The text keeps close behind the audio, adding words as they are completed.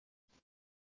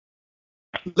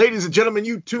Ladies and gentlemen,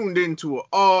 you tuned into an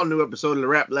all-new episode of the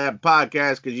Rap Lab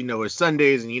podcast because you know it's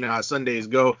Sundays and you know how Sundays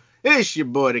go. It's your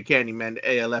boy, the Candyman, the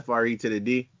ALFRE to the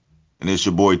D. And it's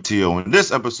your boy Tio. In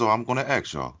this episode, I'm going to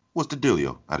ask y'all, what's the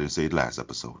dealio? I didn't say it last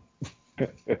episode.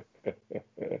 And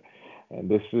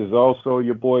this is also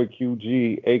your boy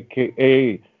QG,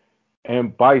 a.k.a. M.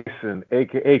 Bison,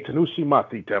 a.k.a. Tanushi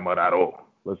Mati Temararo.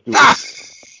 Let's do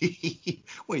it.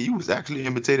 Wait, you was actually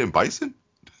imitating Bison?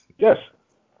 Yes.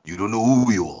 You don't know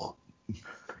who you are.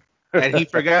 And he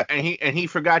forgot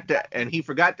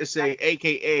to say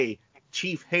AKA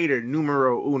Chief Hater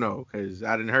Numero Uno, because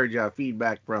I didn't heard y'all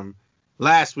feedback from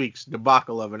last week's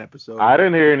debacle of an episode. I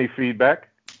didn't hear any feedback.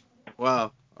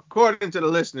 Well, according to the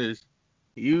listeners,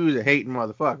 you's a hating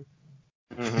motherfucker.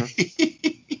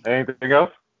 Mm-hmm. Anything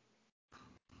else?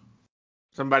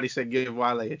 Somebody said give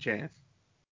Wale a chance.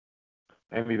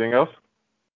 Anything else?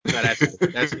 No, that's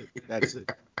it.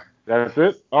 That's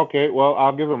it? Okay, well,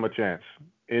 I'll give him a chance.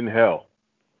 In hell.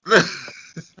 But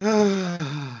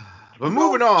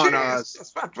moving on.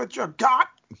 That's what you got.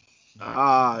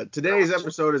 Today's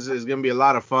episode is going to be a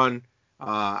lot of fun.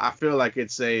 I feel like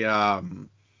it's a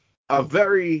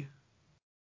very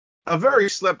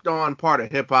slept on part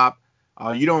of hip hop.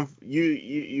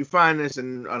 You find this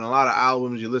in a lot of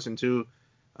albums you listen to.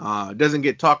 It doesn't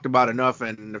get talked about enough,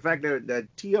 and the fact that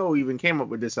T.O. even came up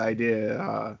with this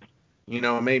idea,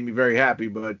 made me very happy.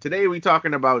 But today we're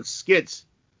talking about skits.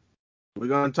 We're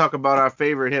going to talk about our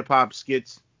favorite hip hop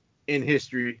skits in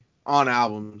history on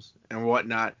albums and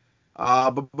whatnot.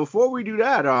 But before we do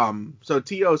that, so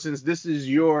T.O., since this is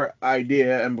your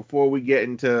idea, and before we get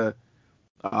into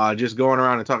just going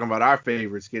around and talking about our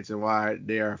favorite skits and why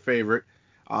they are our favorite,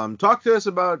 talk to us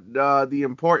about the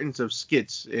importance of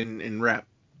skits in rap.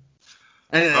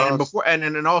 And before, and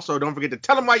then also don't forget to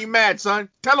tell them why you mad, son.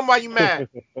 Tell them why you mad.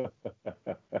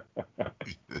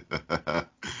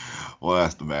 Well,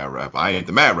 that's the mad rapper. I ain't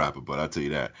the mad rapper, but I'll tell you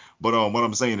that. But what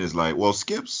I'm saying is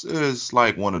skips is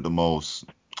like one of the most,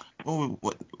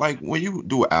 like when you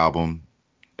do an album,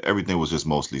 everything was just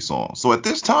mostly songs. So at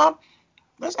this time,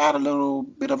 let's add a little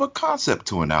bit of a concept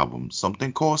to an album,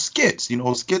 something called skits.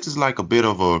 Skits is like a bit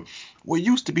of what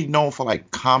used to be known for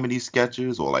like comedy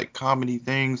sketches or like comedy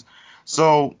things.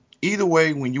 So either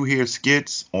way, when you hear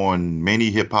skits on many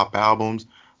hip hop albums,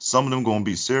 some of them gonna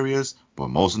be serious, but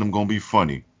most of them gonna be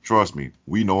funny. Trust me,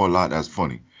 we know a lot that's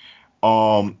funny.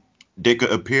 They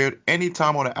could appear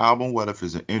anytime on the album, whether if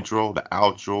it's an intro, the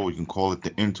outro, you can call it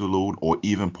the interlude, or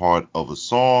even part of a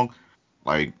song.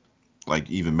 Like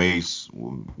even Mace,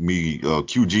 me,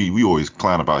 QG, we always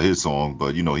clown about his song,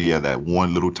 but he had that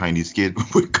one little tiny skit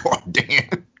with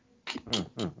Cardan.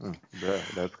 Yeah,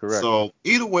 that's correct. So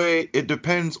either way, it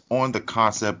depends on the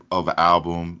concept of an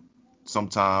album.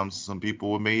 Sometimes some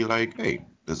people may like, hey,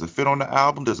 does it fit on the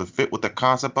album? Does it fit with the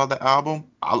concept of the album?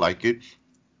 I like it.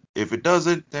 If it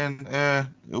doesn't, then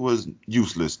it was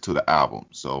useless to the album.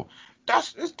 So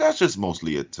that's just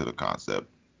mostly it to the concept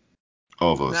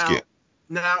of a skit.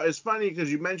 Now, it's funny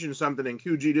because you mentioned something in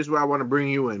QG. This is where I want to bring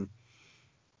you in.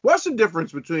 What's the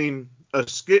difference between a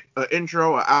skit, an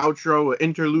intro, an outro, an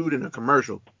interlude, and a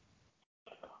commercial?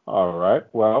 All right.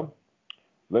 Well,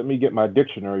 let me get my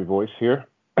dictionary voice here.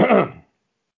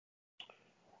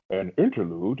 An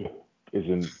interlude is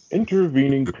an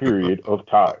intervening period of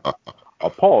time, a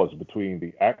pause between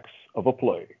the acts of a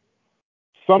play,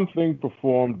 something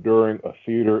performed during a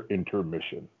theater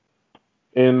intermission.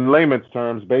 In layman's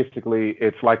terms, basically,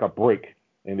 it's like a break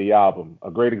in the album. A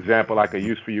great example I could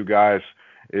use for you guys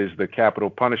is the Capital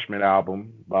Punishment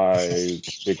album by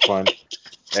Big Pun.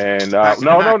 And no,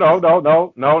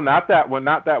 not that one,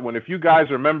 not that one. If you guys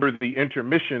remember the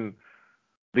intermission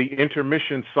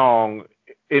song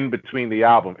in between the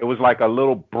album, it was like a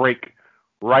little break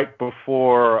right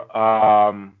before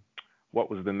what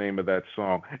was the name of that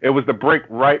song? It was the break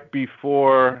right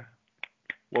before,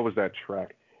 what was that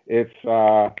track? It's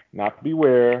not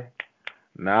Beware,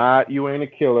 not You Ain't a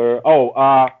Killer.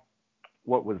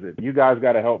 What was it? You guys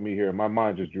got to help me here. My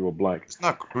mind just drew a blank. It's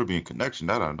not Caribbean Connection.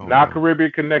 That I know. Not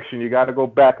Caribbean Connection. You got to go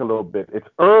back a little bit. It's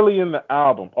early in the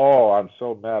album. Oh, I'm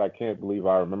so mad. I can't believe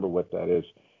I remember what that is.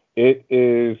 It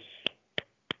is.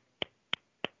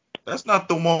 That's not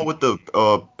the one with the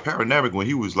panoramic when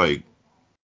he was like,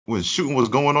 when shooting was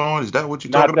going on. Is that what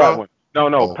you're talking about? Not that one.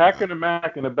 No. Oh, Packing the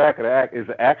Mac in the back of the act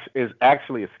is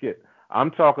actually a skit.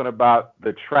 I'm talking about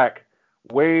the track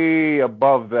way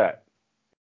above that.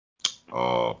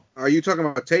 Oh. Are you talking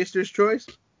about Taster's Choice?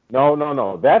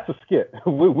 No. That's a skit.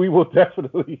 We will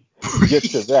definitely get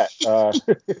to that.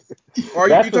 Or are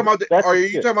you talking about that's are a you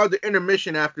skit. talking about the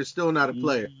intermission after Still Not a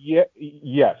Player? Oh, the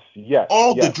Yes,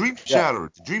 Dream yes.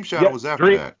 Shatter. The Dream Shatter Yeah, was after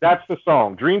Dream. that. That's the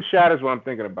song. Dream Shadow is what I'm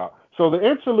thinking about. So the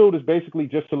interlude is basically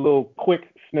just a little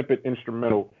quick snippet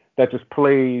instrumental that just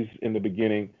plays in the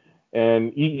beginning,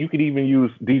 and you could even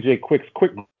use DJ Quick's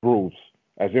quick grooves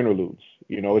as interludes.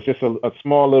 It's just a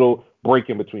small little break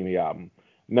in between the album.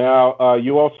 Now,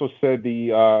 you also said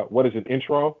the what is an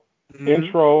intro? Mm-hmm.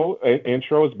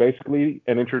 Intro is basically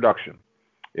an introduction.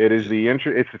 It is the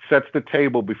intro. It sets the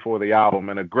table before the album.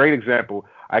 And a great example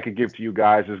I could give to you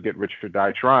guys is Get Rich or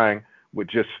Die Trying, with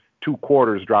just two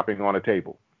quarters dropping on a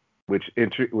table, which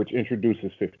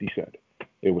introduces 50 Cent.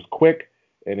 It was quick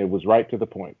and it was right to the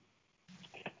point.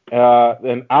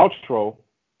 An outro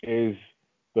is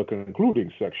the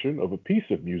concluding section of a piece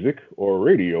of music or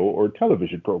radio or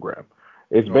television program.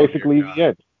 It's Oh dear basically the God.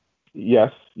 end.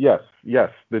 Yes.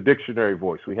 The dictionary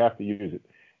voice. We have to use it.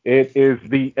 It is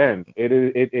the end.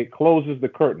 It closes the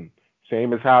curtain.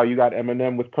 Same as how you got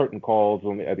Eminem with curtain calls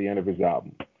at the end of his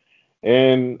album.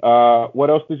 And what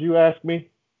else did you ask me?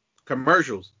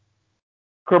 Commercials.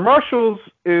 Commercials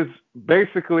is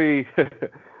basically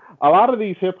a lot of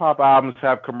these hip hop albums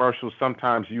have commercials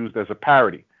sometimes used as a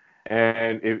parody.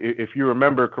 And if you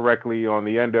remember correctly, on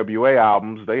the NWA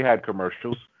albums, they had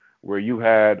commercials where you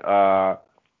had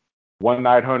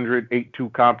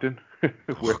 1-900-82 Compton,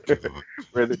 where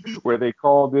where they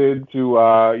called in to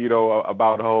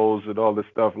about hoes and all this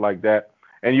stuff like that.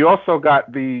 And you also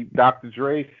got the Dr.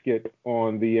 Dre skit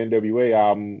on the NWA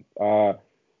album.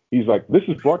 He's like, "This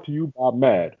is brought to you by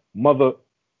MAD, Mother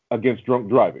Against Drunk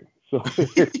Driving." So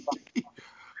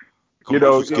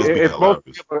Commercial skits be it's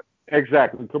mostly hilarious.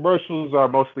 exactly, commercials are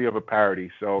mostly of a parody.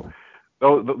 So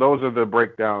those are the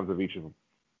breakdowns of each of them.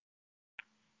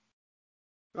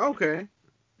 Okay.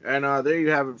 And there you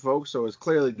have it, folks. So it's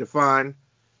clearly defined.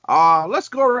 Let's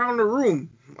go around the room.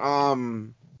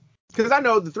 Because I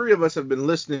know the three of us have been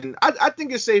listening. I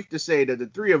think it's safe to say that the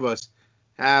three of us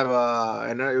have,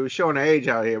 and it was showing the age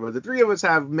out here, but the three of us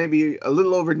have maybe a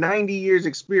little over 90 years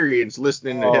experience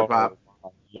listening to hip hop.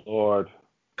 Oh my Lord!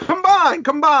 Combine.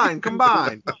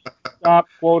 Stop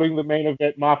quoting the Main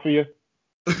Event Mafia.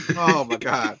 Oh my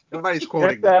God. Nobody's Get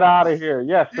quoting them. that out of here.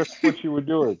 Yes, that's what you were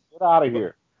doing. Get out of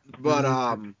here. But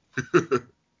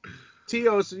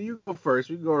Tio, so you go first.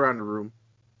 We can go around the room.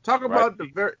 Talk Right. about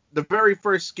the very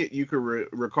first skit you could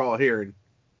recall hearing.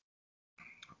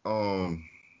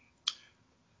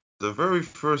 The very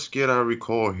first skit I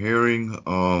recall hearing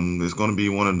is going to be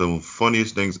one of the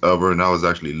funniest things ever, and I was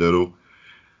actually little.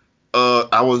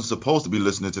 I wasn't supposed to be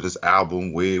listening to this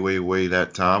album way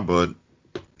that time, but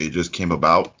it just came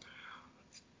about.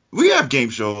 We have game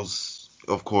shows.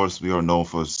 Of course, we are known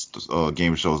for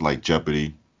game shows like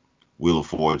Jeopardy, Wheel of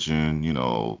Fortune,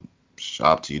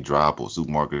 Shop Till You Drop or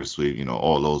Supermarket Sweep,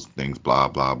 all those things, blah,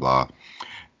 blah, blah.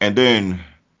 And then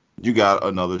you got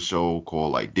another show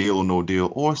called like Deal or No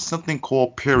Deal or something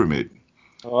called Pyramid.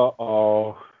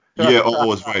 Uh-oh. Yeah,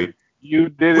 it's right. You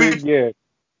did it Which, again.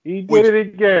 He did which, it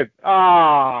again.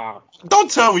 Ah. don't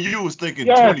tell me you was thinking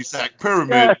Yes. 20 Sack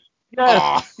Pyramid. Yes. Yes.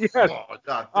 Oh, Yes. not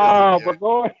this Oh, again. but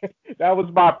go ahead. That was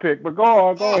my pick. But go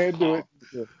on. Go ahead and do it.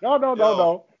 No.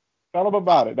 Yo, Tell them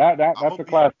about it. That's I'm a gonna be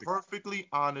classic. perfectly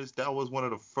honest. That was one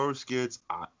of the first skits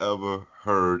I ever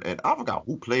heard, and I forgot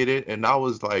who played it, and I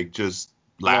was like just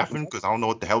You want some laughing because I don't know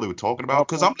what the hell they were talking about help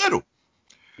because on? I'm little.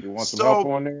 You want some help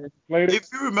So on there? Played it. if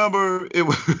you remember, it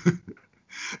was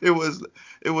it was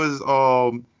it was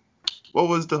what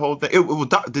was the whole thing? It was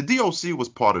the DOC was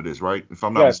part of this, right? If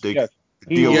I'm not Yes. mistaken, Yes.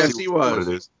 the He DOC was. Yes, he was part of was.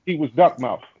 this. He was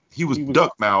Duckmouth. He was He was.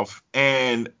 Duckmouth,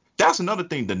 and that's another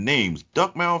thing. The names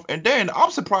Duckmouth, and then I'm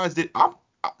surprised that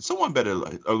someone better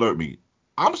alert me.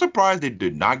 I'm surprised they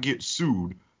did not get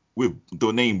sued with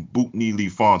the name Boot Neely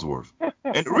Farnsworth.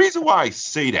 And the reason why I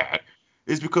say that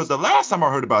is because the last time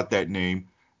I heard about that name,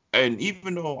 and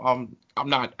even though I'm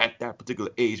not at that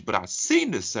particular age, but I've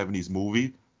seen this 70s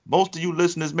movie. Most of you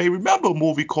listeners may remember a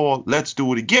movie called Let's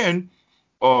Do It Again,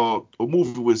 a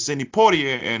movie with Sidney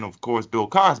Poitier and of course Bill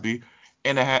Cosby,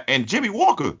 and Jimmy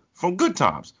Walker from Good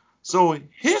Times. So his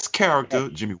Yes. character,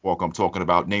 Jimmy Walker, I'm talking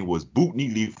about, name was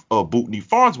Bootney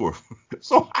Farnsworth.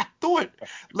 So I thought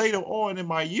later on in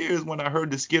my years when I heard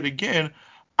the skit again,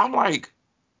 I'm like,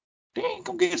 they ain't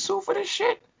gonna get sued for this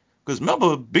shit. Because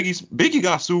remember, Biggie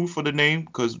got sued for the name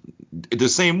because the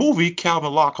same movie,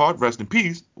 Calvin Lockhart, rest in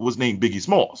peace, was named Biggie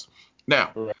Smalls. Now,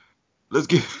 Correct. let's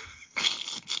get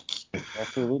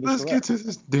Absolutely let's get correct. to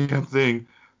this damn thing.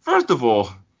 First of all,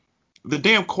 the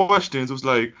damn questions was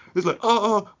like, it's like,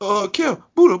 Kim,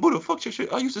 Buddha, fuck your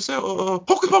shit. I used to say,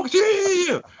 hocus pocus,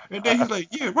 yeah. And then he's like,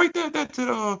 yeah, write that to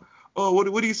the, what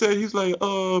did he say? He's like,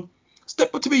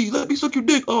 step up to me, let me suck your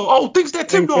dick. Things that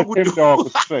Tim Things Dog that would Tim do. Dog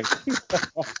would say.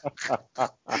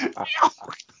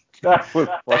 Yo, That was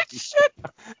that funny. shit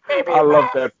made me I love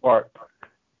laugh. that part.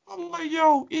 I'm like,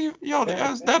 yo,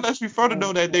 that lets me further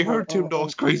know that they heard Tim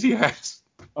Dog's crazy ass.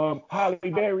 Halle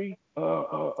Berry. Yeah,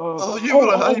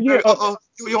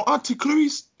 your Auntie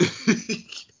Clarice.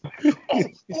 Bitches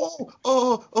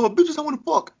I want to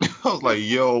fuck. I was like,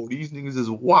 yo, these niggas is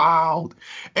wild.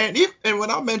 And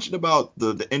when I mentioned about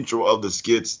the intro of the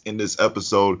skits in this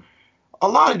episode, a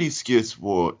lot of these skits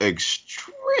were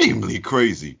extremely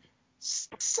crazy,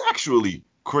 sexually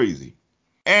crazy.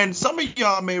 And some of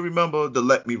y'all may remember the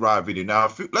Let Me Ride video. Now,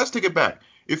 let's take it back.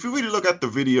 If you really look at the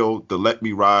video, the Let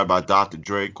Me Ride by Dr.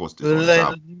 Dre, of course, this is on the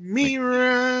top. Let me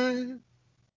ride.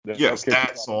 Yes,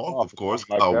 that song, of course,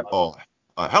 a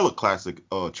hella classic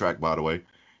track, by the way.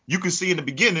 You can see in the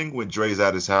beginning when Dre's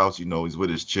at his house, he's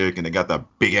with his chick and they got that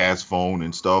big ass phone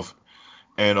and stuff.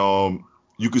 And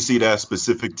you can see that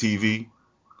specific TV.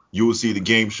 You will see the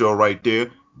game show right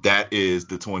there. That is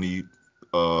the $20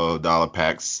 dollar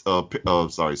packs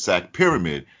sack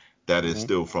pyramid that is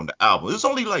still from the album. There's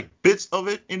only like bits of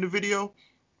it in the video,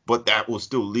 but that will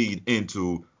still lead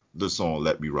into the song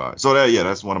Let Me Ride. So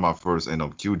that's one of my first, and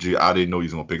QG, I didn't know you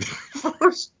was gonna pick that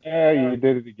first. Yeah, you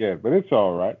did it again, but it's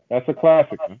all right. That's a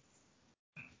classic, man.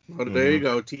 Well, there you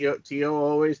go. T.O.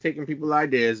 always taking people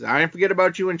ideas. I didn't forget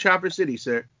about you in Chopper City,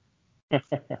 sir.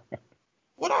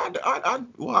 Well,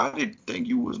 I didn't think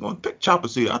you was gonna pick Chopper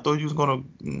City. I thought you was gonna.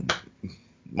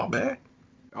 My bad.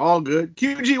 All good.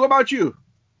 QG, what about you?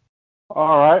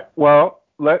 All right. Well,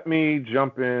 let me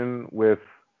jump in with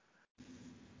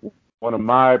one of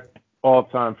my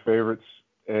all-time favorites,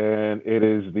 and it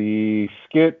is the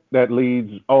skit that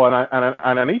leads. Oh, and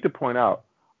I need to point out,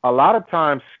 a lot of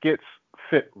times skits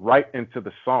fit right into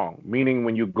the song, meaning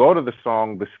when you go to the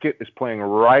song, the skit is playing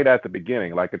right at the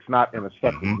beginning, like it's not in a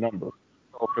separate number.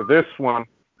 So for this one,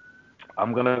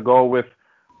 I'm going to go with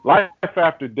Life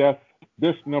After Death,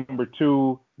 this number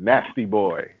 2, Nasty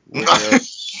Boy.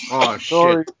 Oh,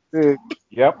 shit. Big,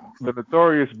 the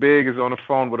Notorious Big is on the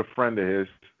phone with a friend of his,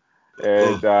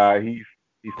 and he's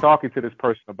talking to this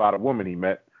person about a woman he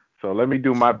met. So let me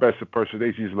do my best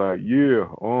impersonation. He's like,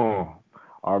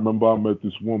 I remember I met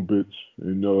this one bitch,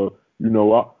 and and you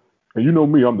know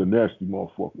me, I'm the nasty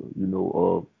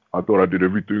motherfucker. I thought I did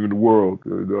everything in the world,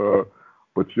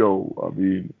 but I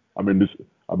mean, I'm in this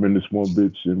one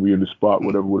bitch, and we in the spot,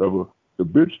 whatever. The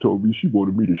bitch told me she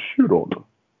wanted me to shit on her.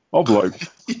 I'm like, what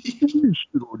do you mean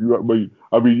shit on you?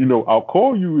 I mean, I'll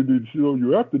call you and then shit on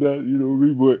you after that, you know what I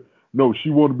mean? But no,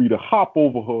 she wanted me to hop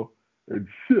over her and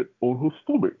shit on her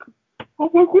stomach. I'm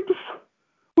like, what the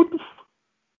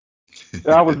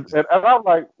and I'm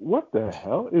like, what the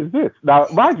hell is this? Now,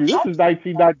 mind you, this is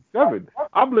 1997.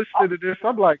 I'm listening to this.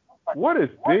 I'm like, what is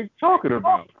Big talking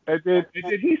about? And then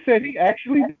he said he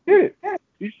actually did it.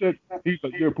 He's like,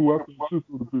 yeah, Pooh, I can sit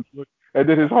on the bitch. And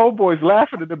then his homeboy's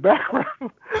laughing in the background.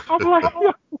 I'm like,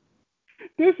 yo,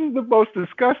 this is the most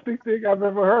disgusting thing I've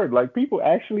ever heard. Like, people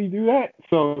actually do that.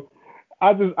 So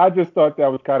I just thought that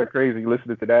was kind of crazy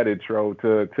listening to that intro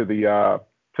to the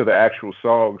actual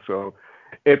song. So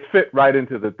it fit right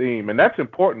into the theme, and that's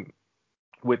important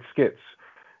with skits.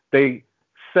 They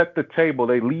set the table,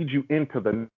 they lead you into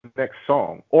the next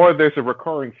song, or there's a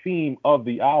recurring theme of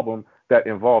the album that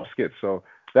involves skits. So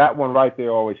that one right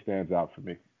there always stands out for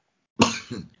me.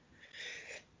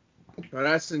 Well,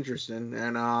 that's interesting,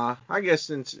 and I guess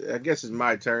it's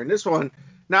my turn. This one,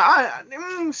 now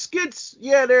skits,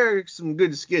 yeah, there are some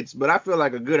good skits, but I feel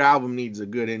like a good album needs a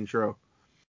good intro,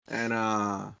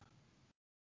 and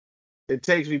it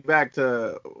takes me back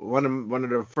to one of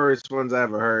the first ones I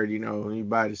ever heard. When you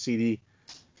buy the CD.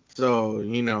 So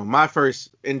my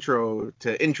first intro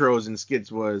to intros and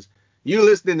skits was you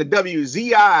listening to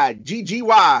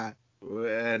WZIGGY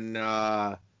and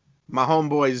my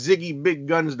homeboy Ziggy Big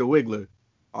Guns the Wiggler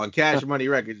on Cash Money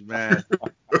Records, man.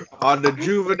 On the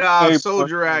Juvenile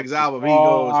Soldier Rags album,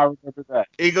 I remember that.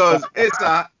 He goes,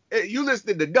 you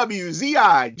listening to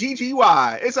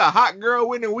WZIGGY. It's a hot girl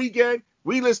winning weekend.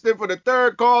 We listening for the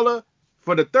third caller,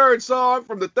 for the third song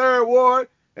from the third ward,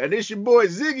 and it's your boy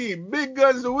Ziggy, Big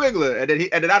Guns the Wiggler.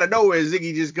 And then out of nowhere,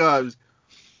 Ziggy just comes.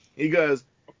 He goes,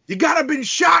 you gotta been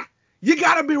shot, you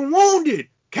gotta been wounded.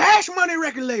 Cash Money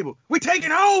record label, we're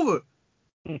taking over.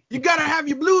 You gotta have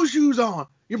your blue shoes on,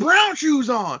 your brown shoes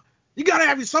on. You gotta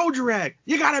have your soldier rag.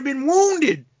 You gotta been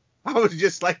wounded. I was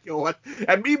just like, yo, what?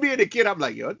 And me being a kid, I'm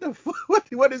like, yo, what the fuck?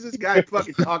 What is this guy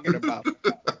fucking talking about?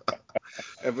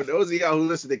 And for those of y'all who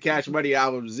listen to Cash Money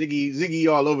albums,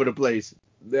 Ziggy all over the place.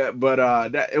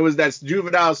 That it was that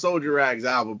Juvenile Soldier Rags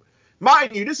album.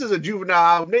 Mind you, this is a Juvenile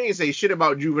album. They ain't say shit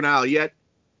about Juvenile yet.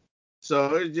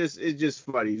 So it's just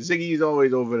funny. Ziggy's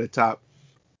always over the top.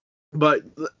 But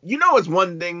you know, it's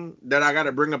one thing that I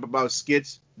gotta bring up about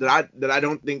skits that I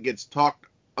don't think gets talked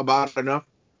about enough.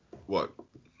 What?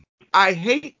 I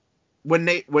hate when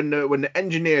the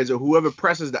engineers or whoever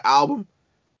presses the album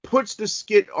puts the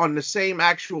skit on the same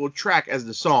actual track as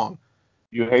the song.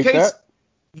 You hate that?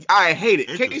 I hate it.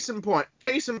 Case in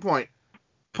point.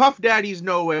 Puff Daddy's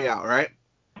No Way Out, right?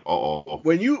 Uh-oh.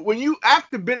 When you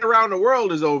after Been Around the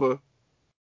World is over,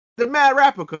 the Mad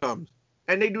Rapper comes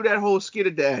and they do that whole skit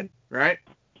at the end, right?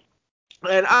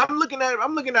 And I'm looking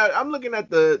at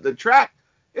the track.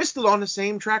 It's still on the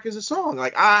same track as the song.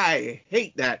 Like, I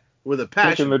hate that with a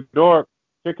passion.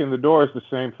 Kicking the door is the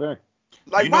same thing.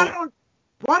 Like,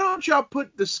 why don't y'all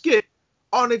put the skit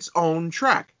on its own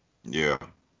track? Yeah.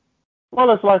 Well,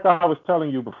 it's like I was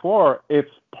telling you before. It's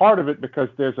part of it because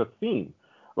there's a theme.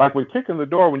 Like with Kicking the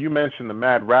Door, when you mentioned the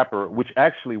Mad Rapper, which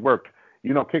actually worked,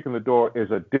 you know, Kicking the Door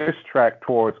is a diss track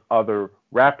towards other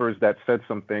rappers that said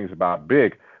some things about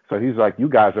Big. So he's like, you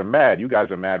guys are mad. You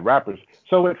guys are mad rappers.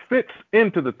 So it fits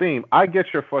into the theme. I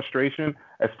get your frustration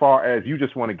as far as you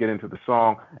just want to get into the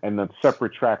song and the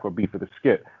separate track will be for the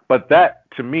skit. But that,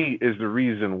 to me, is the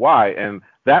reason why. And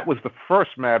that was the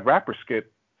first Mad Rapper skit,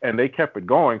 and they kept it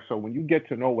going. So when you get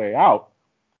to No Way Out,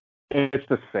 it's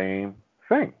the same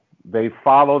thing. They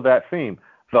follow that theme.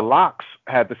 The Lox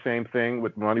had the same thing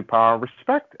with Money, Power, and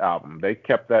Respect album. They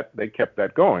kept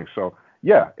that going. So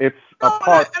yeah, it's a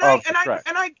part of the track.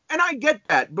 And I get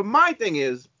that, but my thing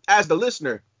is, as the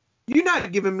listener, you're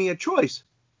not giving me a choice.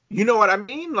 You know what I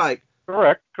mean? Like,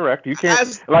 correct. You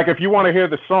can't like if you want to hear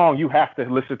the song, you have to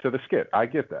listen to the skit. I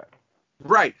get that.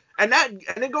 Right, and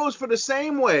it goes for the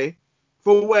same way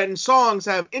for when songs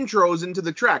have intros into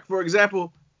the track. For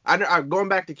example, I going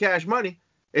back to Cash Money.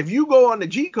 If you go on the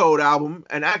G Code album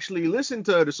and actually listen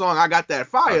to the song "I Got That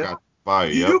Fire,"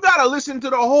 you gotta listen to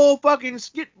the whole fucking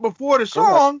skit before the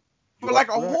song for like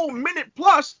a whole minute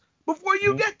plus before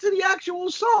you get to the actual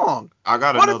song.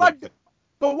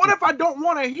 But what if I don't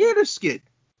want to hear the skit?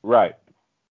 Right.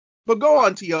 But go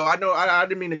on, T.O. I know I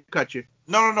didn't mean to cut you.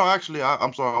 No. Actually,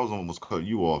 I'm sorry. I was almost cutting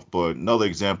you off. But another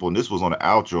example, and this was on the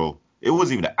outro. It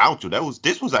wasn't even the outro.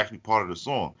 This was actually part of the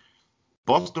song.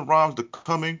 Busta Rhymes, The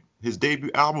Coming, his debut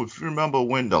album. If you remember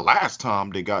when the last time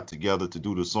they got together to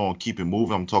do the song Keep It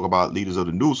Moving, I'm talking about Leaders of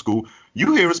the New School,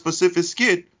 you hear a specific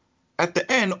skit at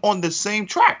the end on the same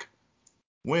track.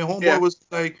 When Homeboy was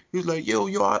like, he was like, yo,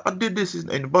 I did this. And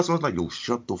the Busta was like, yo,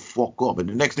 shut the fuck up. And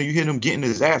the next thing you hear him getting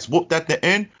his ass whooped at the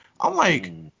end, I'm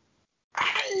like,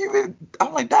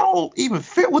 that don't even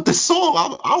fit with the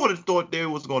song. I would have thought they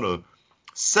was going to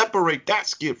separate that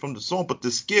skit from the song, but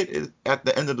the skit is at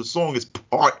the end of the song is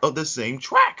part of the same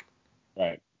track.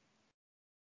 Right.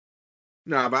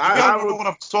 No, but I don't know what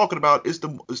I'm talking about. It's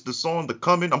the song The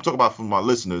Coming. I'm talking about for my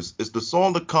listeners. It's the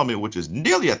song The Coming, which is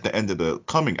nearly at the end of the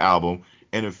Coming album,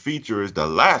 and it features the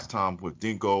last time with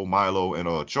Dinko, Milo,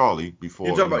 and Charlie before.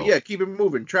 You're talking about Keep It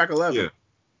Moving, track 11. Yeah.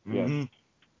 Mm-hmm.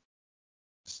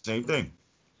 Same thing.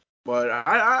 But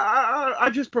I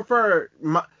just prefer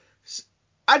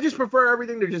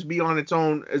everything to just be on its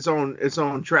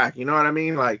own track. You know what I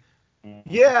mean? Like,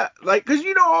 yeah, like, cause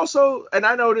you know also, and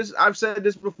I know this, I've said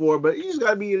this before, but you just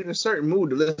gotta be in a certain mood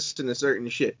to listen to certain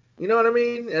shit. You know what I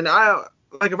mean? And I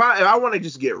like if I want to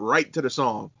just get right to the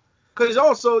song, cause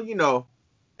also you know,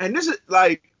 and this is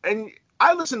like, and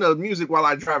I listen to music while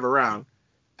I drive around.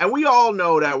 And we all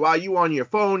know that while you on your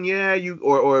phone,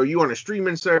 or you on a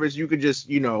streaming service, you could just,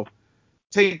 you know,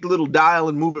 take the little dial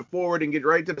and move it forward and get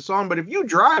right to the song. But if you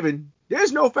driving,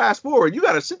 there's no fast forward. You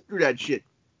got to sit through that shit.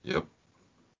 Yep.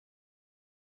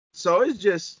 So it's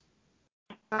just,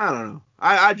 I don't know.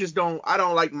 I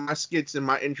don't like my skits and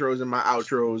my intros and my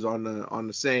outros on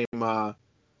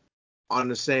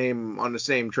the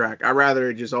same track. I'd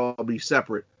rather it just all be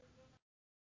separate.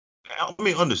 I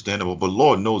mean, understandable, but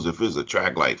Lord knows if it's a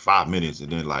track like 5 minutes and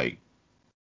then like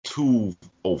 2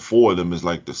 or 4 of them is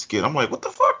like the skit. I'm like, what the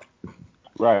fuck?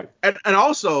 Right. And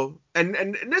also,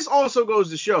 and this also goes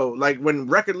to show, like when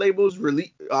record labels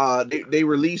release, they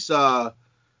release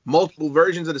multiple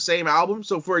versions of the same album.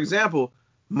 So for example,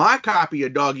 my copy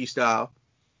of Doggy Style,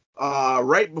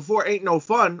 right before Ain't No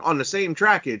Fun on the same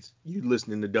track, it's You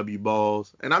Listening to W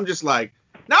Balls, and I'm just like,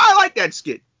 nah, I like that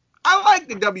skit. I like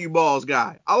the W Balls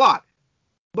guy a lot.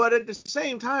 But at the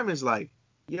same time, it's like,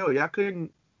 yo, y'all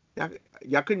couldn't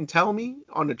tell me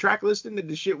on the track listing that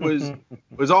the shit was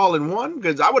all in one,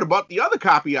 because I would have bought the other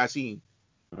copy I seen.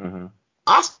 Mm-hmm.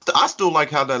 I still like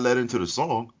how that led into the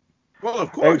song. Well,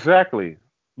 of course. Exactly.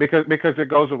 Because it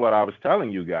goes with what I was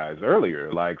telling you guys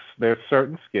earlier. Like there's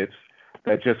certain skits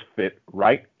that just fit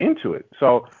right into it.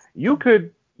 So you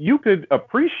could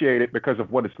appreciate it because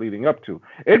of what it's leading up to.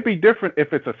 It'd be different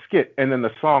if it's a skit and then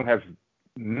the song has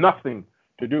nothing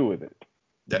to do with it.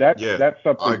 Yeah, That's I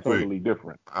something agree. totally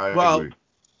different. I Well, agree.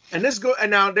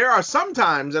 and now there are some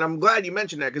times, and I'm glad you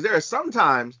mentioned that because there are some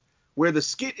times where the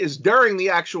skit is during the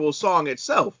actual song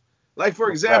itself. Like for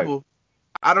Right. example,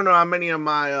 I don't know how many of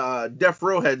my Death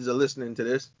Row heads are listening to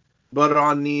this, but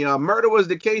on the Murder Was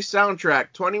the Case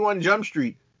soundtrack, 21 Jump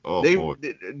Street, Oh they boy.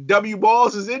 W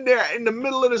Balls is in there in the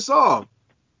middle of the song.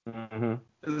 Hmm.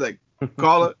 It's like,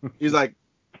 call it. He's like,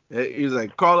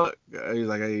 call it. He's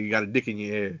like, hey, you got a dick in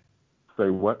your Say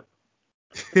what?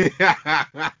 head.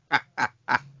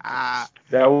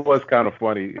 That was kind of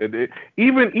funny.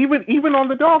 Even on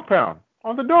the Dog Pound,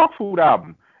 on the Dog Food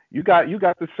album, you got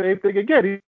the same thing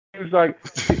again. He was like,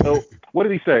 what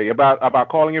did he say about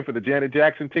calling in for the Janet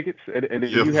Jackson tickets? And then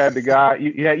Yeah. you had the guy,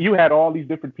 you had all these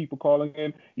different people calling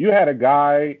in. You had a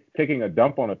guy taking a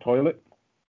dump on a toilet.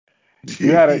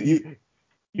 You had a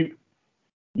you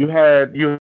you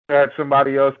had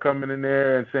somebody else coming in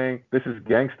there and saying this is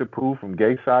Gangsta Pooh from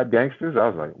Gay Side Gangsters. I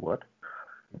was like, what?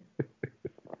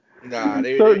 Nah,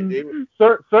 they certain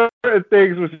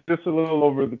things was just a little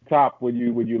over the top when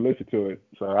you listen to it.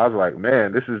 So I was like,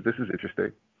 man, this is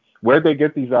interesting. Where'd they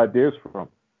get these ideas from?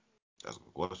 That's a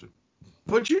good question.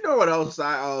 But you know what else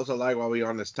I also like while we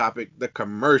on this topic? The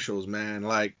commercials, man. You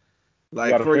Like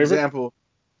got a for favorite? example,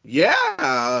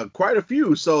 yeah, quite a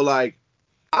few. So like,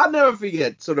 I'll never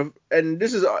forget sort of, and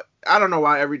this is I don't know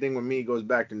why everything with me goes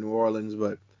back to New Orleans,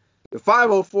 but the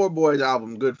 504 Boys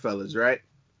album, Goodfellas, right?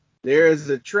 There is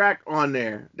a track on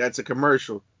there that's a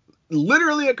commercial,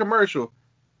 literally a commercial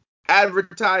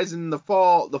advertising the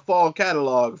fall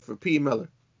catalog for P Miller.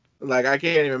 Like I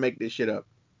can't even make this shit up.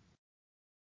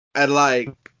 And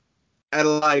like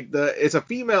the it's a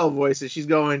female voice and she's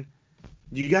going,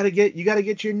 you gotta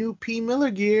get your new P Miller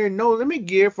gear and no limit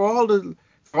gear for all the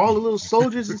little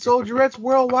soldiers and soldierettes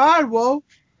worldwide. Whoa,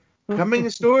 coming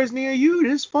to stores near you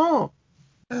this fall.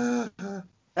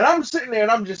 And I'm sitting there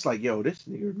and I'm just like, yo, this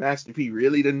nigga Master P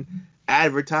really done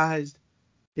advertised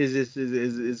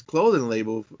his clothing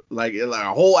label like a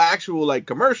whole actual like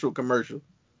commercial.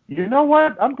 You know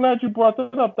what? I'm glad you brought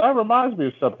that up. That reminds me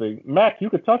of something. Mac, you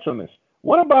could touch on this.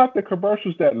 What about the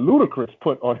commercials that Ludacris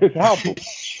put on his album?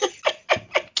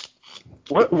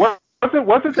 What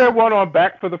wasn't there one on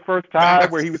Back for the First Time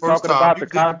Back where for he the was first talking time. about You the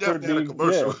definitely concert had a being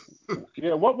commercial.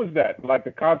 yeah, what was that? Like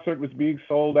the concert was being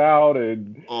sold out Oh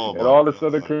and my all this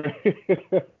other god. crazy.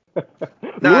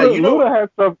 Nah, Luda has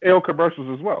some ill commercials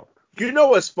as well. you know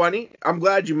what's funny? I'm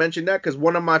glad you mentioned that because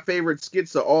one of my favorite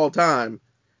skits of all time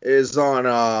is on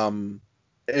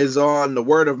the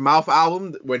Word of Mouth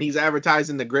album when he's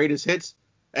advertising the greatest hits,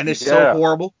 and it's so Yeah.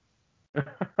 horrible. I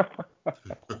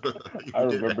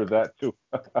You did remember that. that too.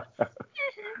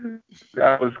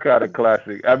 That was kind of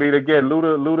classic. I mean, again,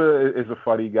 Luda is a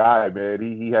funny guy, man.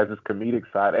 He has this comedic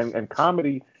side, and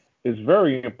comedy is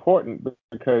very important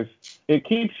because it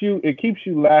keeps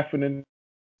you laughing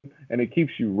and it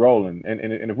keeps you rolling. And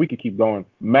if we could keep going,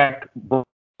 Mac brought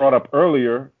up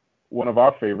earlier one of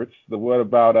our favorites, the one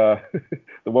about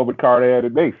the one with Carter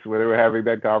and Mace, where they were having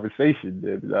that conversation.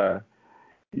 And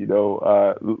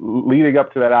leading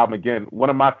up to that album again, one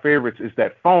of my favorites is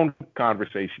that phone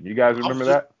conversation. You guys I was remember just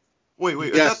that? wait.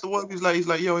 Is that Yes. the one? He's like,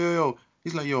 yo.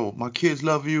 He's like, yo, my kids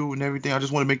love you and everything. I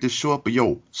just want to make this short, but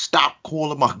yo, stop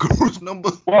calling my girl's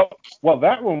number. Well,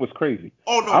 that one was crazy.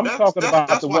 Oh no, I'm that's talking that's about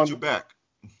that's the watch your one, back.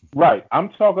 right? I'm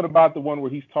talking about the one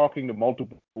where he's talking to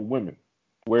multiple women,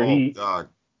 where Oh God.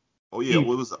 Oh yeah. he's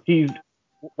What was that? he's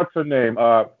what's her name?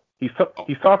 Oh, He's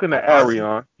talking to Ozzy,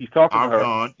 Ariane. He's talking to her,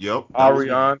 Ariane. Yep, that was one.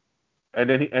 Ariane,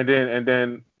 and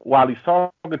then while he's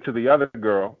talking to the other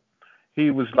girl, he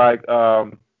was like,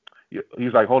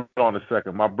 he's like, hold on a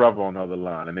second, my brother on the other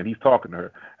line, and then he's talking to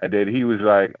her, and then he was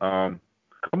like,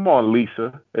 come on,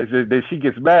 Lisa. Then she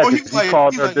gets mad Oh, because he's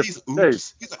calling he's her like different Lisa. names.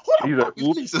 Oops. He's like, who the He's fuck like, is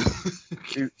oops. Lisa?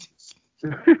 He-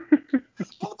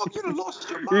 Motherfucker, you done lost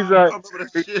your he's mind. I like, remember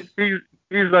that shit.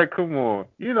 he's like, come on,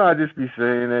 I just be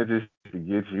saying that just to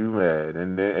get you mad.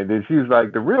 And then she's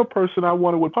like, the real person I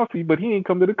wanted was Puffy, but he ain't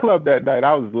come to the club that night.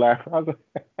 I was laughing. I was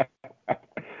like,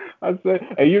 I said,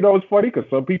 and it's funny because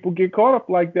some people get caught up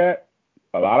like that.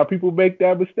 A lot of people make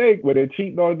that mistake when they're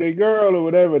cheating on their girl or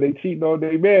whatever. They cheating on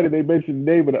their man and they mention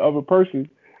the name of the other person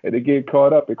and they get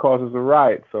caught up. It causes a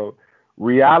riot. So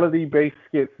reality-based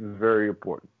skits is very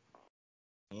important.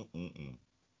 Mm-mm-mm.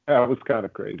 That was kind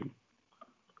of crazy.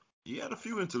 He had a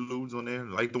few interludes on there,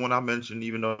 like the one I mentioned,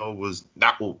 even though it was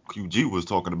not what QG was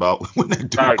talking about when that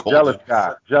dude Right, called him.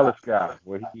 jealous guy.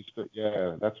 Where he used to,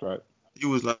 yeah, that's right. He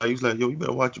was like, yo, you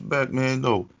better watch your back, man.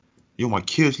 No, yo, my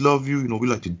kids love you. You know, we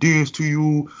like to dance to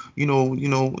you. We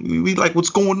like what's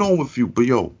going on with you. But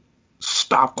yo,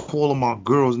 stop calling my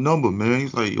girl's number, man.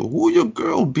 He's like, yo, who your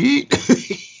girl be?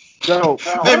 Yo,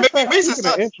 Hey, matter of fact,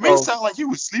 made it sound like he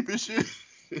was sleeping shit.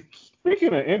 speaking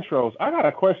of intros, I got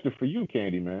a question for you,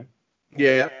 Candyman.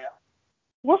 Yeah.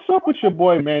 What's up with your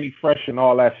boy Manny Fresh and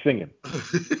all that singing?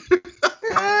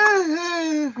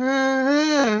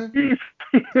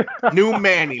 New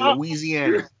Manny,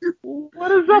 Louisiana.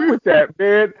 What is up with that,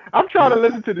 man? I'm trying to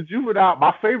listen to the Juvenile,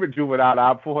 my favorite Juvenile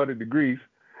album, 400 Degrees,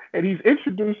 and he's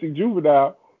introducing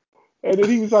Juvenile, and then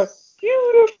he was like,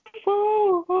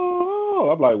 beautiful.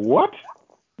 I'm like, what?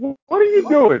 What are you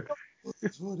doing?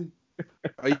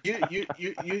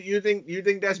 You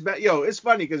think that's bad? Yo, it's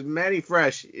funny because Manny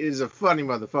Fresh is a funny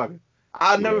motherfucker.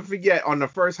 I'll never forget on the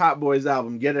first Hot Boys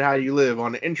album, Get It How You Live,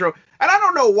 on the intro. And I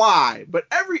don't know why, but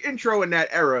every intro in that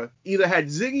era either had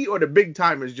Ziggy or the Big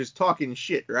Timers just talking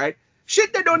shit, right?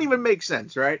 Shit that don't even make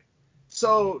sense, right?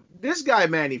 So this guy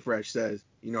Manny Fresh says,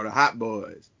 the Hot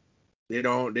Boys, they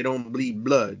don't bleed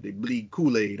blood, they bleed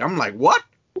Kool-Aid. I'm like, what?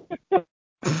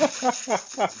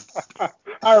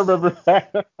 I remember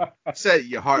that. Said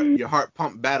your heart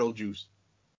pump battle juice.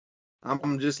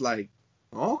 I'm just like,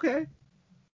 okay.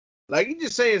 Like he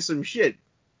just saying some shit.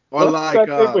 Or What's like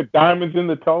that thing with diamonds in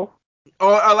the toe?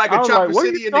 or like a I was Chopper like, what are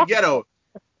City you in the talking Ghetto.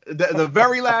 The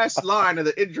very last line of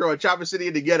the intro of Chopper City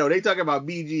in the Ghetto, they talking about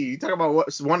BG. He talking about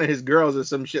one of his girls or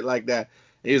some shit like that.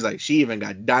 And he was like, she even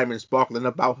got diamonds sparkling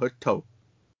up out her toe.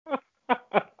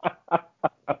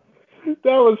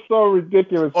 That was so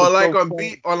ridiculous. Or like so on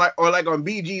funny. on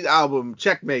BG's album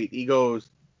Checkmate, he goes,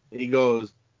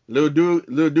 Lil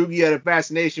Doogie had a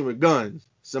fascination with guns.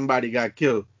 Somebody got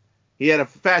killed. He had a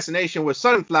fascination with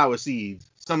sunflower seeds.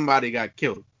 Somebody got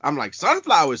killed. I'm like,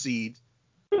 sunflower seeds?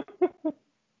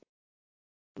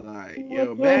 Like,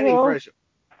 yo, What the hell?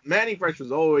 Manny Fresh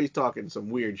was always talking some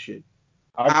weird shit.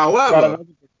 I got However, another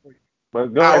question.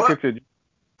 But go ahead, however, continue.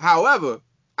 however,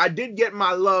 I did get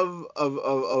my love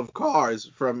of cars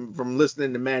from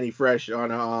listening to Manny Fresh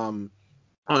on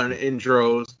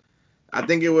intros. I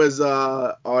think it was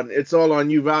on It's All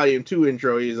on You Volume 2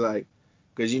 intro. He's like,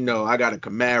 because I got a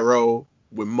Camaro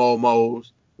with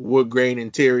Momos, wood grain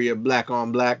interior, black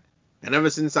on black. And ever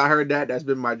since I heard that, that's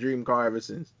been my dream car ever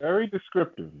since. Very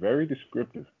descriptive. Very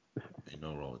descriptive. Ain't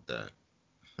no wrong with that.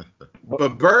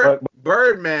 But But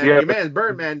Birdman, yeah, your man's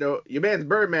Birdman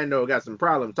though got some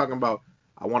problems talking about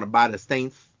I want to buy the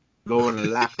Saints, go in the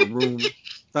locker room,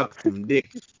 suck some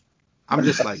dicks. I'm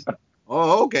just like,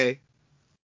 oh, okay.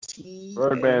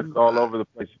 Birdman's TMI. all over the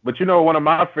place. But one of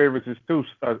my favorites is too.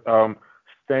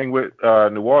 Staying with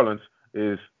New Orleans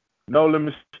is No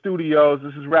Limit Studios.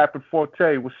 This is Rapid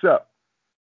Forte. What's up?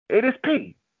 It is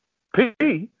P.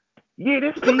 P. Yeah,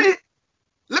 this Let P. me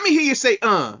let me hear you say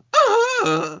man,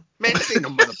 this ain't no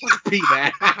motherfucking P,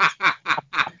 man.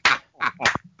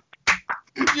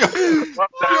 Yo,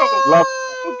 Love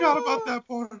I forgot about that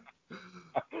part.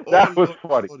 that Oh, was Lord,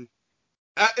 funny. funny.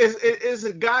 It's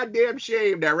a goddamn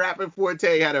shame that Rapid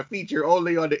Forte had a feature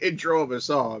only on the intro of a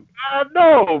song. I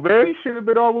know, man. He should have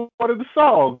been on one of the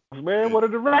songs, man. One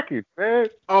of the records, man.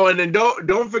 Oh, and then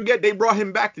don't forget they brought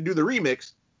him back to do the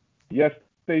remix Yes,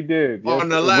 they did. Yes, on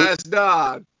The Last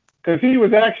Dog. because he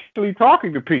was actually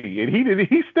talking to P, and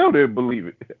he still didn't believe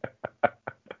it.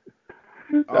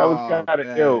 That was Oh kind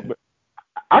of ill. man. But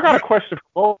I got You a question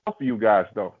for both of you guys,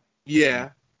 though. yeah.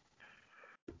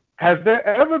 Has there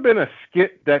ever been a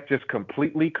skit that just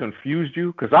completely confused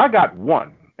you? Because I got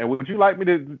one, and would you like me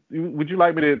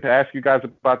to ask you guys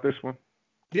about this one?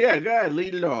 Yeah, go ahead,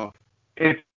 lead it off.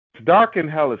 It's dark and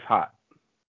hell is hot.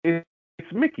 It's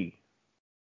Mickey.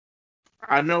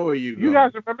 I know where you You go.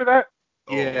 guys remember that?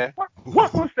 Oh. Yeah.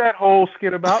 What was that whole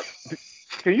skit about?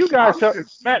 Can you guys I'm tell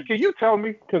Matt? confused. Can you tell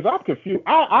me? Because I'm confused.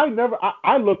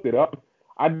 I looked it up.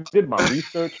 I did my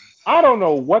research. I don't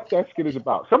know what that skit is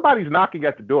about. Somebody's knocking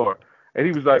at the door, and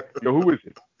he was like, "Yo, who is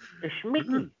it?" It's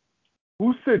Mickey.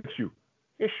 Who sent you?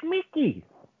 It's Mickey.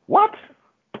 What?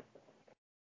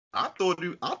 I thought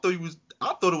it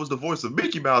was the voice of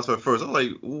Mickey Mouse at first. I was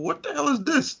like, what the hell is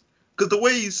this? Because the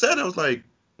way he said it, I was like,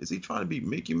 is he trying to be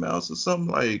Mickey Mouse or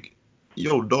something? Like,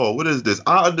 yo, dog, what is this?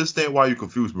 I understand why you're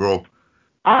confused, bro.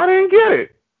 I didn't get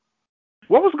it.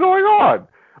 What was going on?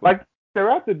 Like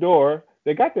they're at the door,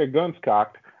 they got their guns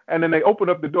cocked, and then they open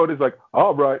up the door. It's like,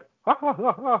 all right, ha ha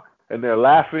ha ha, and they're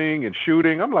laughing and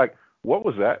shooting. I'm like, what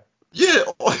was that? Yeah,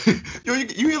 yo,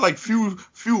 you hear like few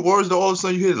words, though all of a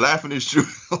sudden you hear laughing and shit.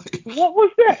 Like, What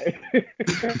was that?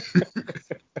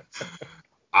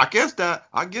 I guess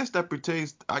that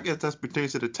pertains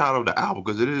to the title of the album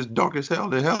because it is dark as hell.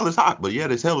 The hell is hot, but yeah,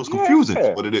 this hell is Yeah. confusing.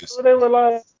 Is what it is. So they were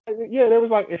like, yeah, they was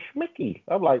like, it's Mickey.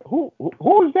 I'm like, who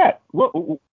is that?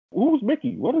 Who's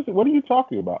Mickey? What is it? What are you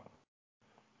talking about?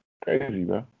 Crazy,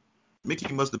 man.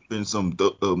 Mickey must have been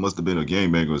must have been a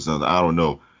gangbanger or something. I don't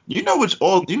know. You know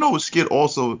what skit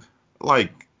also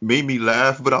like made me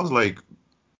laugh, but I was like,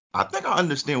 I think I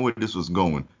understand where this was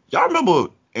going. Y'all remember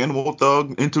Animal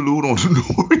Thug interlude on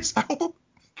the Noise album?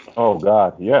 Oh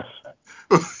God, yes.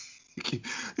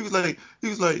 He's like,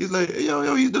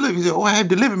 yo, he's delivered. He said, oh, I have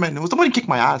delivered, man. Somebody kicked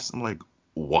my ass. I'm like,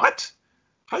 what?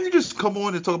 How you just come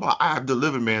on and talk about I have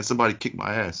delivered, man? Somebody kicked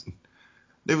my ass.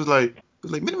 They was like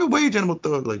minimum wage Animal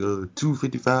Thug, like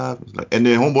 $2.55. Like, and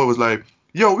then homeboy was like,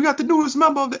 yo, we got the newest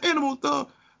member of the Animal Thug.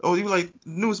 Oh, he was like,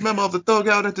 newest member of the Thug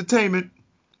Out Entertainment.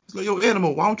 He's like, yo,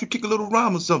 Animal, why don't you kick a little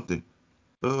rhyme or something?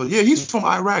 Yeah, he's from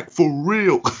Iraq for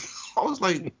real. I was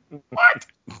like, what?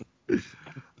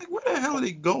 Like, where the hell are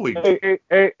they going? Hey,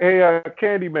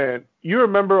 Candyman, you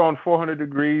remember on 400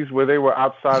 Degrees where they were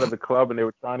outside of the club and they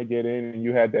were trying to get in, and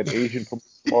you had that Asian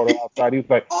promoter outside? He was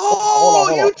like, Oh,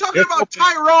 hold you on. talking It's about open.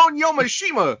 Tyrone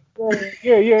Yomashima?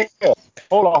 Yeah.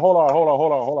 Hold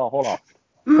on.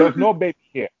 There's no baby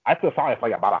here. I feel sorry for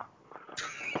you, brother.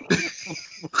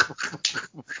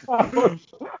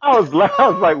 I was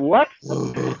like, what?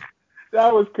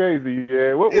 That was crazy.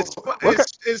 Yeah. It's fu-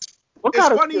 What it's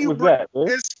kind of funny shit was that, man?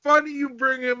 it's funny you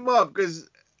bring him up because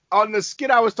on the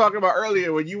skit I was talking about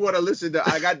earlier, when you want to listen to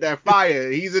I Got That Fire,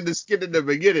 he's in the skit in the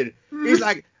beginning. He's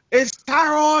like, it's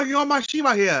Tyrone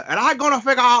Yomashima here, and I gonna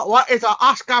figure out what is a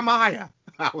Oscar Mayer.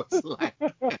 I was like,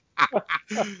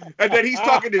 and then he's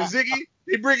talking to Ziggy.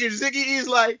 He bringing Ziggy.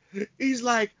 He's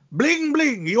like, bling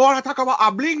bling. You want to talk about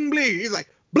a bling bling? He's like,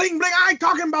 bling bling. I ain't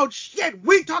talking about shit.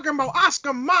 We talking about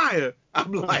Oscar Mayer.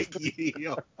 I'm like,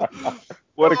 yo,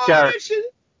 What a oh character.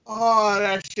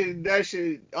 that shit.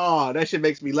 That shit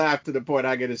makes me laugh to the point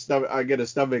I get a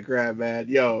stomach cramp, man.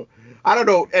 Yo, I don't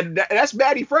know, and that's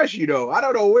Matty Fresh, you know. I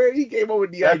don't know where he came up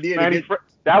with the idea to get.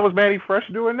 That was Manny Fresh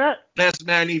doing that? That's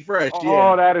Matty Fresh, Oh,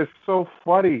 yeah. that is so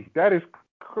funny. That is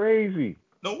crazy.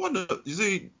 No wonder. You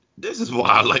see, this is why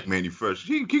I like Manny Fresh.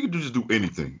 He can just do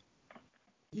anything.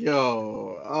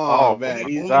 Yo, oh Oh man, my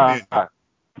Only God. man.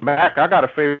 Mac, I got a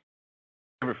favorite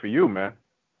for you, man.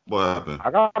 What happened?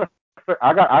 I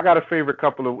got a favorite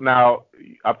couple of now.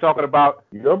 I'm talking about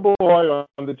your boy on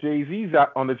the Jay-Z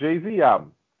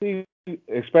album.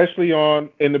 Especially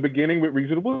in the beginning with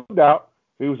Reasonable Doubt.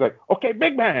 He was like, okay,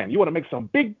 big man, you want to make some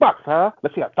big bucks, huh?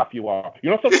 Let's see how tough you are.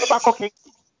 You know something about cocaine?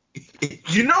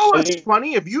 You know what's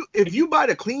funny? If you buy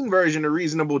the clean version of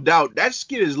Reasonable Doubt, that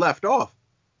skit is left off.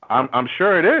 I'm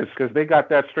sure it is because they got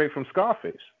that straight from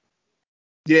Scarface.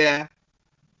 Yeah.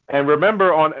 And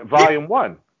remember on Volume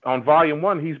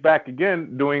 1, he's back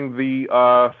again doing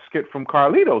the skit from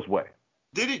Carlito's Way.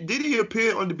 Did he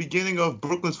appear on the beginning of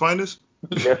Brooklyn's Finest?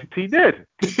 Yes, he did.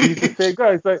 He's the same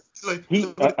guy. He's like,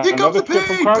 Here comes another the skit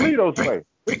from pain. Bang, Carlito's bang. Way.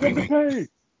 Here Bang, bang, comes the bang. pain.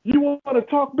 You want to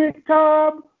talk big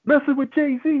time? Messing with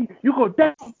Jay-Z, you go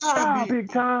down Ah,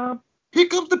 big time. Here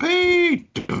comes the pain.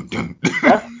 Dun, dun.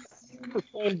 That's the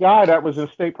same guy that was in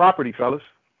State Property, fellas.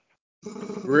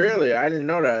 Really? I didn't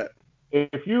know that.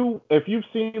 If you've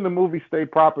seen the movie State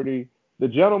Property, the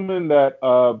gentleman that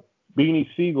Beanie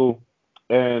Siegel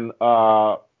and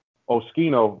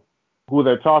Oskino, who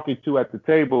they're talking to at the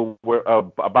table, were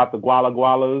about the Guala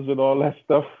Gualas and all that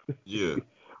stuff. Yeah.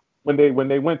 when they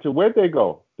went to, where'd they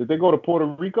go? Did they go to Puerto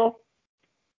Rico?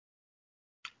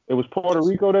 It was Puerto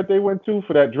Rico that they went to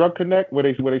for that drug connect where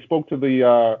they spoke to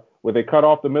the where they cut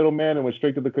off the middleman and went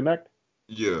straight to the connect.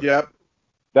 Yeah. Yep.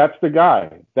 That's the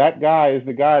guy. That guy is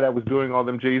the guy that was doing all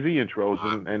them Jay-Z intros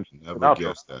and Never outros.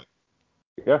 guessed that.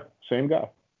 Yeah, same guy.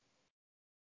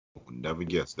 Never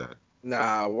guessed that.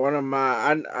 Nah, one of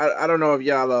my I don't know if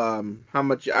y'all how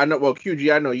much I know. Well,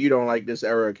 QG, I know you don't like this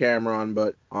era of Cameron,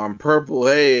 but on Purple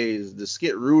Haze, the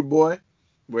skit Rude Boy,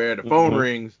 where the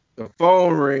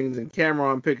phone rings and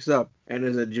Cameron picks up, and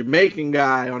there's a Jamaican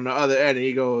guy on the other end, and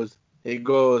he goes,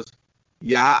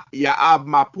 yeah,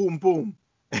 my poom poom.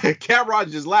 And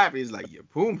Cameron's just laughing. He's like, your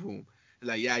poom poom. He's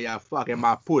like, yeah, fucking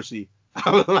my pussy.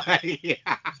 I'm like,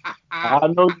 I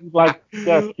know you like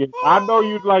that skit. I know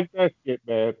you'd like that skit,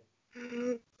 man.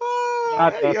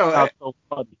 God, that yo, sounds so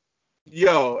funny.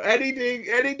 yo,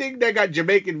 anything that got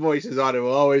Jamaican voices on it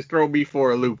will always throw me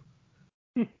for a loop.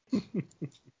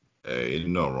 Hey, ain't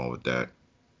nothing wrong with that.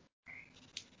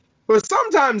 But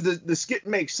sometimes the skit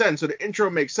makes sense or the intro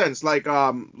makes sense. Like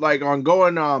on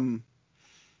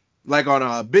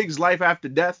Big's Life After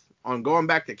Death, on going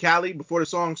back to Cali before the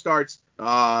song starts,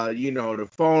 the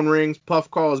phone rings, Puff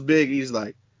calls Big, he's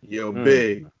like, yo,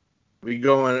 Big, we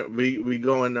going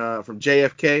from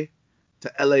JFK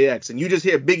to LAX, and you just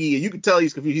hear Biggie, and you can tell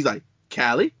he's confused. He's like,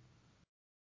 Cali?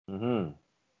 Mm-hmm.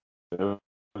 It was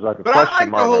like a But I question like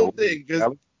the mark. whole thing,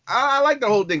 because I like the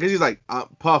whole thing, because he's like,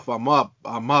 Puff, I'm up.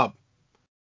 Yeah,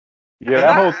 And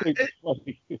that whole thing was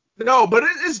funny. no, but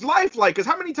it's lifelike, because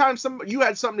how many times you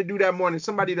had something to do that morning,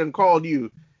 somebody done called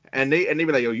you, and they be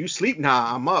like, yo, you sleep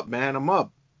now? I'm up, man, I'm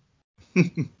up.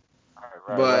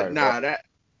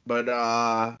 But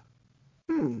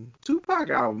Right. Tupac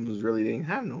albums really didn't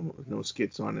have no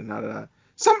skits on it. Not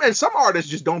some artists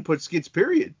just don't put skits.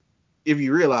 Period. If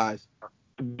you realize.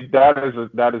 That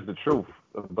is the truth.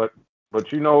 But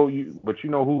you know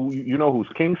who's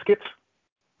king skits?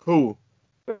 Who?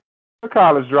 The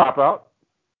college dropout.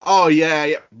 Oh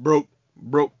yeah. Broke,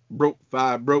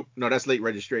 five broke. No, that's late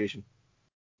registration.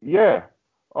 Yeah.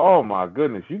 Oh my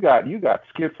goodness, you got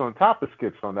skits on top of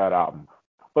skits on that album,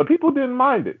 but people didn't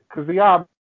mind it because the album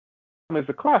is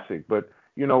a classic. But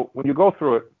when you go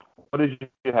through it, what did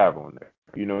you have on there?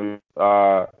 You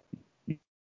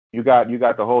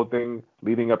got the whole thing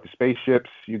leading up to spaceships.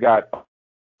 You got,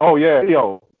 oh yeah,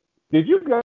 did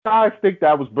you guys think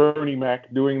that was Bernie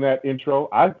Mac doing that intro?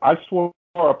 I swore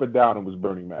up and down it was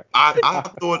Bernie Mac. I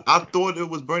thought it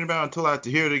was Bernie Mac until I had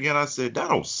to hear it again. I said that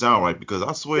don't sound right because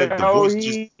I swear the voice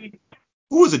just.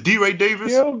 Who was it? D. Ray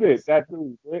Davis? Killed it. That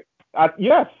dude.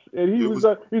 Yes, and he's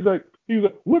like,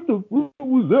 what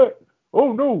was that?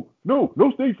 Oh no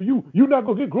stage for you. You're not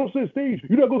gonna get gross on stage.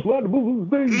 You're not gonna slide the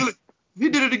moves on stage. He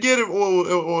did it again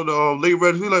on late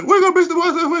Red. He's like, wake up, Mr.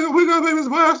 West. Wake up, Mr.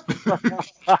 West.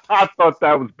 I thought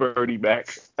that was Bernie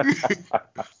Mac.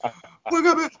 Wake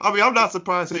up, man. I mean, I'm not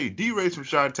surprised. Hey, D. Ray's from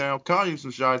Chi-Town, Kanye's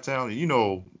from Chi-Town,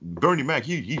 and Bernie Mac,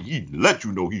 he let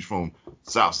you know he's from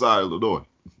Southside Illinois.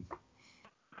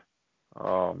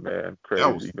 Oh man, crazy.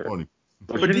 That was funny.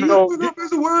 But do you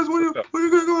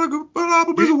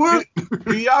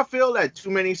do y'all feel that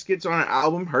too many skits on an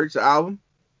album hurts the album?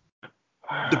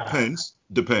 Depends.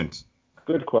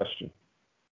 Good question.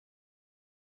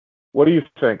 What do you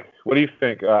think?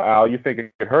 Al? You think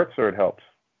it hurts or it helps?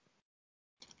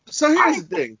 So here's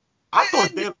the thing. I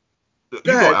thought that.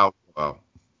 Go ahead. Al.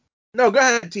 No, go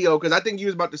ahead, T.O., because I think you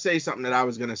was about to say something that I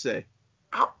was gonna say.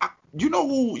 You know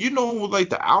who like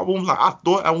the albums like I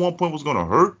thought at one point was gonna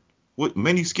hurt with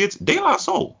many skits? De La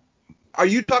Soul. Are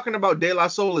you talking about De La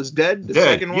Soul is Dead, the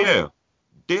second one? Yeah.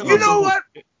 You know what?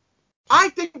 I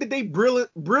think that they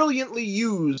brilliantly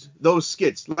used those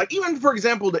skits. Like, even, for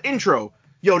example, the intro.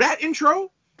 Yo, that intro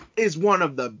is one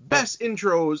of the best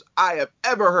intros I have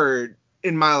ever heard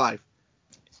in my life.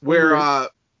 Where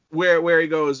he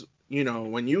goes,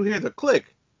 when you hear the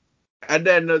click, and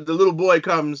then the little boy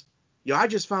comes, yo, I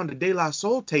just found a De La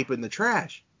Soul tape in the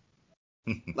trash.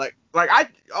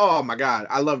 Oh my God,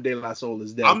 I love De La Soul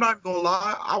is Dead. I'm not gonna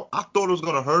lie, I thought it was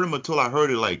gonna hurt him until I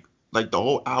heard it like the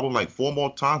whole album like 4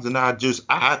 more times, and I had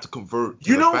to convert.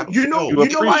 You know why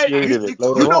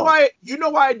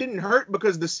it didn't hurt,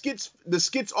 because the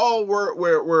skits all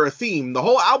were a theme. The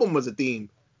whole album was a theme,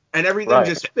 and everything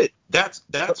just fit. That's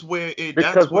where it.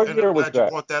 Because that's where, what year was that? You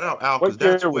brought that out, Al, because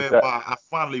that's where I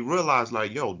finally realized,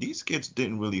 like, yo, these skits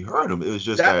didn't really hurt him. It was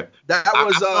just that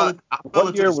was I fell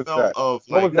into the spell of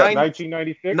like. What was that?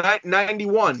 1996.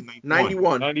 91.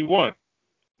 91.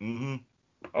 Mm-hmm.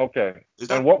 Okay.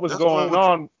 And what was going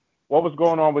on? What was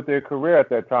going on with their career at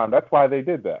that time? That's why they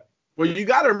did that. Well, you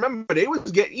got to remember, they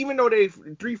was even though they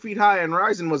 3 Feet High and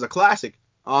Rising was a classic.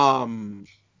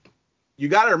 You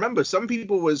got to remember, some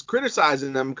people was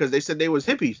criticizing them because they said they was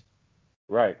hippies.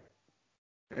 Right.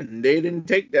 And they didn't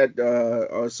take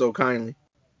that so kindly.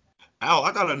 Al,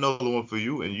 I got another one for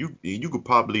you, and you could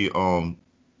probably you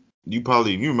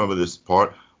remember this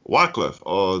part,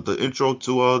 Wyclef, the intro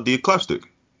to the Eclectic.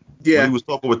 Yeah. When he was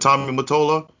talking with Tommy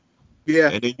Mottola. Yeah.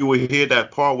 And then you would hear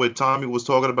that part where Tommy was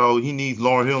talking about he needs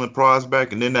Lauryn Hill and Prize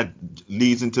back, and then that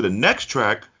leads into the next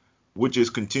track, which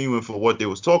is continuing for what they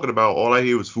was talking about. All I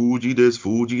hear is Fuji this,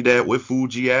 Fuji that, where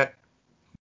Fuji at?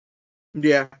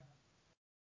 Yeah.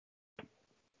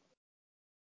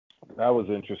 That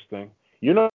was interesting.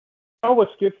 You know what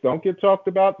skits don't get talked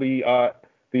about? The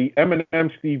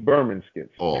Eminem Steve Berman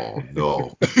skits. Oh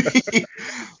no.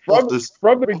 from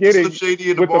the beginning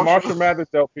with the Marshall Mathers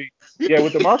LP. Yeah,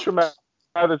 with the Marshall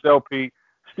Mathers LP,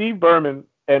 Steve Berman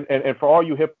and for all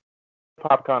you hip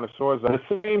hop connoisseurs, the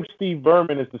same Steve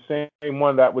Berman is the same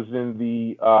one that was in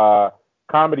the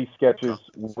comedy sketches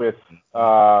with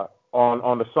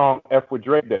on the song F with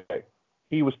Dre Day,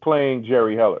 he was playing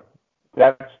Jerry Heller.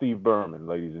 That's Steve Berman,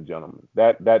 ladies and gentlemen.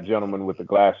 That gentleman with the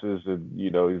glasses, and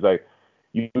he's like,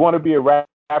 you want to be a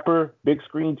rapper, big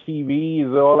screen TVs,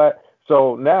 and all that.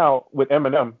 So now with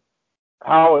Eminem,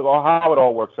 how it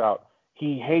all works out.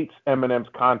 He hates Eminem's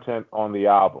content on the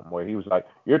album, where he was like,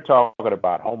 "You're talking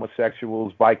about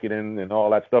homosexuals, Vicodin, and all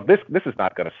that stuff. This is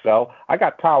not gonna sell. I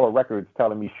got Tower Records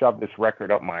telling me shove this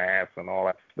record up my ass and all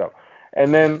that stuff."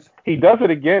 And then he does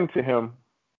it again to him.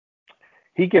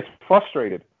 He gets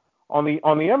frustrated on the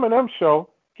Eminem show.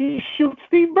 He shoots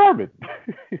Steve Berman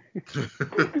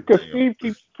because Steve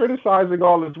keeps criticizing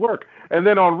all his work. And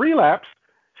then on Relapse,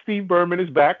 Steve Berman is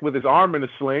back with his arm in a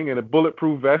sling and a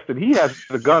bulletproof vest, and he has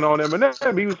the gun on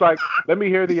Eminem. He was like, "Let me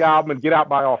hear the album and get out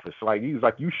my office." Like, he was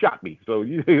like, "You shot me." So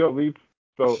you know what I mean?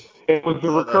 So it was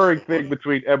a recurring thing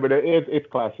between Eminem. It's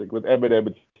classic with Eminem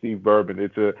and Steve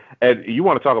Berman. And you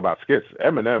want to talk about skits?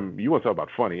 Eminem. You want to talk about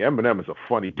funny? Eminem is a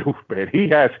funny dude, man. He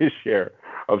has his share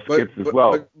of skits as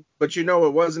well. But you know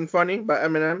what wasn't funny about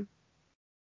Eminem?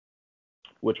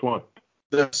 Which one?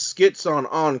 The skits on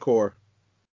Encore.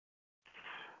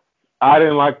 I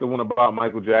didn't like the one about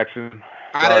Michael Jackson.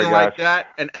 I didn't like that.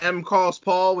 And M calls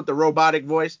Paul with the robotic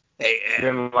voice. "Hey,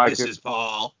 M, this is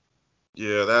Paul."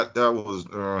 Yeah, that was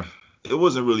it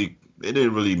wasn't really, it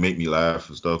didn't really make me laugh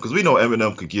and stuff, because we know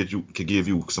Eminem could give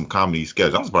you some comedy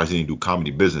sketch. I'm surprised he didn't do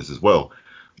comedy business as well,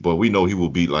 but we know he will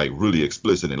be like really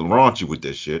explicit and raunchy with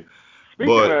this shit.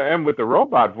 Speaking of M with the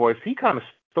robot voice, he kind of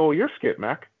stole your skit,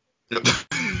 Mac.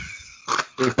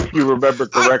 If you remember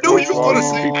correctly. I knew you were going to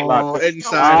say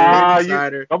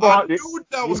Insider. Come on. I knew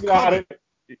that was coming.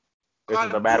 This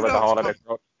is the man with the holiday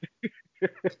throat.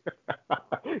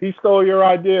 He stole your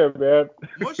idea, man.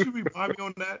 What should we remind me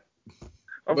on that?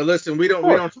 But listen, we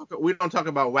don't talk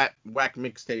about whack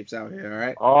mixtapes out here, all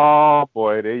right? Oh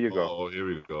boy, there you go. Oh, here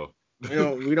we go.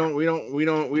 We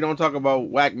don't talk about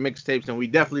whack mixtapes, and we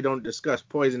definitely don't discuss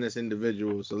poisonous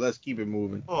individuals. So let's keep it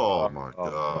moving. Oh my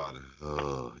God,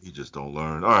 you just don't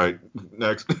learn. All right,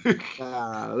 next.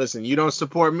 Listen, you don't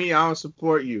support me, I don't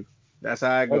support you. That's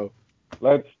how I go.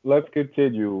 Let's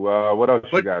continue. What else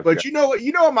you guys? But you know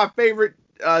what my favorite?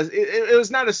 It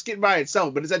was not a skit by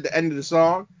itself, but it's at the end of the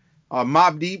song.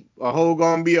 Mobb Deep, a hoe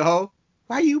gonna be a hoe.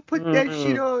 Why you put that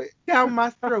shit down my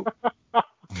throat?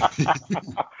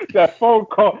 That phone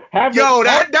call. That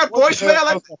voicemail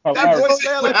at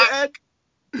the end.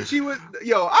 She was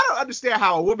I don't understand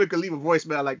how a woman could leave a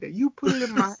voicemail like that. You put it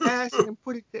in my ass and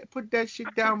put that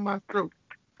shit down my throat.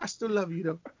 I still love you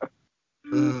though.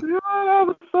 Yeah, that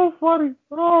was so funny.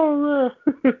 Oh man.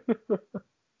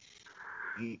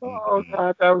 Oh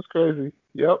God, that was crazy.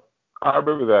 Yep, I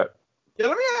remember that. Yeah,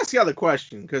 let me ask y'all a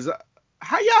question, because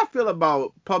how y'all feel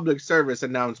about public service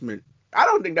announcement? I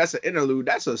don't think that's an interlude.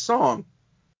 That's a song.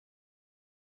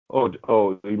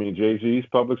 Oh, you mean Jay-Z's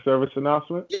public service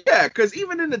announcement? Yeah, because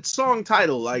even in the song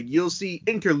title, like, you'll see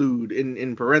interlude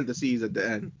in parentheses at the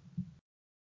end.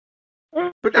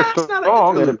 But that's not an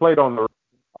interlude. And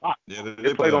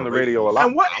it played on the radio a lot.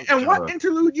 And what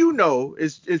interlude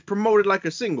is promoted like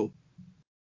a single?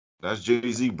 That's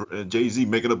Jay-Z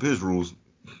making up his rules.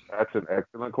 That's an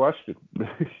excellent question.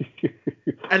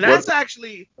 And that's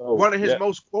actually one of his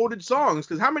most quoted songs,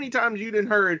 because how many times you didn't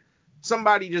heard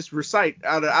somebody just recite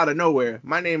out of nowhere,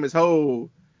 "My name is Ho,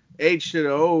 H to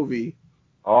the O-V."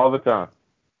 All the time.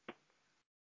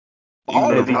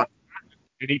 And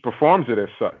he performs it as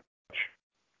such.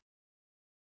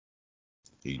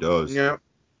 He does. Yeah.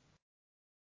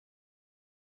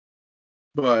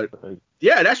 But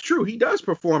yeah, that's true. He does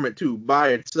perform it too by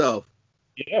itself.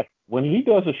 Yeah. When he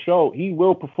does a show, he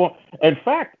will perform. In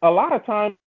fact, a lot of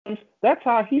times that's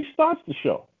how he starts the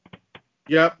show.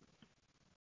 Yep.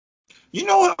 You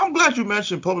know what? I'm glad you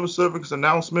mentioned public service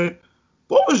announcement.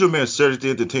 What was your man Cedric the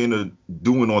Entertainer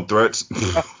doing on Threats?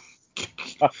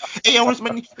 Hey, he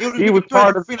was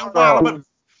part of the song.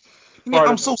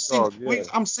 I'm so sincere.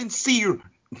 I'm sincere.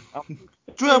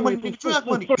 Drug money.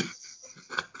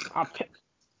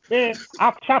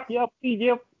 I'll chop you up, feed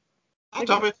you.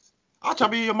 I'll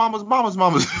chop you your mama's.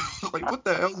 Like, what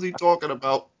the hell is he talking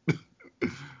about?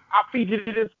 I'll feed you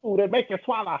this food and make you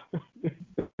swallow.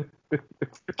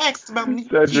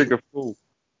 Cedric a fool.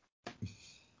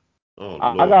 Oh,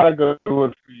 I got a good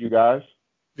one for you guys.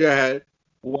 Go ahead.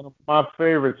 One of my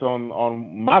favorites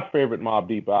on my favorite Mobb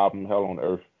Deep album, Hell on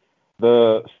Earth,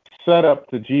 the setup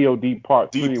to G.O.D.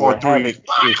 Part 3, where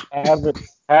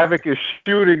Havoc is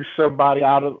shooting somebody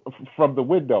from the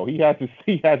window. He has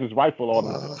his rifle on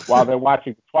him while they're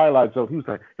watching Twilight Zone. He was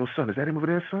like, "Yo, son, is that him over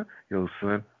there, son? Yo,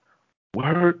 son,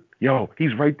 word? Yo,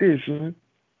 he's right there, son.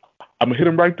 I'm gonna hit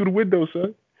him right through the window,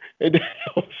 son." And then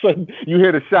all of a sudden, you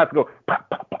hear the shots go, pop,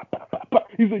 pop, pop, pop, pop, pop.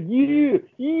 He's like, yeah,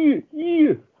 yeah,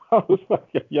 yeah. I was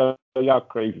like, y'all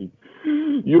crazy.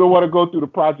 You don't want to go through the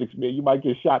projects, man. You might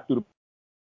get shot through the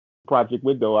project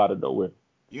window out of nowhere.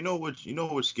 You know what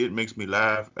skit makes me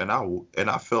laugh, and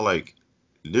I feel like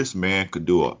this man could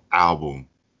do a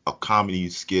comedy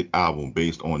skit album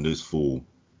based on this fool.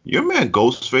 Your man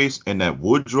Ghostface and that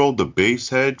Woodrow the bass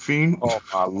head fiend Oh,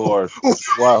 my Lord.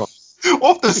 Wow.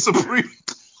 off the Supreme.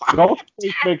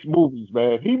 Ghostface makes movies,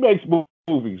 man. He makes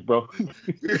movies, bro.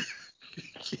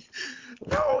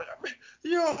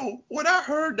 When I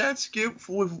heard that skit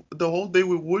with the whole thing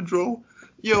with Woodrow,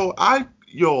 I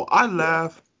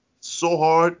laughed so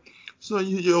hard. So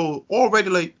already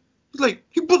like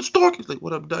he brother Stark. He's like,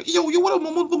 what up, Doc? What up, my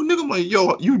motherfucking nigga? I'm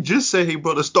like, you just say hey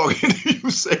brother Stark, and then you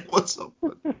say what's up?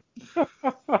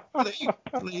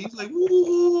 He's like,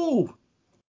 woo.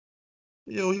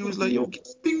 He was like, get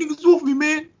these big niggas off me,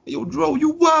 man. Yo, Dro,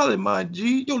 you wildin', my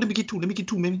G. Yo, let me get two,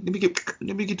 man. Let me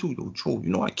get two. Yo,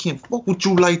 Dro, I can't fuck with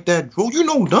you like that, Dro. You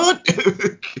know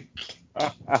that.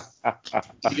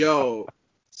 Yo,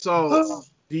 so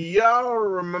do y'all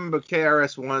remember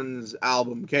KRS-One's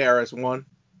album, KRS-One?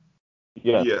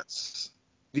 Yes. Yes.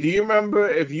 Do you remember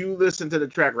if you listen to the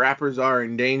track Rappers Are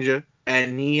in Danger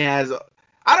and he has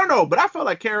I don't know, but I felt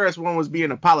like KRS-One was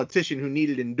being a politician who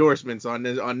needed endorsements on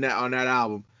that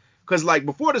album. Cause like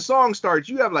before the song starts,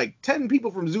 you have like 10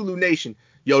 people from Zulu Nation.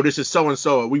 Yo, this is so and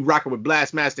so. We rocking with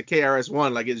Blastmaster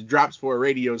KRS-One like it's drops for a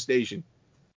radio station.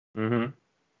 Mm-hmm.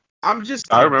 I'm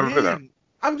just I like, remember that. damn.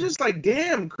 I'm just like,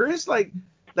 damn, Chris. Like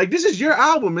this is your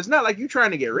album. It's not like you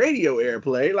trying to get radio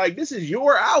airplay. Like this is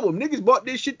your album. Niggas bought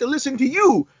this shit to listen to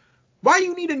you. Why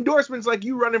you need endorsements like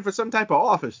you running for some type of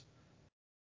office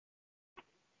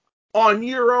on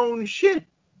your own shit?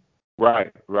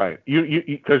 Right. You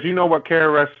because you know what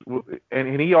KRS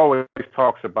and he always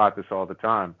talks about this all the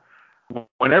time.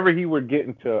 Whenever he would get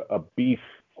into a beef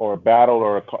or a battle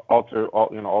or a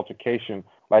altercation,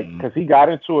 like because he got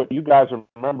into it, you guys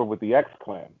remember with the X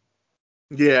Clan.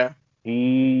 Yeah.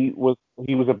 He was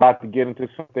about to get into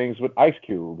some things with Ice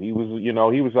Cube. He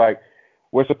was like,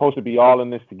 we're supposed to be all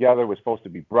in this together. We're supposed to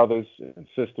be brothers and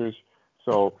sisters.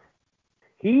 So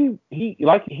he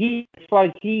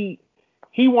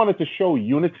wanted to show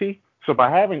unity. So by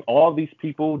having all these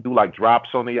people do like drops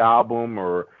on the album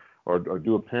or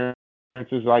do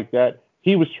appearances like that,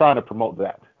 he was trying to promote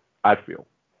that, I feel.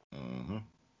 Mm-hmm.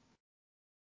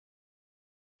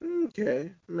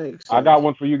 Okay, makes sense. I got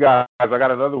one for you guys. I got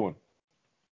another one.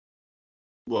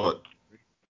 What?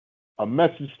 A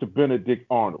message to Benedict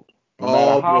Arnold. No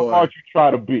matter how boy. hard you try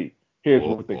to be, here's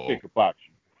what they think about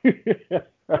you.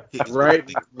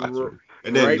 Right,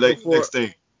 And then right before. next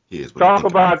thing, here's what Talk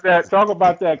about that. Talk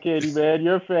about that, Candy Man.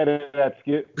 You're a fan of that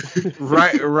skit.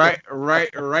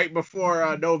 right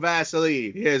before No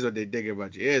Vaseline. Here's what they think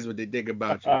about you. Here's what they think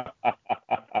about you.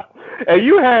 And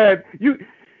you had you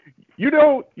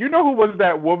know who was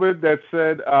that woman that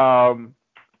said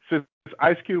since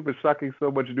Ice Cube is sucking so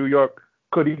much New York,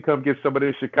 could he come get some of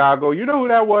this Chicago? You know who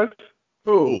that was?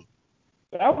 Who?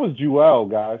 That was Jewel,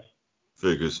 guys.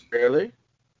 Figures. Really?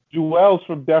 Jewel's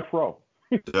from Death Row.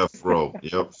 Death Row.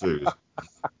 Yep, figures.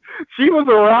 She was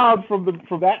around from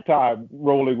that time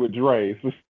rolling with Dre.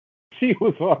 So she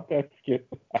was on that skit.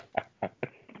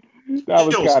 That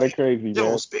was kind of crazy,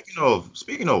 man.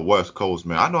 Speaking of West Coast,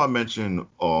 man, I know I mentioned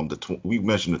we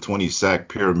mentioned the 20 sack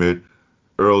pyramid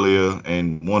earlier,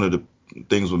 and one of the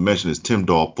things we mentioned is Tim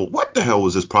Dog. But what the hell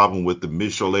was this problem with the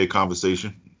Miss Cholet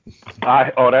conversation?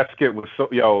 That skit was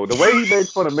the way he made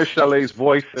fun of Miss Chalet's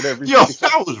voice and everything. Yo,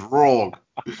 that was wrong.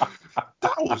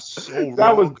 That was so wrong.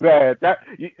 That was bad.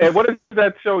 And what does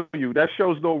that show you? That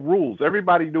shows no rules.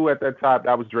 Everybody knew at that time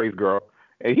that was Dre's girl,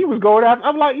 and he was going after.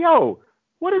 I'm like, yo,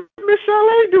 what did Miss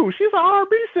Chalet do? She's an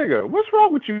R&B singer. What's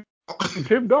wrong with you,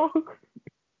 Tim Dog?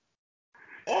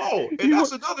 Oh, and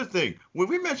that's another thing. When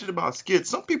we mentioned about skits,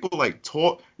 some people like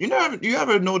talk. You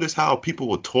ever notice how people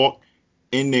will talk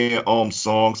in their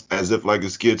songs as if like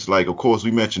it's skits? Like, of course,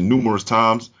 we mentioned numerous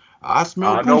times. I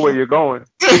know where you're going.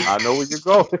 I know where you're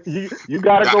going. You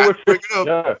gotta go with it.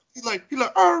 Yeah. He's like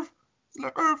Irv. He's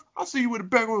like Irv. I see you with the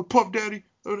background with Puff Daddy.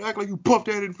 Act like you Puff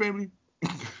Daddy in the family.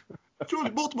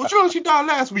 She died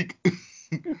last week.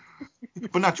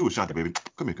 But not you, Ashanti, baby.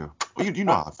 Come here, girl. You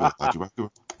know how I feel about you, right,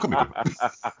 girl? Come here, girl.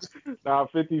 Nah,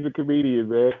 50's a comedian,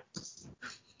 man.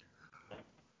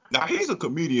 Now he's a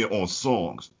comedian on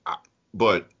songs,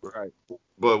 but right.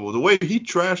 But the way he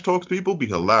trash talks people be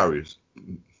hilarious.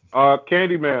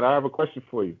 Candyman, I have a question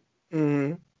for you.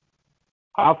 Mm-hmm.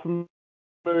 How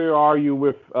familiar are you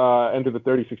with Enter the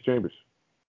 36 Chambers?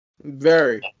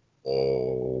 Very.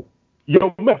 Oh.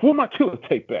 Yo, man, where my killer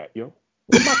tape at, yo?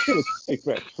 Where my killer tape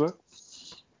at, son?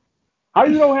 How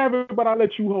you don't have it, but I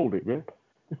let you hold it, man?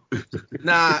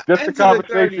 Nah, Just the enter the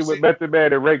conversation with 36. Method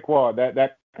Man and Raekwon.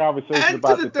 That conversation Enter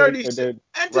about the the tape, and 36. then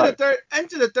right.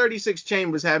 Enter the 36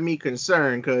 chambers had me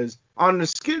concerned because on the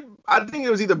skit, I think it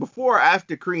was either before or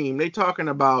after Cream, they talking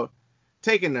about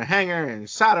taking the hanger and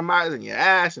sodomizing your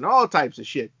ass and all types of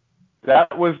shit.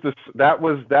 That was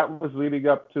leading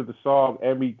up to the song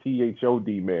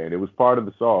Method Man. It was part of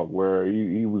the song where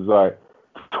he was like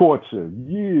torture.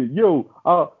 Yeah,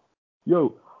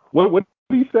 yo, what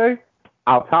did he say?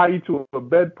 I'll tie you to a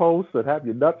bedpost and have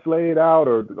your nuts laid out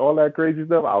or all that crazy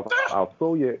stuff. I'll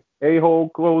sew your a-hole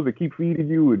clothes and keep feeding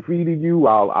you.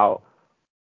 I'll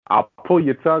pull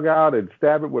your tongue out and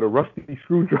stab it with a rusty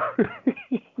screwdriver.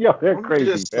 Yo, they're I'm crazy,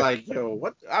 just man. like, yo,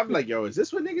 what? I'm like, yo, is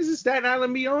this what niggas in Staten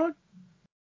Island be on?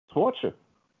 Torture.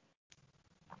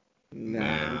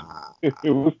 Nah, It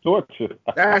was torture.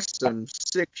 that's some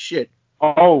sick shit.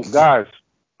 Oh, guys,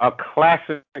 a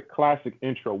classic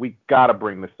intro. We gotta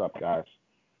bring this up, guys.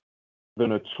 The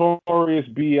Notorious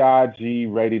B.I.G.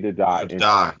 Ready to Die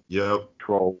Die. Yep.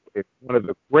 intro. It's one of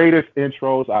the greatest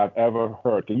intros I've ever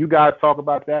heard. Can you guys talk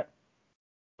about that?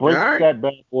 Break All right. that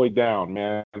bad boy down,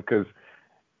 man. Because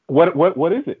what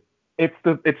is it? It's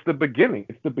the beginning.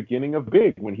 It's the beginning of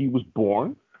Big when he was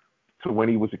born to when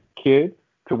he was a kid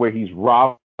to where he's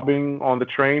robbing on the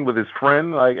train with his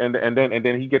friend, like and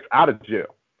then he gets out of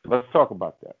jail. Let's talk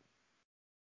about that.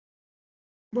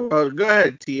 Well, go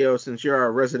ahead, T.O., since you're our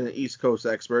resident East Coast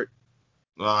expert.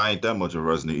 I ain't that much of a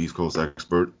resident East Coast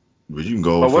expert, but you can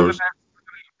go But wasn't first. that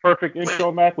perfect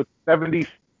intro, Mac, with 70s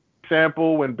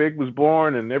sample when Big was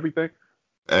born and everything?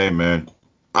 Hey, man.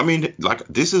 I mean, like,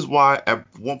 this is why at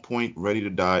one point Ready to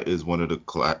Die is one of the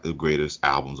greatest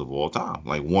albums of all time.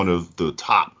 Like, one of the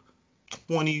top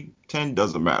 20, 10,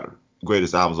 doesn't matter.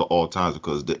 Greatest albums of all time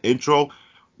because the intro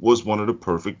was one of the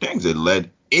perfect things. It led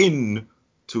in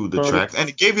to the tracks and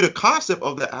it gave you the concept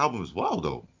of the album as well,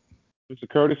 though. Mr.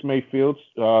 Curtis Mayfield's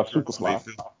Curtis Superfly.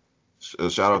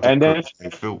 Mayfield. Shout out to And then Curtis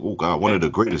Mayfield. Oh, God, one of the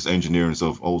greatest engineers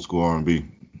of old school R&B.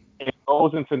 it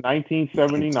goes into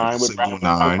 1979 with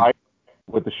 79.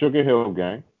 with the Sugar Hill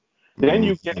Gang. Then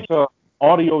you get to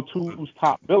Audio 2's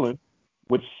Top Villain,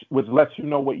 which lets you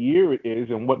know what year it is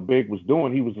and what Big was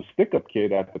doing. He was a stick-up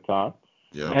kid at the time.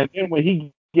 Yeah. And then when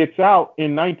he gets out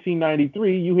in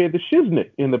 1993, you hear the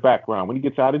Shiznit in the background when he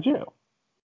gets out of jail.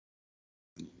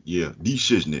 Yeah, the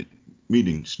Shiznit,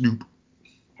 meaning Snoop.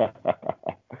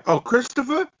 Oh,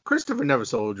 Christopher? Christopher never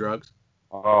sold drugs.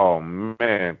 Oh,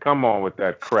 man. Come on with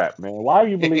that crap, man. Why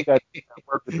do you believe that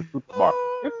worked at the supermarket?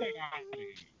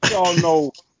 We all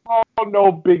know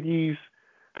Biggie's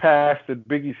past and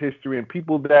Biggie's history and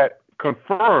people that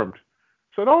confirmed.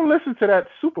 So don't listen to that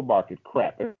supermarket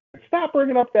crap. Stop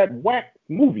bringing up that whack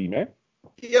movie, man.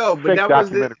 Yo, but Fake that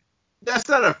documentary. that's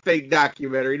not a fake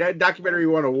documentary. That documentary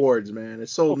won awards, man. It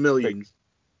sold millions.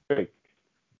 Fake.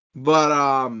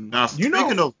 But Now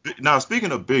speaking of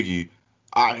Biggie,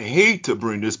 I hate to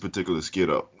bring this particular skit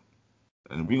up,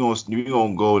 and we gonna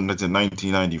go into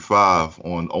 1995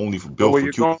 on Only for Built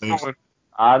for Cuban Links.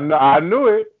 I knew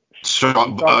it.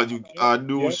 I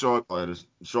knew it was Shark Biters.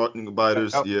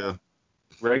 Yeah.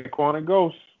 Raekwon and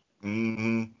Ghost.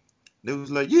 Mm-hmm. They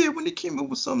was like, yeah, when they came up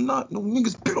with some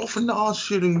niggas bit off a Nas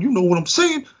shit, and you know what I'm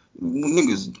saying? When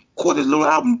niggas caught this little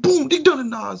album, boom, they done a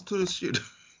Nas to this shit.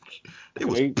 They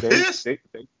was pissed. They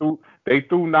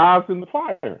threw Nas in the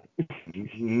fire.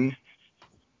 Mm-hmm.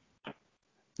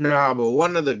 nah, but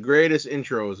one of the greatest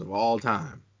intros of all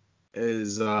time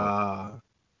is hold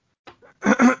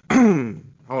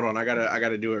on, I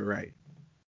gotta do it right.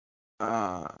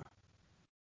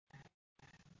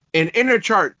 In inner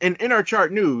chart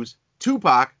news,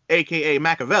 Tupac, aka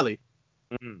Machiavelli,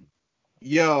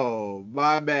 yo,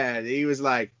 my bad. He was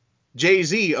like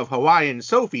Jay-Z of Hawaiian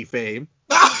Sophie fame,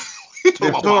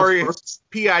 Notorious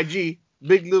P.I.G.,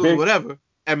 Big Little whatever,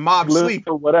 and Mob Sleep.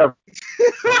 Or whatever.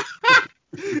 If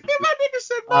my nigga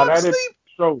said Mob That Sleep.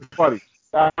 intro was funny.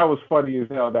 That was funny as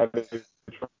hell. That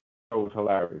intro was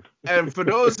hilarious. And for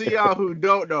those of y'all who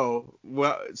don't know,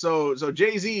 well, so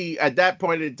Jay-Z at that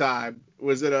point in time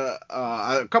was in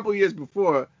a couple years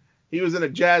before, he was in a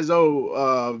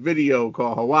Jaz-O video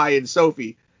called Hawaiian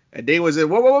Sophie, and they was in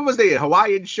what was they in?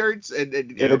 Hawaiian shirts and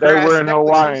They were in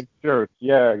Hawaiian shirts.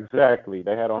 Yeah, exactly.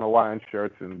 They had on Hawaiian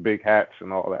shirts and big hats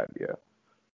and all that. Yeah.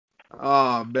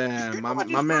 Oh man, my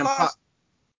man Pop.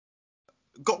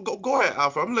 Go ahead,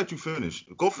 Alpha. I'm gonna let you finish.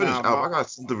 Go finish, Nah, Alpha. I got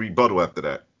something to rebuttal after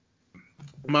that.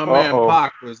 My man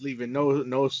Pac was leaving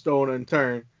no stone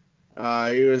unturned.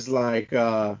 He was like,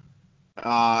 and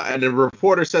the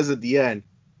reporter says at the end,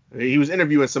 He was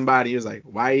interviewing somebody. He was like,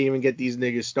 why even get these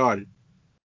niggas started?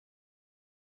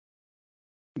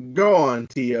 Go on,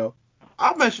 T.O.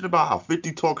 I mentioned about how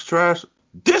 50 talks trash.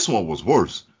 This one was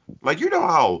worse. Like, you know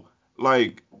how,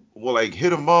 like, well, like,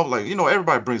 Hit 'em Up, like, you know,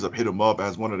 everybody brings up Hit 'em Up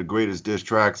as one of the greatest diss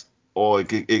tracks, or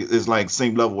it's like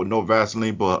same level with No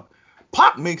Vaseline, but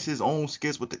Pac makes his own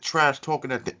skits with the trash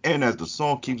talking at the end as the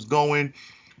song keeps going.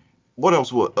 What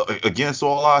else was Against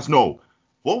All Odds? No.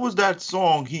 What was that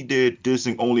song he did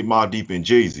dissing Only Mobb Deep and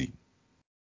Jay-Z?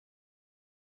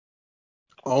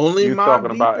 Only You Mobb talking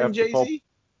Deep about and after Jay-Z?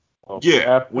 Yeah,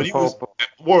 after when he was Popo?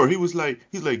 word, he's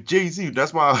like Jay-Z.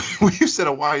 That's why when you said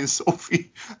Hawaiian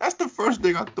Sophie, that's the first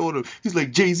thing I thought of. He's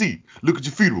like, Jay-Z, look at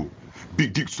your funeral.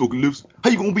 Big dick stroking lips. How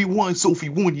you gonna be one Sophie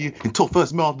one year and tough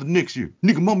ass mouth the next year?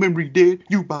 Nigga, my memory dead.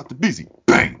 You about to busy.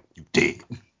 Bang, you dead.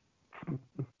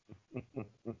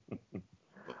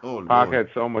 Oh Pac Lord. had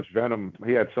so much venom.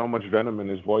 He had so much venom in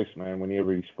his voice, man,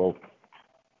 whenever he spoke.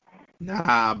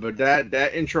 Nah, but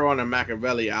that intro on the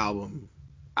Machiavelli album,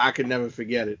 I could never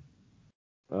forget it.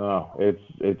 Oh, it's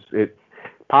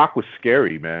Pac was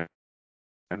scary, man.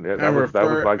 And that was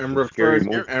like some scary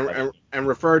movie. And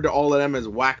referred to all of them as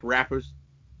whack rappers.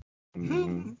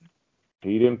 Hmm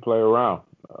He didn't play around.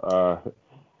 Uh,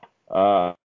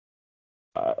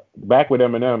 Back with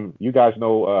Eminem, you guys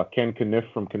know Ken Kniff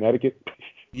from Connecticut.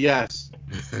 Yes,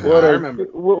 What I does remember.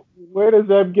 where does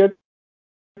Em get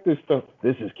this stuff?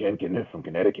 This is Ken Kniff from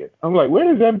Connecticut. I'm like, where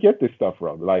does Em get this stuff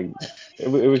from? Like, it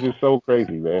was just so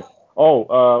crazy, man.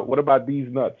 Oh, what about these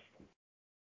nuts?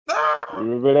 You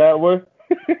remember that one?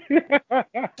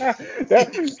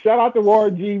 Shout out to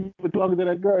Warren G for talking to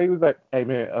that girl. He was like, "Hey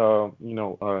man, how'd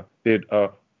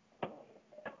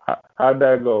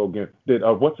that go again? Did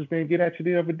what's his name get at you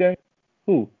the other day?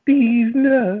 Who? These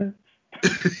nuts."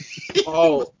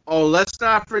 Let's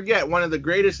not forget one of the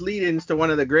greatest lead-ins to one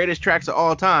of the greatest tracks of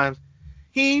all times.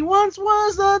 He once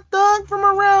was a thug from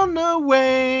around the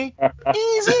way.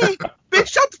 Easy. Bitch,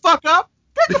 shut the fuck up.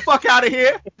 Get the fuck out of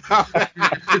here.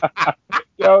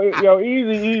 yo,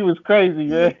 Easy E was crazy,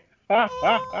 man. Bro,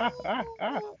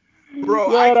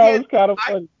 Yo, that was kind of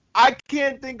funny. I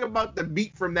can't think about the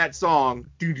beat from that song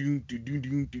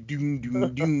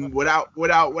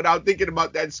without thinking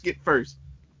about that skit first.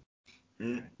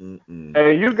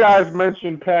 Hey, you guys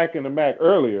mentioned Pac and the Mac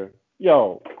earlier.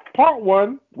 Yo, part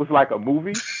one was like a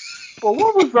movie. But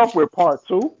what was up with part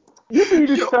two? You mean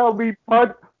to tell me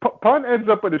Pun ends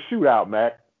up in a shootout,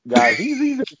 Mac? Guys, he's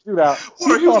in a shootout.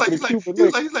 He's talking to Cuban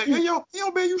Link. He's like, hey yo,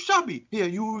 man, you shot me. Yeah,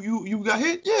 you got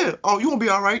hit. Yeah. Oh, you gonna be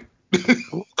all right.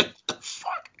 What the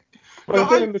fuck? Yo, But how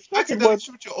then you in the second accidentally one,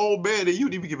 shoot your old man and you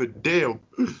didn't even give a damn?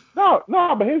 no.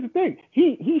 But here's the thing.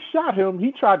 He shot him.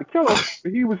 He tried to kill him.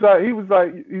 But he was like,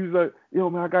 yo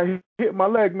man, I got hit in my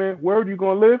leg, man. Where are you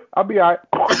gonna live? I'll be all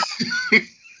right.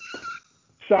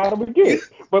 Shot him again.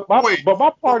 But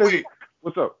my part is,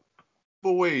 what's up?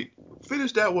 But wait,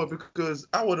 finish that one because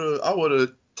I wanna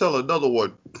tell another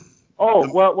one.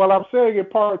 Oh, well, I'm saying in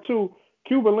part two,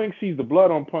 Cuban Link sees the blood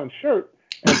on Pun's shirt,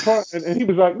 and he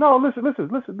was like, no, listen,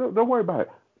 don't worry about it.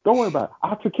 Don't worry about it.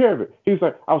 I took care of it. He was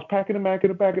like, I was packing the Mac in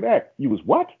the back of the act. You was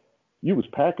what? You was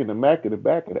packing the Mac in the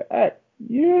back of the act.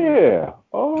 Yeah.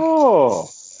 Oh.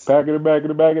 Packing the back of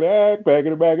the back of the act,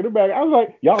 packing the back of the back. I was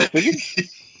like, y'all singing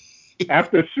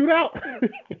after a shootout?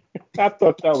 I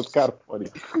thought that was kind of funny.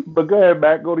 But go ahead,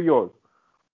 Mac. Go to yours.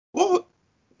 What?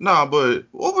 Nah, but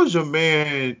what was your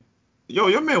man? Yo,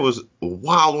 your man was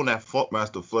wild on that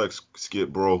Funkmaster Flex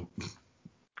skit, bro.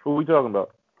 Who we talking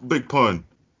about? Big Pun.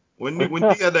 When he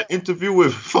had that interview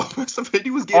with Funkmaster Flex, he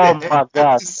was Oh getting my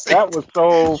gosh, that was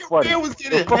so your funny. man was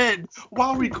getting head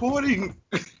while recording.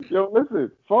 Yo,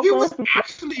 listen, He was Funkmaster Flex,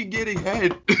 actually getting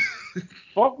head.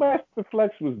 Funkmaster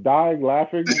Flex was dying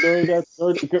laughing during that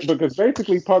because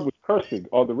basically Pug was cursing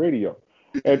on the radio.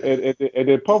 And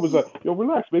then Pug was like, yo,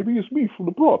 relax, baby, it's me from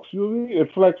the Bronx. You know what I mean?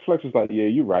 And Flex was like, yeah,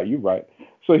 you're right.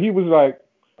 So he was like,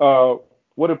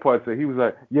 what did Pug say? He was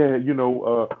like, yeah,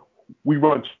 we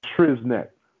run Triznet,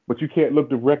 but you can't look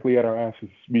directly at our asses,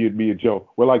 me and Joe.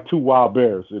 We're like two wild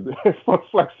bears. And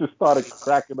Flex just started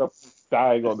cracking up,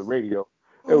 dying on the radio.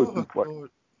 It was too funny. Lord.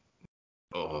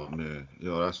 Oh man,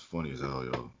 yo, that's funny as hell,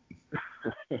 yo.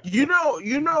 You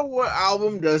know what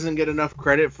album doesn't get enough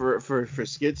credit for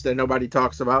skits that nobody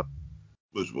talks about?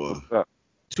 Which one?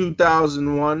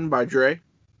 2001 by Dre.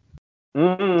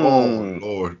 Oh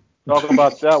Lord. Talk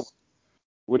about that one.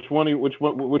 Which one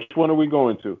are we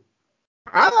going to?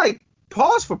 I like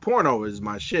Pause for Porno is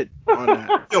my shit on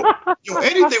that. Yo,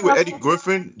 anything with Eddie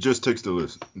Griffin just takes the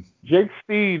list. Jake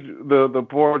Steed, the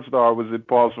porn star, was in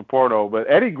Pause for Porno, but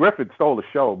Eddie Griffin stole the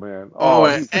show, man. Oh,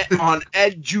 Oh, on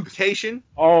Education.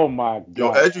 oh my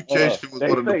Your God. education was They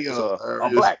one of the say most a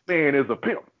hilarious. black man is a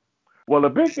pimp. Well, the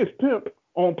biggest pimp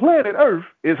on planet Earth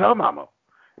is her mama.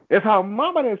 It's her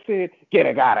mama that said, "Get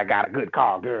a guy that got a good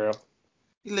car, girl."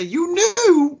 He's like, you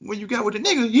knew when you got with the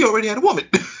nigga, he already had a woman.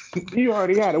 He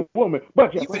already had a woman,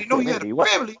 but you You already fucked know him he had a anyway.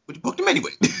 family, but you booked him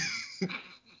anyway.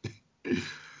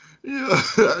 Yeah,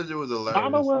 that shit was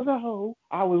Mama hilarious. was a hoe.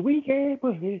 I was weak and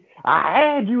pussy. I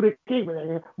had you to keep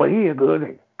it, but he a good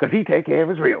nigga, because he take care of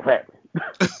his real family.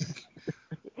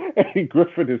 Eddie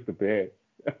Griffin is the best.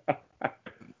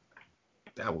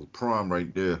 That was prime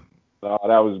right there. Oh,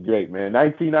 that was great, man.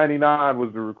 1999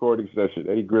 was the recording session.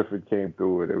 Eddie Griffin came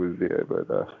through and it was there, but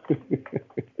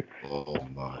Oh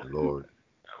my lord.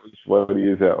 it was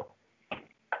funny as hell.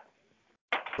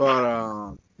 But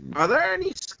are there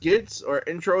any skits or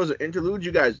intros or interludes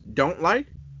you guys don't like?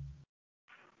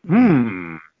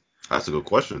 That's a good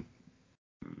question.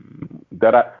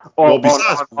 That I Well,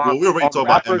 besides, well, we already on talked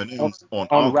about rappers Eminem's on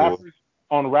on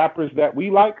Encore. rappers that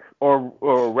we like, or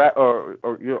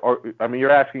I mean, you're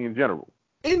asking in general.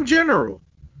 In general.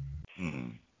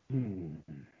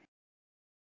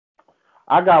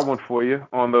 I got one for you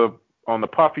on the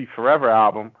Puffy Forever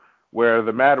album, where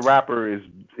the mad rapper is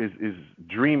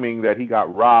dreaming that he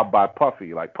got robbed by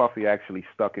Puffy, like Puffy actually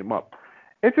stuck him up.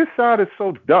 It just sounded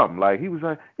so dumb. Like he was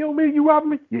like, "Yo, man, you robbed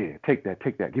me? Yeah, take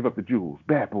that, give up the jewels,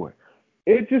 bad boy."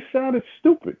 It just sounded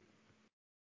stupid.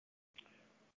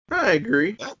 I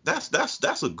agree.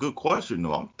 That's a good question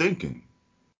though. I'm thinking.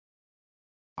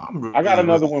 I got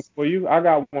another one for you. I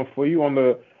got one for you on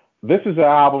the. This is an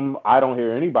album I don't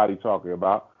hear anybody talking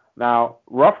about. Now,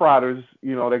 Rough Riders,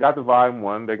 they got the Volume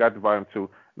 1, they got the Volume 2.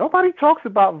 Nobody talks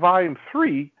about Volume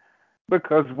 3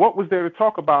 because what was there to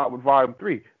talk about with Volume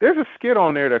 3? There's a skit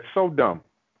on there that's so dumb.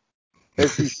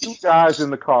 It's these two guys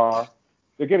in the car.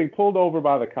 They're getting pulled over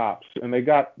by the cops, and they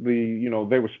got they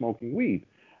were smoking weed.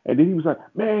 And then he was like,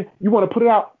 "Man, you want to put it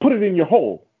out? Put it in your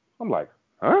hole." I'm like,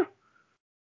 "Huh?"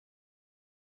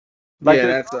 Like yeah,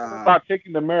 they're that's talking about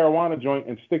taking the marijuana joint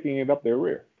and sticking it up their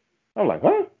rear. I'm like,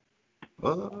 huh?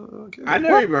 Okay. I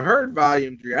never even heard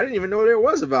Volume 3. I didn't even know there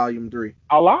was a Volume 3.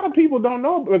 A lot of people don't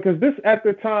know because this at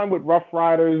the time with Rough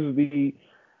Riders, the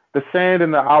sand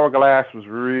in the hourglass was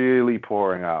really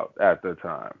pouring out at the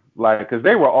time. Like, because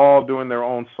they were all doing their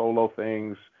own solo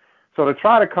things. So to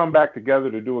try to come back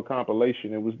together to do a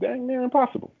compilation, it was dang near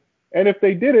impossible. And if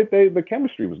they did it, the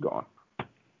chemistry was gone.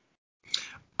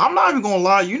 I'm not even gonna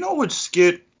lie. You know what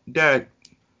skit that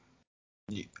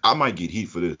I might get heat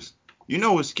for this. You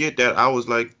know what skit that I was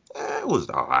like, it was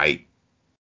alright.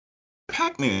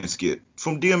 Pac-Man skit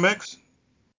from DMX.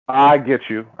 I get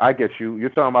you. You're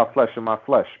talking about Flesh of My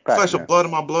Flesh, Pac-Man. Flesh of Blood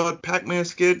of My Blood, Pac-Man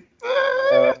skit.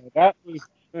 That was.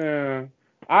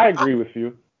 I agree with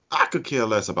you. I could care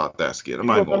less about that skit. I'm You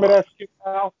not even gonna remember lie. that skit,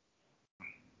 Al?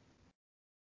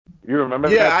 You remember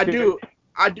Yeah, that I skit? do.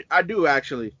 I do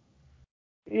actually.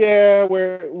 Yeah,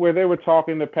 where they were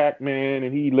talking to Pac-Man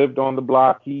and he lived on the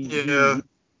block. Yeah.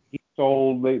 He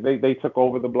sold. They took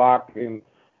over the block and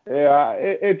yeah,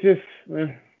 it just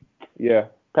yeah.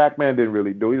 Pac-Man didn't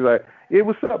really do. He's like, "Hey,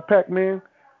 what's up, Pac-Man?"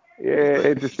 Yeah,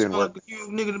 it just didn't work. You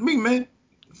nigga to me, man.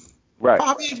 Right.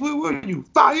 5 years, where were you?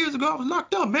 5 years ago, I was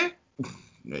locked up, man.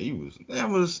 Yeah, it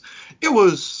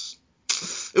was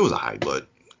alright, but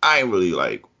I ain't really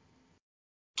like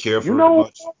care for it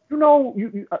much.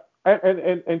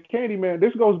 And Candyman,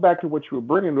 this goes back to what you were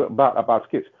bringing about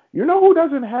skits. You know who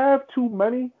doesn't have too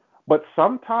many, but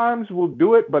sometimes will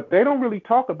do it, but they don't really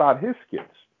talk about his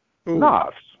skits? Ooh.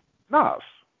 Nas.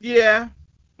 Yeah.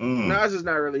 Nas is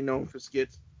not really known for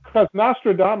skits. Because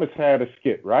Nostradamus had a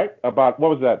skit, right? About,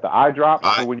 what was that? The eye drops?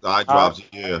 Eye drops,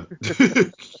 yeah.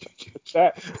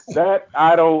 that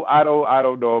I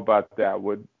don't know about that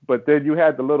one. But then you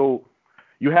had the little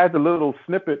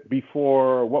snippet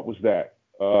before, what was that?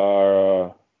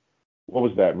 What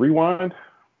was that? Rewind?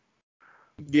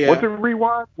 Yeah. What's it,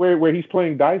 Rewind? Where he's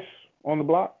playing dice on the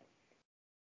block?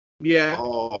 Yeah.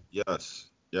 Oh, yes.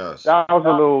 That was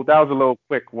a little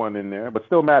quick one in there, but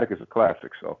Stillmatic is a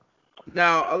classic, so.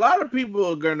 Now, a lot of people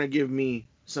are gonna give me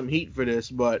some heat for this,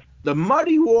 but the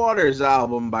Muddy Waters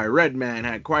album by Redman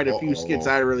had quite a few skits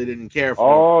I really didn't care for.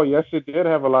 Oh, yes, it did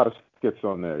have a lot of skits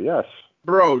on there, yes.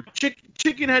 Bro,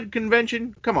 Chicken Head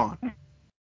Convention? Come on.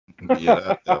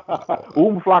 Yeah.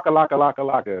 Flocka laka laka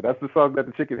laka. That's the song that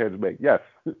the Chicken Heads make, yes.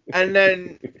 And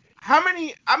then,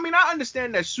 I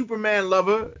understand that Superman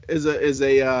Lover is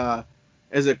a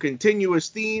continuous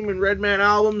theme in Redman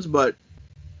albums, but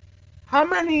how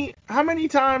many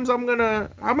times we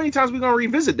gonna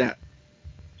revisit that?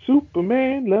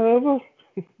 Superman lover.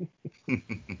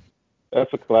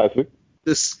 That's a classic.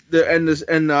 I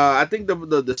think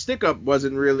the stick up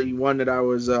wasn't really one that I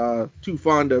was too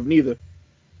fond of neither.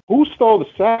 Who Stole the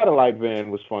Satellite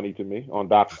Van was funny to me on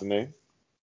Doctor Name.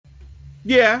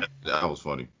 Yeah, That was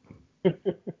funny.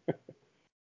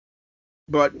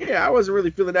 but yeah, I wasn't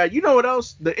really feeling that. You know what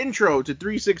else? The intro to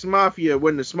 3-6 Mafia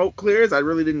when the smoke clears, I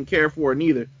really didn't care for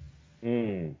neither.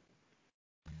 Mm.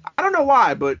 I don't know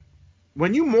why, but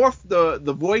when you morph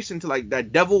the voice into like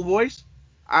that devil voice,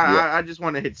 I just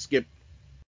want to hit skip.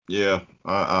 Yeah,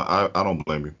 I don't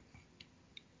blame you.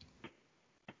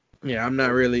 Yeah,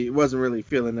 wasn't really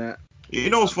feeling that. You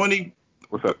know what's funny?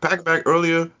 What's up? Pack back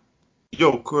earlier.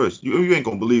 Yo, Chris, you ain't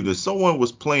gonna believe this. Someone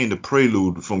was playing the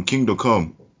prelude from Kingdom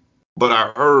Come, but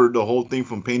I heard the whole thing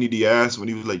from Pain in the Ass when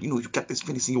he was like, you got this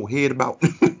fantasy in your head about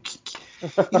what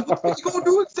you gonna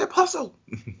do except hustle.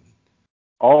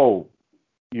 Oh,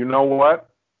 you know what?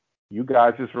 You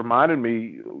guys just reminded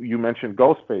me. You mentioned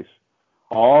Ghostface.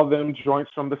 All them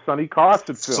joints from the Sonny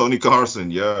Carson film. Sonny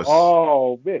Carson, yes.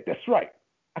 Oh man, that's right.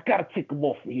 I gotta take them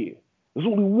off of here. There's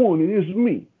only one, and it's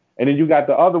me. And then you got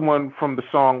the other one from the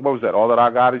song. What was that? All That I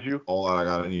Got Is You. All I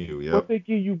got in you, yeah. But they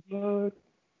give you blood,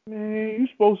 man. You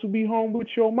supposed to be home with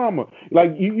your mama.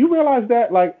 Like you realize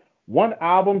that like one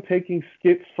album taking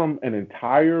skits from an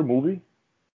entire movie.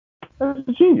 That's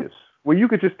genius. Where you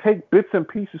could just take bits and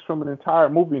pieces from an entire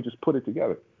movie and just put it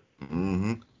together.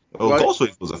 Mm-hmm. Well,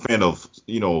 Ghostface was a fan of,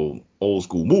 old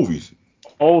school movies.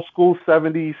 Old school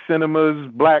 70s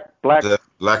cinemas, black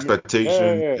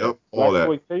Blaxploitation, yep, all that.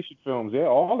 blaxploitation films. Yeah,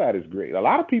 all that is great. A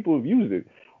lot of people have used it.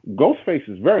 Ghostface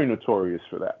is very notorious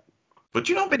for that. But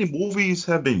you know how many movies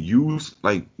have been used,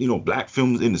 like, black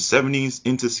films in the 70s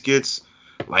into skits?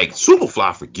 Like,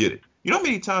 Superfly, forget it. You know how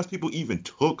many times people even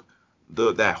took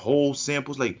that whole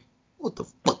samples, like, what the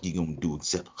fuck you gonna do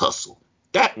except hustle?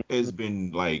 That has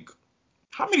been, like,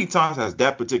 how many times has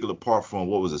that particular part from,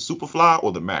 what was it, Superfly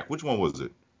or the Mac? Which one was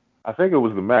it? I think it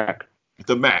was the Mac.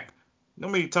 The Mac. You know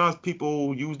how many times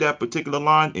people use that particular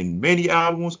line in many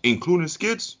albums, including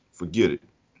skits? Forget it.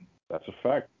 That's a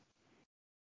fact.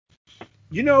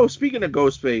 Speaking of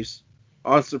Ghostface,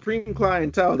 on Supreme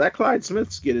Clientele, that Clyde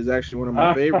Smith skit is actually one of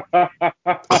my favorites.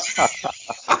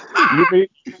 You mean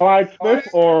Clyde Smith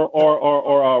or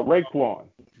Raekwon?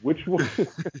 Which one?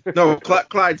 No,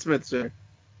 Clyde Smith, sir.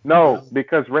 No,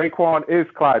 because Raekwon is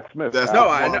Clyde Smith. I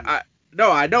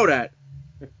know that.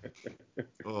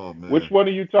 Oh man. Which one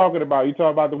are you talking about? You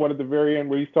talking about the one at the very end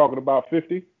where he's talking about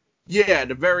 50? Yeah, at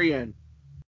the very end.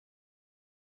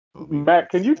 Matt,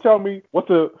 can you tell me what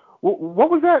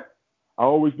was that? I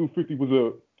always knew 50 was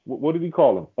a what did he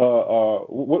call him?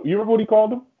 What you remember what he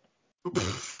called him?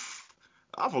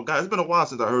 I forgot. It's been a while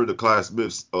since I heard the Clyde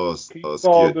Smith He skit.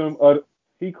 called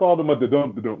him a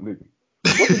da-dum nigga.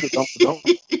 What's a da-dum?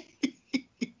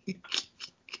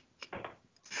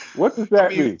 What does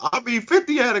that mean?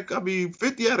 50 had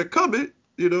a comment,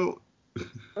 Yeah,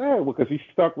 well, because he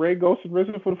stuck Ray Ghost and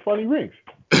Risen for the funny rings.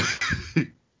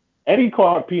 And he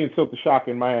caught P and Silk the Shock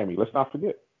in Miami. Let's not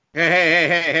forget.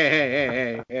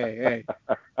 Hey.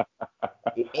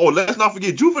 Oh, let's not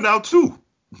forget Juvenile too.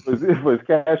 For his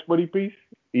Cash Money piece,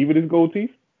 even his gold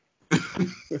teeth.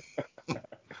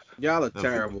 Y'all are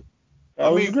terrible.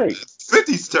 That was great.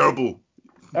 50's terrible.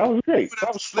 That was great.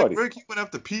 That was Slick funny. Rick, he went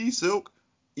after P, Silk.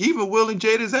 Even Will and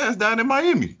Jada's ass down in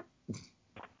Miami.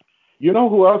 You know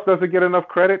who else doesn't get enough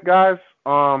credit, guys?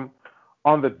 On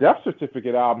the Death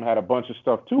Certificate album had a bunch of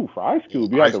stuff too for Ice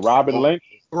Cube. You had the Robin Lynch.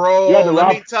 Bro, let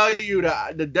me tell you,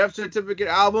 the Death Certificate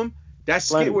album, that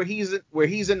skit where he's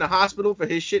in the hospital for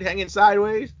his shit hanging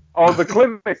sideways. Oh, the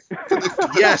clinic.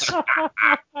 Yes.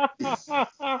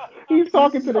 He's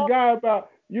talking to the guy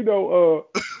about,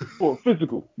 for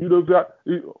physical. He's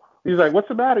like, "What's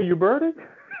the matter? You burning?"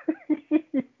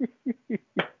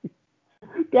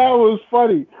 That was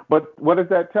funny. But what does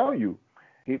that tell you?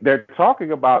 They're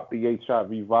talking about the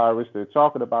HIV virus. They're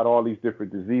talking about all these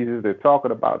different diseases. They're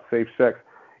talking about safe sex.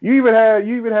 You even had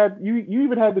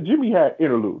the Jimmy Hat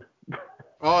interlude.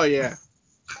 Oh yeah.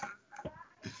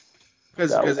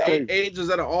 Because AIDS was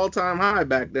at an all-time high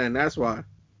back then. That's why.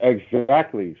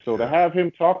 Exactly. So to have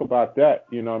him talk about that,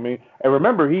 you know what I mean? And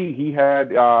remember, he had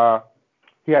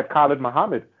Khalid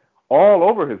Muhammad all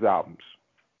over his albums.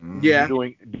 Yeah.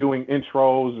 Doing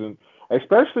intros, and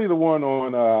especially the one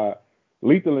on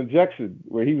Lethal Injection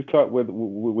where he was talking with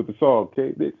the song,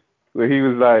 okay, bitch, where he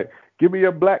was like, "Give me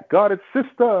a black guarded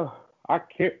sister, I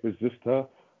can't resist her.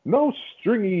 No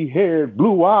stringy-haired,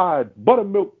 blue-eyed,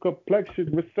 buttermilk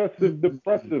complexion, recessive,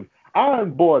 depressive,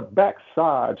 iron-board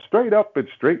backside, straight up and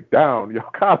straight down." Yo,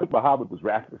 Khalid Muhammad was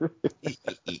rapping.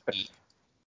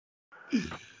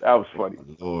 That was funny.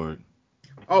 Lord.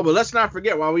 Oh, but let's not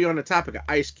forget while we on the topic of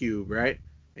Ice Cube, right?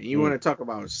 And you want to talk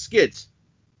about skits.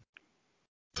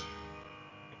 Yo,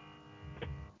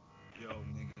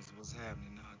 niggas, what's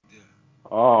happening out there?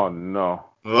 Oh no.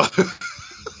 From,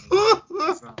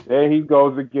 There he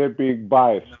goes again being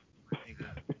biased. nigga,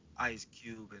 Ice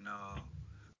Cube and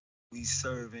we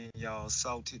serving y'all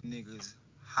salted niggas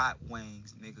hot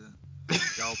wings, nigga.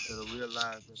 Y'all better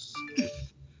realize that the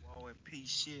War and Peace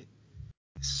shit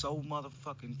is so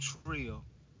motherfucking trill.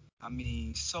 I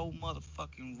mean, so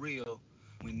motherfucking real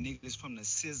when niggas from the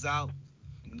SZA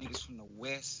and niggas from the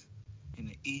West and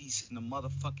the East and the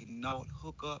motherfucking North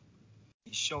hook up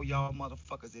and show y'all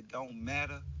motherfuckers it don't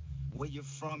matter where you're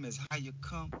from is how you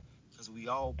come. Cause we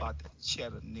all about the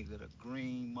cheddar, nigga, the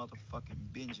green motherfucking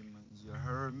Benjamins. You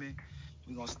heard me?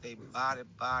 We gonna stay body,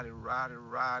 ride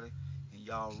it. And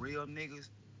y'all real niggas,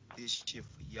 this shit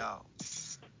for y'all.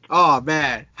 Oh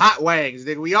man, hot wings,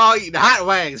 nigga. We all eat the hot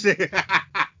wings.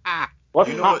 What's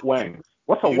You know hot what? wang?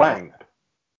 What's a You know, wang?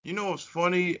 you know what's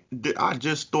funny? I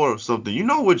just thought of something. You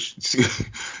know which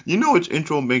you know which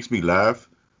intro makes me laugh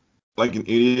like an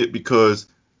idiot because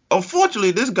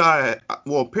unfortunately this guy,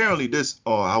 well apparently this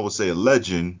I would say a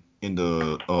legend in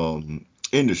the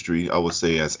industry, I would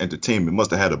say as entertainment,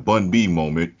 must have had a Bun B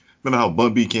moment. Remember how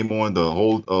Bun B came on the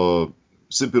whole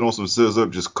sipping on some scissor,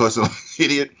 just cussing like an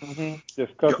idiot. Just You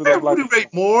cuss it ever up like. Rudy Ray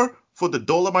Moore for the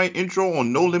Dolomite intro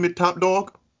on No Limit Top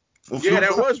Dog? For Yeah, Snoop that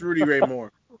Dogg? was Rudy Ray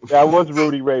Moore. That was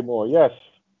Rudy Ray Moore. Yes.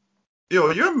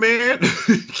 Yo, your man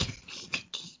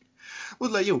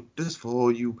was like, yo, this for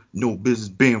all you no business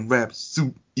being rap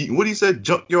soup eating. What he said,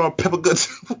 junkyard pepper guts.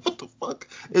 What the fuck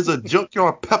is a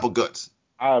junkyard pepper guts?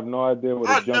 I have no idea what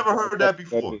a I'd never junkyard heard that pepper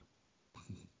before. is.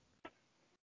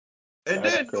 And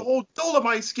That's then the crazy. whole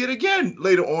Dolomite skit again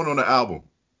later on the album.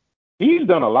 He's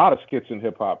done a lot of skits in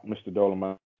hip hop, Mr.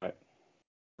 Dolomite.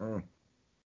 Mm.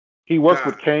 He worked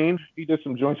Nah. with Kane. He did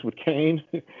some joints with Kane.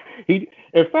 In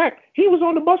fact, he was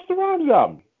on the Busta Rhymes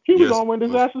album. He was Yes, on When he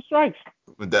was. Disaster Strikes.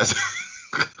 But that's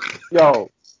Yo,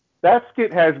 that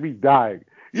skit has me dying.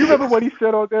 You remember what he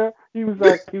said on there? He was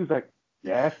like,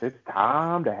 yes, it's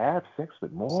time to have sex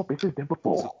with more bitches than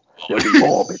before. There'll be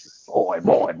more bitches, more and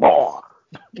more and more.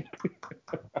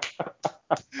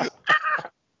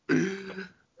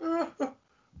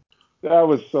 That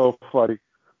was so funny.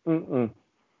 Mm-mm.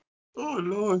 Oh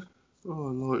Lord. Oh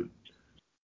Lord.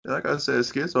 Like I said,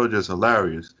 skits are just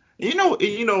hilarious. You know,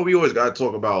 we always gotta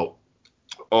talk about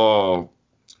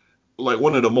like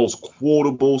one of the most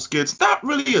quotable skits. Not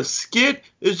really a skit,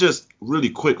 it's just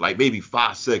really quick, like maybe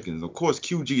 5 seconds. Of course,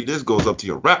 QG, this goes up to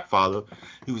your rap father.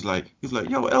 He was like,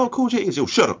 yo, L Cool J is yo,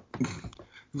 shut up. He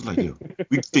was like, yo,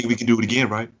 we think we can do it again,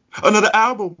 right? Another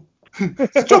album.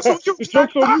 Jokes on you,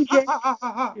 Jack. Jokes on you, Jack.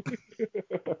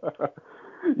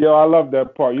 Yo, I love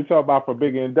that part. You talk about for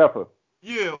Biggie and Deffa.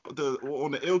 Yeah,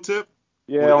 on the L tip.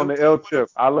 Yeah, on the L tip.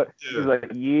 Yeah. He's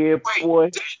like, yeah, Wait, boy.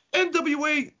 did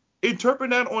NWA interpret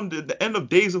that on the end of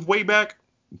Days of Way Back?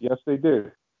 Yes, they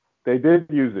did. They did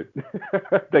use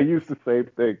it. They used the same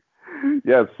thing.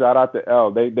 Yes, shout out to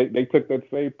L. They took that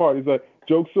same part. He's like,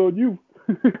 jokes on you.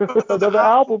 Another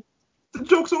album.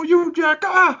 Jokes on you, Jack.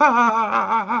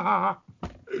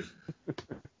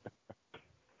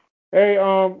 Hey,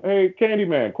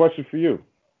 Candyman, question for you.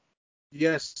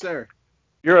 Yes, sir.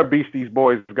 You're a Beastie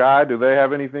Boys guy. Do they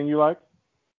have anything you like?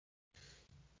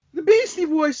 The Beastie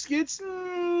Boys skits.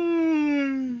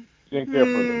 You didn't care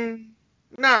for them.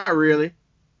 Not really.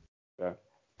 Yeah.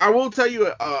 I will tell you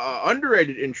a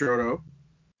underrated intro though.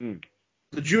 Mm.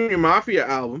 The Junior Mafia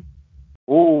album.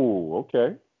 Ooh,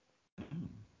 okay.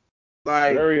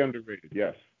 Like, Very underrated,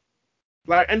 yes.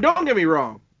 and don't get me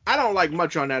wrong, I don't like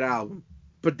much on that album,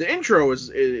 but the intro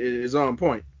is on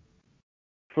point.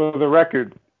 For the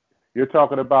record, you're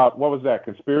talking about, what was that,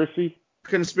 Conspiracy?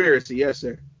 Conspiracy, yes,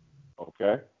 sir.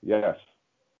 Okay, yes.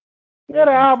 Yeah,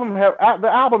 the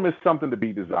album is something to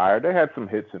be desired. They had some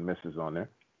hits and misses on there.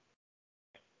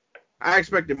 I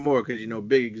expected more because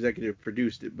Big Executive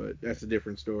produced it, but that's a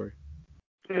different story.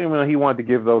 Well, he wanted to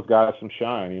give those guys some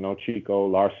shine. Chico,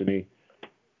 Larceny,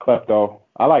 Klepto.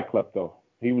 I like Klepto.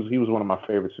 He was one of my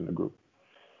favorites in the group.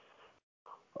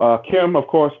 Kim, of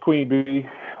course, Queen Bee,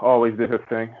 always did her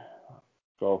thing.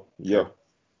 So yeah.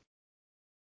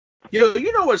 Yo,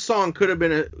 you know what song could have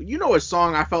been what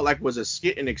song I felt like was a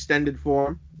skit in extended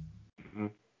form? Mm-hmm.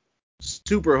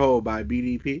 Super Ho by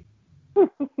BDP.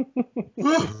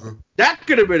 That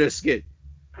could have been a skit.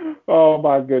 Oh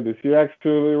my goodness, you're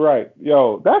absolutely right.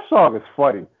 Yo, that song is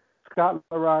funny. Scott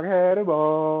LaRock had him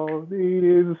all.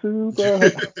 Needed a super.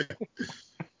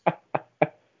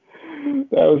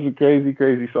 That was a crazy,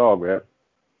 crazy song, man.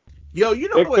 Yo, you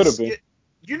know It what could have been. skit?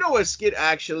 You know what skit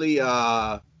actually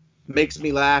makes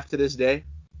me laugh to this day?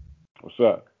 What's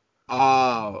up?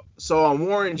 So on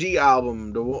Warren G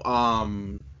album, the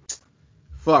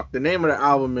name of the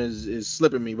album is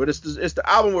slipping me, but it's the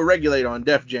album with Regulate on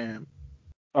Def Jam.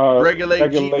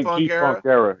 Regulate G Funk G-Funk era,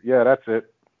 era. Yeah, that's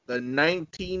it. the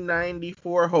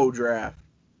 1994 Ho Draft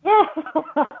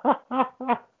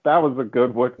That was a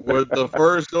good one. with the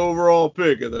first overall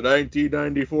pick in the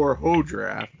 1994 Ho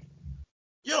Draft.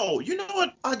 Yo, you know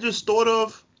what I just thought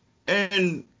of?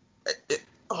 And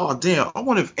oh damn, I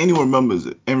wonder if anyone remembers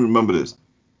it and remember this.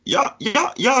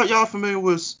 Y'all familiar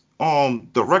with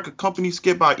the record company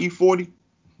skit by E40?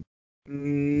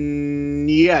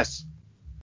 Yes.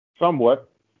 Somewhat.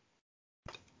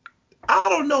 I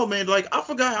don't know, man. Like, I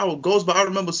forgot how it goes, but I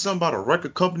remember something about a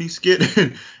record company skit,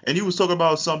 and he was talking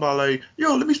about something about, like,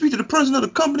 yo, let me speak to the president of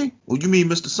the company. Oh, you mean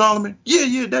Mr. Solomon?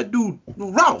 Yeah, that dude,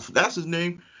 Ralph, that's his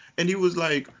name. And he was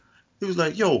like,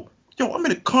 yo, I'm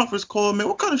in a conference call, man.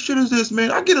 What kind of shit is this,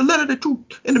 man? I get a letter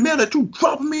in the mail that you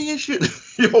dropping me and shit.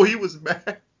 Yo, he was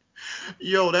mad.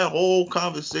 Yo, that whole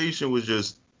conversation was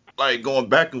just, like, going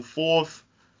back and forth.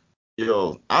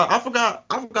 Yo, I forgot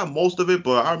most of it,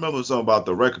 but I remember something about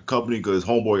the record company because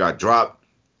Homeboy got dropped.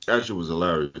 That shit was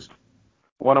hilarious.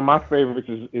 One of my favorites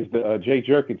is the Jay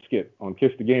Jerkin skit on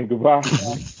Kiss the Game Goodbye.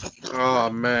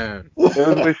 Oh man.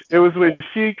 It was with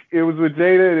Sheik, it was with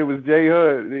Jada, and it was Jay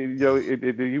Hood.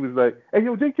 He was like, "Hey,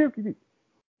 yo, Jay Jerkin,"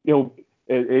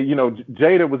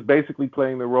 Jada was basically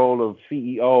playing the role of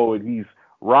CEO, and he's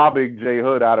robbing Jay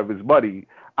Hood out of his money.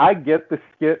 I get the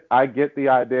skit, I get the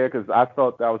idea, because I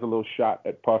thought that was a little shot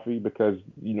at Puffy because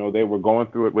they were going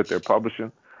through it with their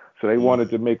publishing, so they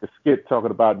wanted to make a skit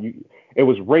talking about you. It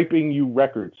was Raping You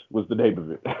Records was the name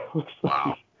of it.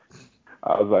 Wow.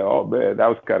 I was like, oh man, that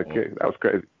was kind of crazy. That was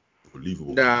crazy.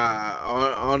 Unbelievable.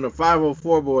 On the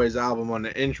 504 Boys album, on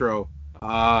the intro,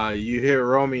 you hear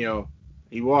Romeo.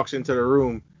 He walks into the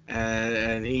room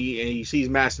and he sees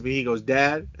Master P. He goes,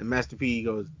 "Dad," and Master P.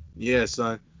 goes, "Yeah,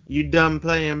 son. You done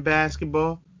playing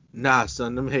basketball?" "Nah,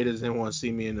 son. Them haters didn't want to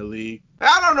see me in the league."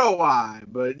 I don't know why,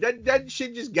 but that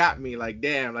shit just got me. Like,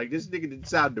 damn, like this nigga didn't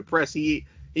sound depressed. He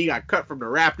got cut from the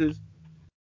Raptors.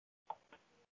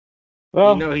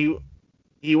 Well,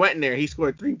 He went in there. He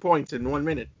scored 3 points in 1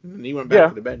 minute, and he went back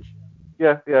to the bench.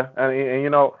 Yeah,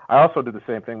 and I also did the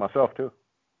same thing myself too.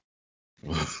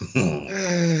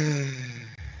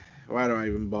 Why do I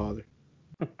even bother?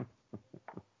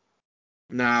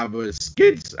 Nah, but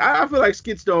skits. I feel like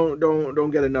skits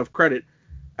don't get enough credit.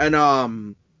 And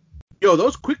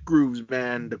those quick grooves,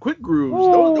 man. The quick grooves.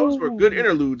 Those were good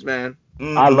interludes, man.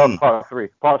 I love Part 3.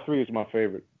 Part 3 is my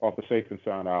favorite off the Safe and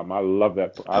Sound album. I love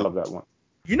that one.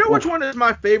 You know which one is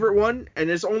my favorite one,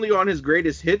 and it's only on his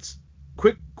greatest hits.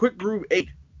 Quick Groove 8.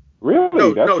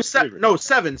 Really? No, 7.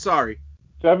 Sorry.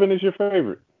 7 is your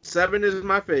favorite. 7 is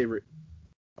my favorite.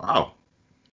 Wow.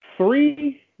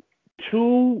 3,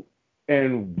 2,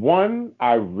 and 1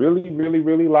 I really, really,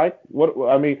 really like.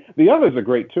 The others are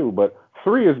great too, but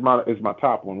 3 is my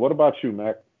top one. What about you,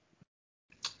 Mac?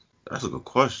 That's a good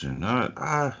question.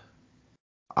 I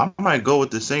might go with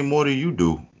the same order you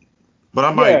do, but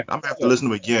I might have to listen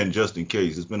to them again just in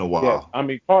case. It's been a while.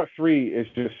 Yeah, Part 3 is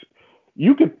just,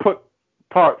 you could put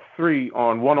Part 3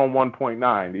 on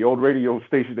 101.9, the old radio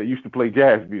station that used to play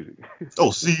jazz music.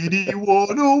 Oh, CD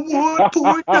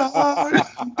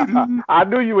 101.9. I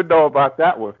knew you would know about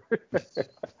that one.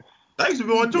 Thanks for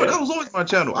being on joint. That was always my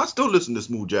channel. I still listen to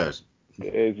smooth jazz.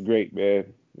 It's great, man.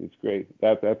 It's great.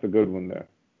 That's a good one there.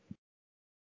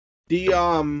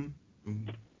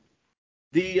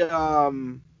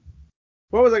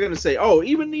 What was I gonna say? Oh,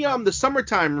 even the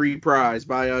Summertime reprise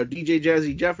by DJ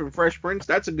Jazzy Jeff and Fresh Prince.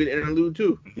 That's a good interlude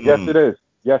too. Yes, it is.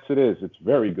 Yes, it is. It's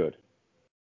very good.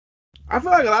 I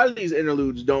feel like a lot of these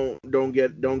interludes don't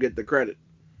get the credit.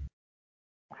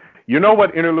 You know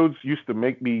what interludes used to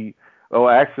make me? Oh,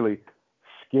 actually,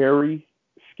 scary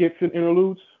skits and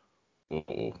interludes.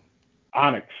 Uh-oh.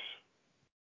 Onyx.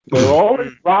 They're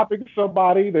always robbing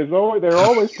somebody. They're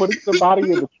always putting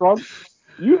somebody in the trunk.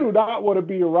 You do not want to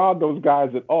be around those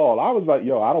guys at all. I was like,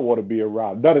 yo, I don't want to be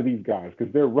around none of these guys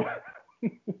because they're. What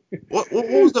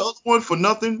was the other one for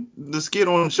nothing? The skit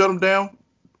on Shut 'Em Down?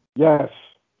 Yes.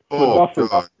 Oh, For nothing.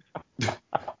 God.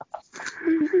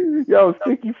 Yo,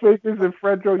 Sticky Fingers and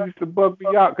Fredro used to bug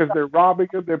me out because they're robbing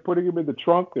them, they're putting them in the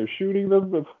trunk, they're shooting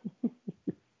them.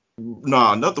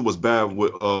 Nah, nothing was bad.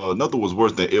 Nothing was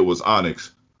worse than It Was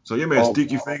Onyx. So your man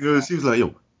Sticky Fingers, he was like,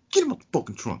 yo, get him out the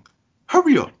fucking trunk.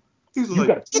 Hurry up. He was You like,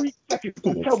 got 3 seconds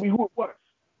to tell me who it was.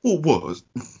 Who was?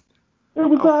 It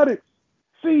was Onyx.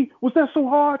 See, was that so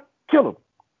hard? Kill him.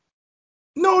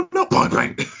 No, bang,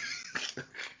 bang.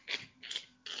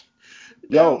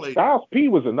 Yo, like, Styles P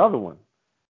was another one.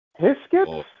 His skits,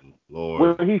 oh when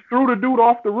Lord. he threw the dude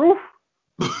off the roof.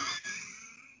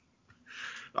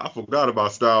 I forgot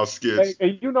about Styles skits.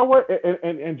 And you know what?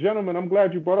 And gentlemen, I'm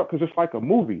glad you brought up because it's like a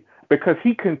movie. Because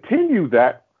he continued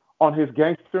that on his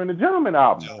Gangster and the Gentleman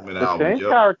album. Gentleman The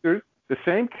album,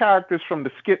 same characters from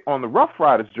the skit on the Rough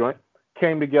Riders joint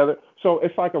came together. So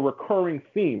it's like a recurring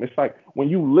theme. It's like when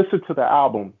you listen to the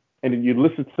album and then you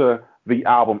listen to the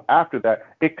album after that,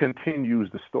 it continues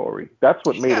the story. That's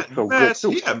what made it so good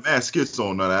too. He had mad skits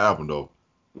on that album though.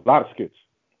 A lot of skits.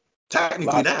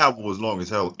 Technically, that album was long as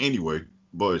hell anyway,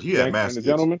 but he had Gangster mad and the skits.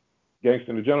 Gentleman.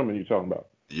 Gangster and the Gentleman you talking about.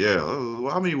 Yeah,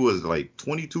 how many was it, like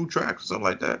 22 tracks or something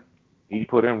like that? He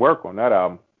put in work on that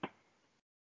album.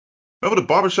 Remember the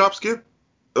barbershop skit?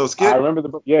 I remember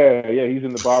he's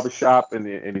in the barbershop and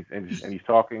he's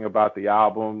talking about the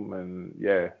album and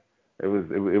yeah, it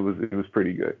was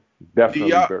pretty good.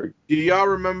 Definitely very good. Do y'all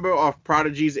remember off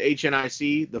Prodigy's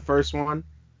HNIC, the first one?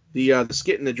 The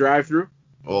skit in the drive-thru?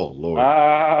 Oh Lord.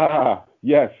 Ah,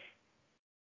 yes.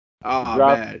 Oh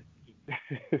man.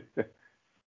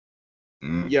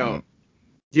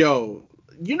 Yo,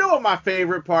 you know what my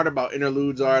favorite part about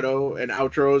interludes are though and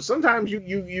outros? Sometimes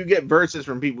you get verses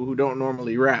from people who don't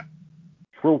normally rap.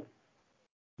 True.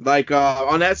 Like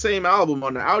on that same album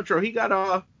on the outro, he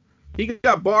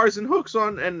got bars and hooks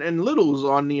on and littles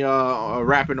on the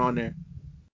rapping on there.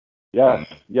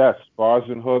 Yes, bars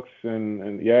and hooks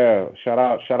and yeah, shout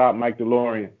out Mike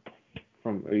DeLorean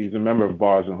he's a member of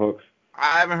Bars and Hooks.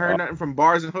 I haven't heard nothing from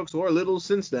Bars and Hooks or Littles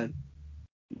since then.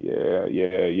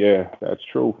 Yeah, that's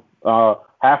true.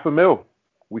 $500,000.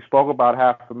 We spoke about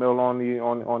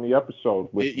 $500,000 on the episode.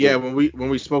 When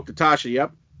we spoke to Tasha,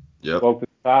 yep. Spoke to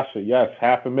Tasha, yes.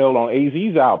 $500,000 on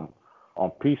AZ's album,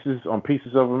 on Pieces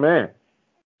of a Man.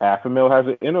 $500,000 has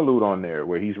an interlude on there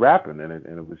where he's rapping, and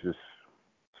it was just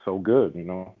so good, you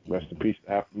know. Rest in peace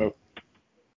to $500,000.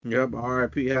 Yep,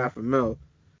 R.I.P. $500,000.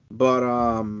 But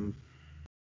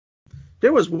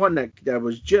there was one that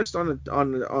was just on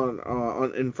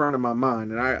in front of my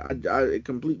mind, and I it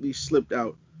completely slipped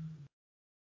out.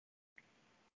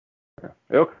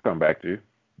 It'll come back to you.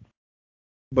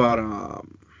 But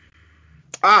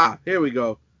here we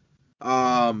go.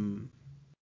 On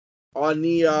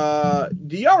the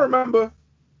do y'all remember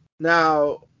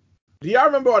now? Do y'all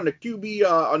remember on the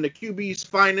QB's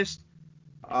Finest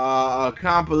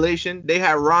compilation? They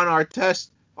had Ron Artest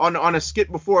on a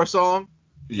skit before a song.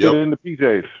 Get in the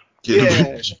PJs.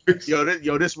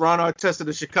 This Ron Artest of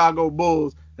the Chicago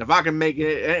Bulls. If I can make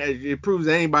it, it proves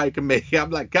anybody can make it.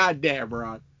 I'm like, God damn,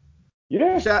 Ron.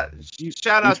 Yeah. Shout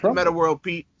outs to Meta World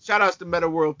Peace. Shout outs to Meta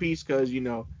World Peace, because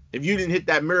if you didn't hit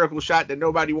that miracle shot that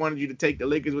nobody wanted you to take, the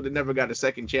Lakers would have never got a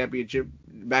second championship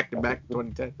back to back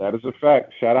 2010. That is a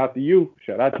fact. Shout out to you,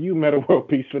 Meta World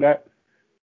Peace, for that.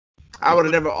 I would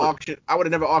have never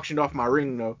auctioned off my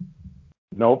ring though.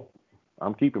 Nope.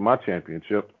 I'm keeping my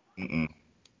championship.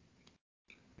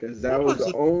 Because that was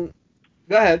the only.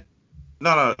 Go ahead.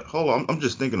 No, hold on. I'm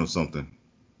just thinking of something.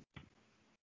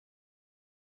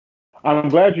 I'm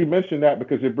glad you mentioned that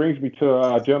because it brings me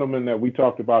to a gentleman that we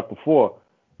talked about before.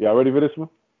 Y'all ready for this one?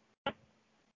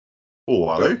 Oh,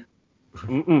 Wale?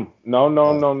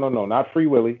 No. Not Free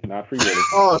Willy.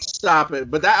 Oh, stop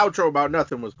it. But that outro about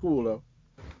nothing was cool, though.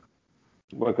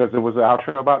 Because it was an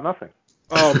outro about nothing.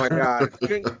 Oh, my God.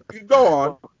 Go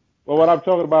on. Well, what I'm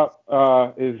talking about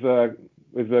is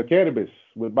Cannabis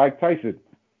with Mike Tyson.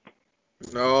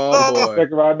 Oh, boy.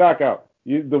 Second round knockout.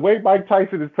 The way Mike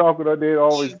Tyson is talking on there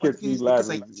always gets me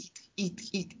laughing.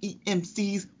 Eat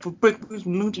MCs for breakfast.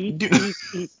 Eat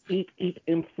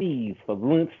MCs for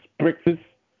lunch, breakfast.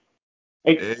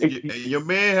 Hey, your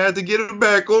man had to get it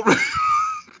back over.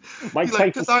 Mike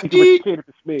Tyson with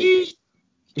Cannabis Man. Eat.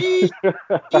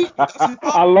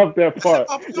 I love that part.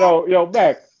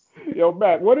 Yo,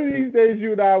 Mac, one of these days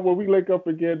you and I, when we link up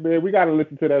again, man, we got to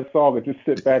listen to that song and just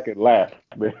sit back and laugh,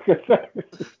 man.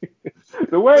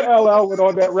 The way LL went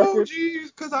on that record.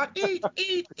 Because I eat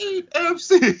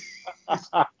MC.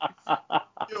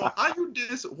 Yo, how you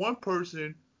diss one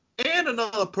person and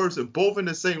another person both in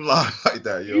the same line like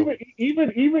that, yo?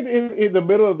 Even in the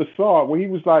middle of the song where he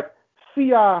was like,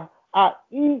 see, I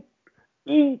eat.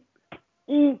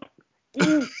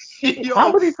 Yo,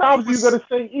 how many times are you going to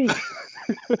say eat?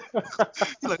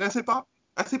 You're like, that's hip hop?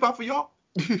 That's hip hop for y'all?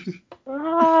 That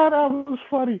was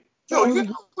funny. You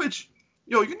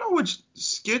know which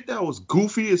skit that was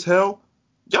goofy as hell?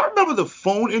 Y'all remember the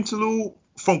phone interlude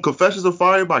from Confessions of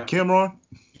Fire by Cameron?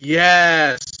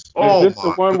 Yes. Oh, is this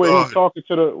the one where he's talking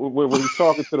to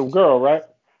the girl, right?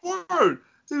 Word.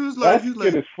 He was that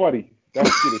skit is funny. That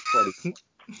skit is funny.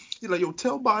 He's like, yo,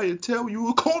 tell Bobby and tell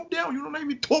you, calm down. You don't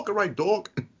even talking right, dog.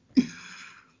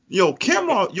 Yo,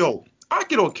 Cameron, yo, I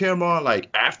get on Cameron like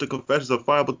after Confessions of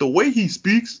Fire, but the way he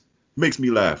speaks makes me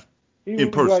laugh He in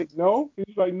was person. like, no. He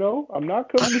was like, no, I'm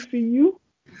not coming to see you.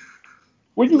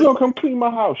 When you Like, gonna come clean my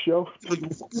house, yo? like, what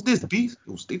the fuck is this, beast?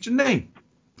 Yo, state your name.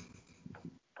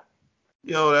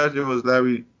 Yo, that shit was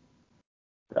Larry.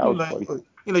 That was funny.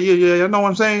 You know, yeah, you know what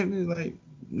I'm saying? He's like,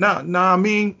 nah, I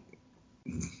mean,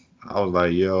 I was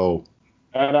like, yo,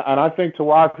 And I think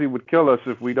Tawazi would kill us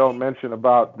if we don't mention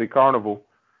about the carnival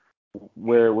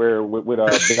where with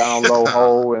down low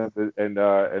hole and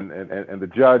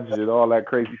the judge and all that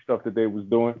crazy stuff that they was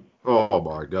doing. oh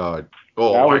my God,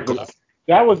 oh That my was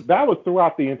God, that was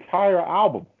throughout the entire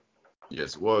album.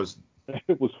 yes, it was.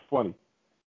 It was funny.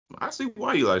 I see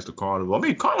why he likes the Carnival. I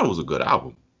mean, Carnival's a good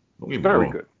album. Don't get me Very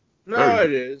wrong. good. No, Very it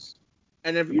good. is.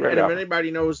 And if Great album.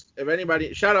 anybody knows,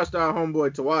 shout out to our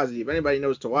homeboy Tawazi. If anybody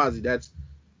knows Tawazi,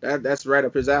 that's right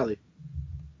up his alley.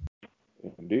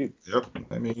 Indeed. Yep.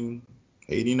 I mean,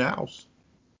 80 nows.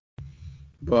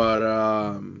 But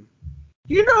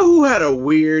you know who had a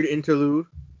weird interlude?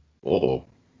 Oh.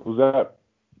 Who's that?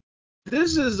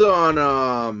 This is on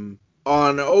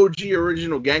OG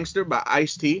Original Gangster by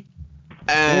Ice-T,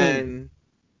 and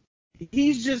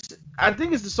he's just, I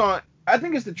think it's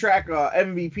the track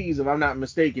MVPs, if I'm not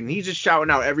mistaken. He's just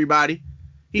shouting out everybody.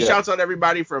 He shouts out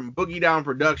everybody from Boogie Down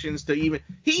Productions to he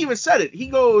even said it. He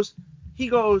goes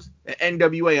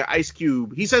NWA and Ice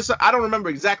Cube. He says, I don't remember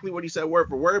exactly what he said word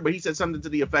for word, but he said something to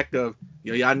the effect of,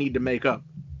 y'all need to make up.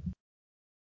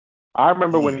 I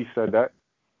remember when he said that.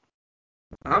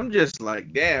 I'm just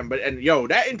like, damn.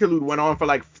 That interlude went on for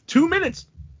like 2 minutes.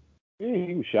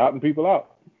 He was shouting people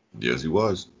out. Yes, he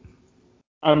was.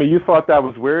 I mean, you thought that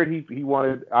was weird? He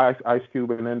wanted Ice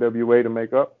Cube and NWA to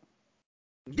make up?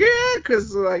 Yeah,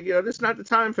 because, like, this not the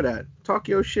time for that. Talk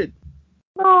your shit.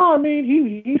 No, I mean,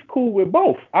 he's cool with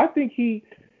both. I think he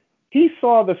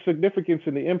saw the significance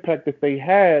and the impact that they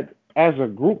had as a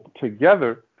group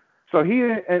together. So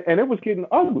and it was getting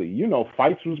ugly. You know,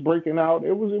 fights was breaking out.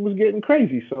 It was getting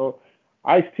crazy. So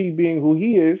Ice-T being who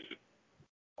he is,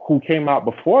 who came out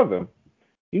before them,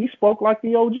 he spoke like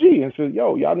the OG and said,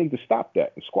 yo, y'all need to stop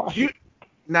that and squash it.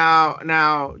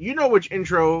 Now, you know which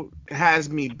intro has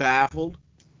me baffled?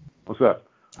 What's that?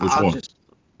 Which one?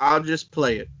 I'll just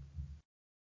play it.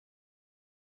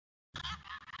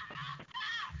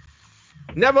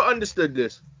 Never understood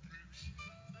this.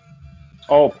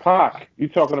 Oh, Pac. You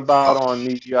talking about on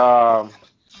the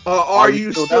Are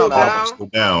you still down? Still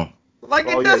down. Like,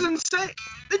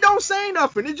 it don't say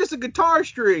nothing. It's just a guitar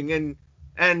string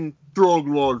and Thug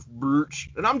Lord bitch.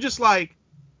 And I'm just like,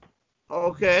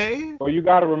 okay. Well, you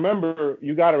gotta remember,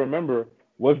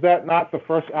 was that not the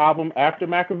first album after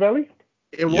Machiavelli?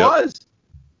 It was.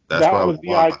 That was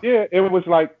the idea. It was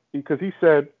like, because he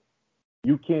said,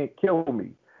 you can't kill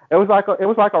me. It was like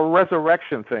a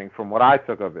resurrection thing from what I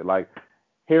took of it. Like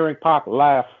hearing Pac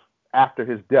laugh after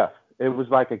his death. It was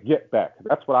like a get back.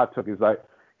 That's what I took. It's like,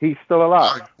 he's still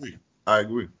alive. I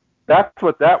agree. That's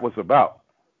what that was about.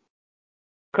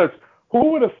 Because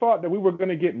who would have thought that we were going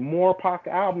to get more Pac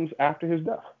albums after his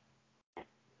death?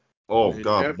 Oh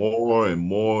God, more and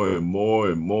more and more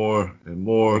and more and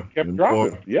more. It kept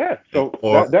dropping. Yeah. So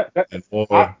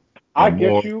I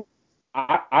get you.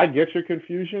 I get your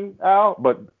confusion, Al.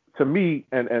 But to me,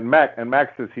 and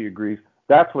Max says he agrees.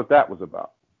 That's what that was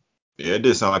about. Yeah, it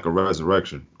did sound like a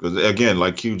resurrection. Because again,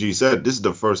 like QG said, this is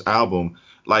the first album.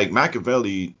 Like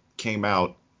Machiavelli came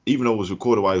out, even though it was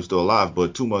recorded while he was still alive,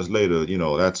 but 2 months later,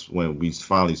 that's when we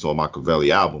finally saw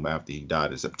Machiavelli album after he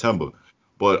died in September.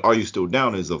 But Are You Still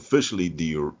Down is officially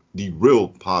the real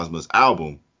Posthumous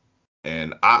album,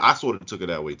 and I sort of took it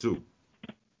that way too.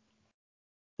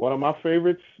 One of my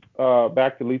favorites,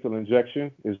 back to Lethal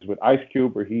Injection, is with Ice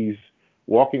Cube, where he's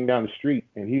walking down the street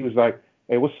and he was like,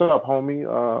 hey, what's up, homie?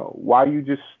 Why you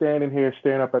just standing here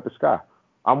staring up at the sky?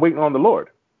 I'm waiting on the Lord.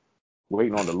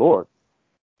 Waiting on the Lord?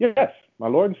 Yes, my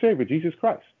Lord and Savior, Jesus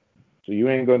Christ. So you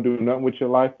ain't going to do nothing with your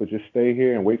life but just stay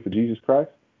here and wait for Jesus Christ?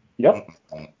 Yep.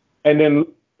 And then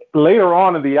later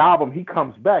on in the album, he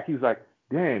comes back. He's like,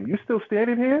 damn, you still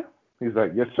standing here? He's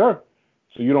like, yes, sir.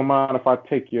 So you don't mind if I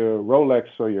take your Rolex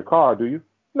or your car, do you?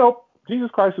 Nope.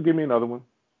 Jesus Christ will give me another one.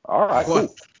 All right,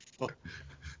 cool.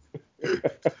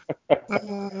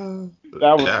 That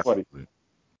was funny.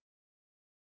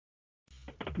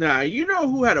 Now, you know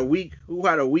who had a weak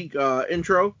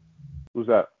intro? Who's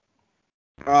that?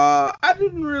 I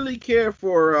didn't really care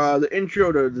for the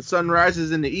intro to The Sun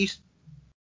Rises in the East.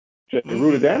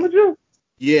 Ruta Damager?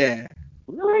 Yeah.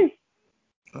 Really?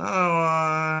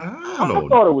 I don't know. I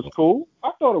thought it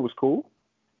was cool.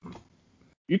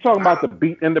 You talking about the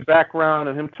beat in the background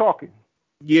and him talking?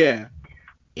 Yeah.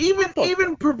 I thought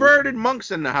Even perverted monks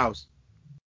in the house.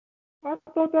 I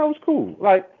thought that was cool.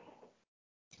 Like,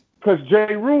 because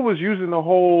J. Rule was using the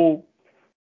whole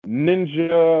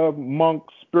ninja monk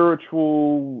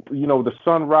spiritual, the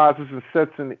sun rises and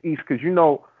sets in the east. Because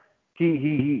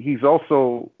he's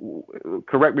also,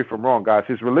 correct me if I'm wrong, guys,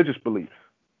 his religious beliefs,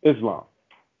 Islam.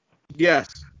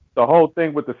 Yes. The whole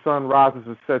thing with the sun rises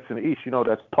and sets in the east,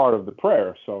 that's part of the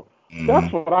prayer. So that's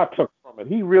what I took from it.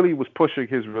 He really was pushing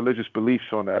his religious beliefs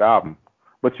on that album.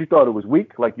 But you thought it was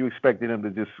weak? Like you expected him to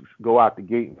just go out the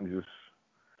gate and just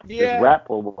rap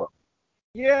or what?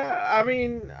 Yeah, I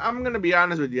mean, I'm going to be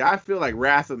honest with you. I feel like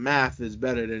Wrath of Math is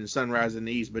better than Sunrise in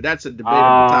the East, but that's a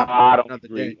debatable topic I for don't another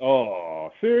agree. day. Oh,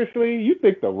 seriously? You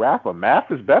think the Wrath of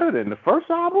Math is better than the first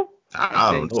album?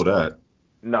 I don't know that.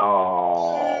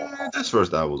 No. This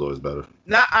first album was always better.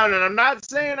 I'm not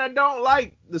saying I don't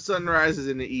like the Sunrises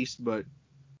in the East, but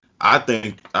I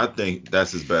think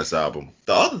that's his best album.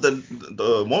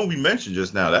 The one we mentioned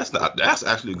just now, that's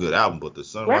actually a good album, but the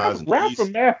Sunrise in the East.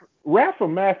 Wrath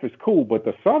of Math is cool, but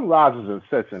the sun rises and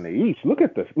sets in the east. Look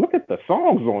at the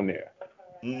songs on there.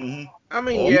 Mm-hmm. I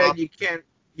mean, Oh, yeah, you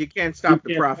can't stop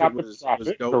the prophet was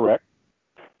dope. Correct.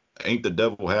 Ain't the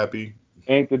Devil Happy?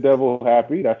 Ain't the Devil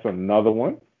Happy? That's another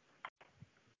one.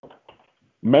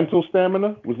 Mental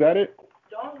Stamina, was that it?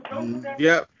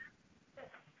 Yep.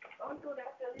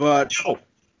 But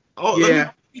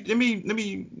let me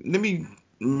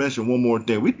mention one more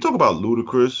thing. We talk about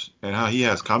Ludacris and how he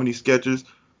has comedy sketches.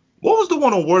 What was the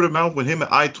one on Word of Mouth when him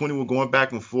and I-20 were going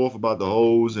back and forth about the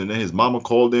hoes, and then his mama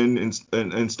called in and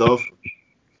stuff?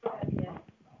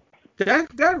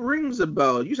 That rings a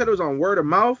bell. You said it was on Word of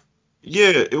Mouth?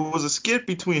 Yeah, it was a skit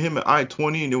between him and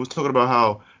I-20, and it was talking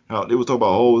about how they was talking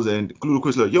about hoes, and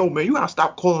Ludacris like, yo man, you gotta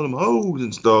stop calling them hoes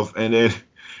and stuff, and then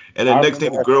next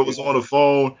thing the girl was on the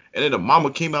phone, and then the mama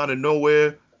came out of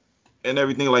nowhere and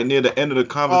everything, like near the end of the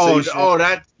conversation.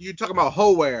 That you talking about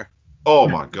Howare. Oh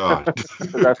my god.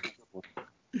 That's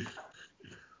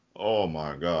Oh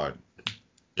my god.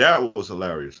 That was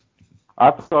hilarious. I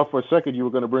thought for a second you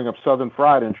were going to bring up Southern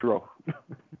Fried intro.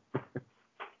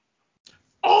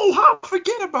 Oh, how I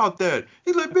forget about that?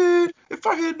 He's like, man, if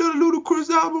I had done a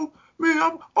Ludacris album,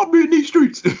 man, I'll be in these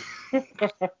streets.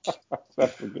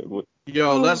 That's a good one.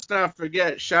 Yo, let's not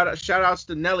forget shout outs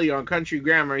to Nelly on Country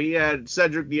Grammar. He had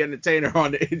Cedric the Entertainer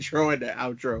on the intro and the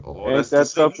outro. Oh, that's the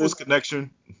St. Louis connection.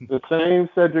 The same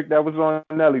Cedric that was on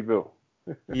Nellyville.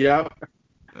 Yep.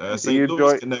 St.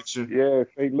 Louis connection. Yeah,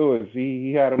 St. Louis.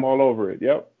 He had him all over it.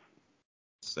 Yep.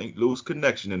 St. Louis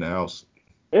connection in the house.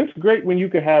 It's great when you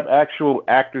can have actual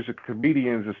actors and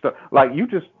comedians and stuff. Like you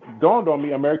just dawned on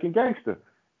me, American Gangster.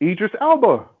 Idris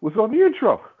Elba was on the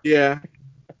intro. Yeah.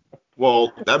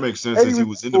 Well, that makes sense since he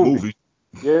was in the movie.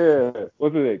 Yeah.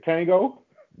 Was it Kango?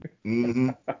 Mm-hmm.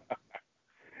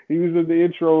 He was in the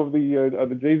intro of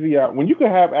the Jay-Z album. When you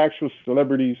can have actual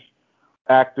celebrities,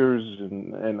 actors,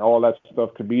 and all that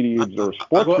stuff, comedians or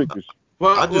sports figures.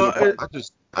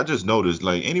 I just noticed,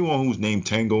 like, anyone who's named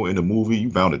Tango in the movie, you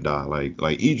bound to die.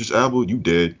 Like Idris Elba, you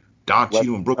dead. Don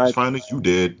Cheadle and Brooklyn's Finest, you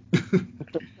dead.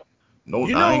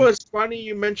 You know what's funny?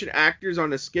 You mentioned actors on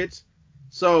the skits.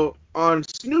 So on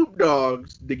Snoop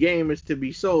Dogg's "The Game Is to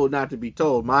Be Sold, Not to Be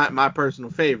Told," my personal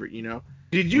favorite.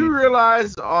 Did you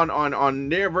realize on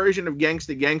their version of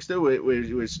Gangsta Gangsta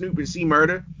with Snoop and C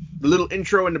Murder, the little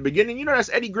intro in the beginning? That's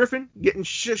Eddie Griffin getting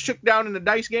shook down in the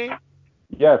dice game.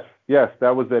 Yes,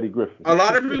 that was Eddie Griffin. A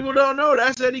lot of people don't know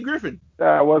that's Eddie Griffin.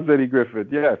 That was Eddie Griffin.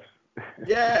 Yes.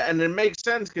 Yeah, and it makes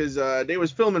sense because they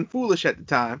was filming Foolish at the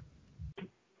time.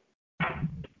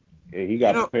 Yeah, he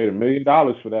got paid $1 million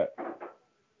for that.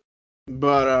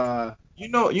 But I'm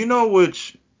gonna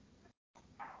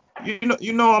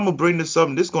bring this up,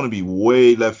 and this is gonna be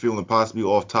way left field and possibly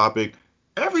off topic.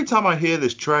 Every time I hear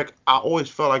this track, I always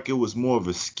felt like it was more of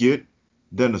a skit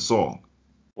than a song.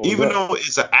 Even though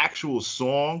it's an actual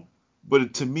song,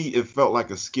 but to me it felt like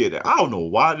a skit. I don't know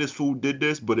why this fool did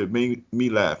this, but it made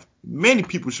me laugh. Many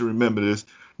people should remember this.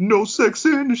 No sex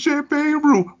in the champagne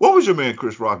room. What was your man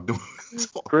Chris Rock doing?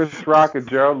 Chris Rock and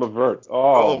Gerald Levert.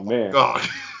 Oh man. God.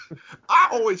 I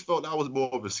always felt that was more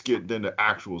of a skit than the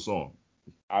actual song.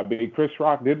 I mean, Chris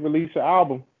Rock did release an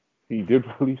album. He did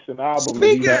release an album.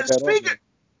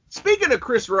 Speaking of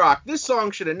Chris Rock, this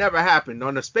song should have never happened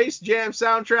on the Space Jam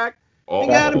soundtrack. Oh,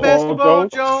 got a Basketball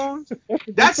Jones.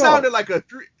 That sounded like a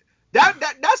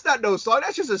that's not no song.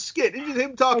 That's just a skit. It's just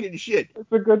him talking shit.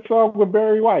 It's a good song with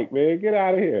Barry White, man. Get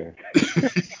out of here.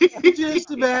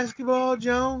 Just a Basketball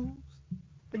Jones.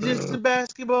 Just a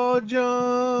Basketball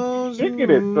Jones. Picking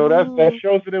it, so that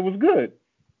shows that it was good.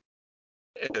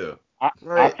 Yeah. I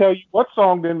Right. tell you what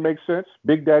song didn't make sense.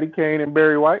 Big Daddy Kane and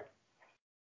Barry White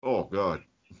Oh God.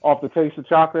 off the Taste of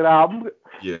Chocolate album.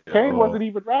 Yeah. Kane wasn't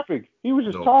even rapping. He was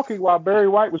just No. talking while Barry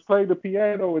White was playing the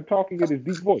piano and talking in his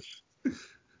deep voice.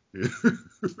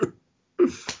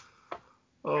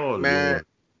 Oh Man, Lord.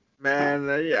 man,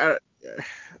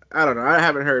 I don't know. I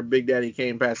haven't heard Big Daddy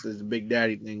Kane past this Big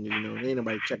Daddy thing. You know, ain't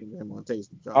nobody checking him on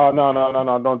Taste of Oh, Chocolate.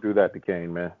 no. Don't do that to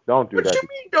Kane, man. Don't do What that you to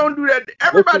mean? Don't do that.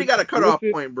 Everybody got a cutoff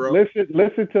listen, point, bro.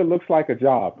 listen to Looks Like a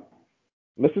Job.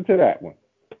 Listen to that one.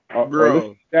 Or listen Bro,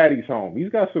 to Daddy's Home. He's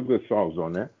got some good songs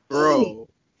on there. bro.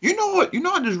 You know what?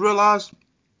 I just realized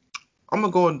I'm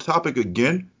gonna go on the topic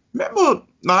again. Remember?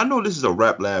 Now I know this is a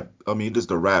rap lab. I mean, this is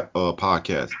the rap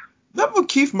podcast. Remember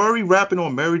Keith Murray rapping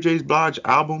on Mary J. Blige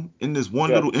album in this one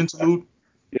Yes. little interlude?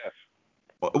 Yes.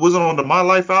 Was it on the My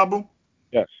Life album?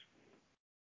 Yes.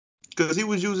 Because he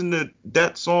was using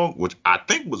that song, which I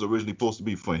think was originally supposed to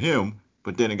be for him,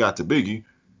 but then it got to Biggie,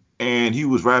 and he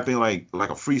was rapping like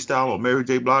a freestyle on Mary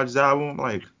J. Blige's album.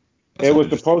 Like that's It was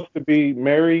interesting. supposed to be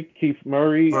Mary, Keith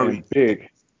Murray, and Murray Big.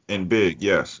 and Big,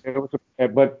 yes.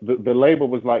 But the label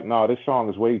was like, no, this song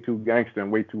is way too gangster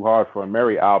and way too hard for a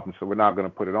Mary album, so we're not going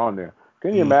to put it on there.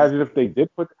 Can you imagine if they did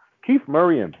put Keith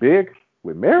Murray and Big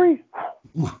with Mary?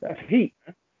 That's heat.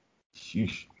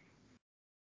 Sheesh.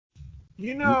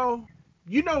 You know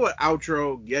what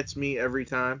outro gets me every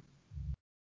time?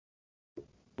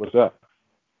 What's up?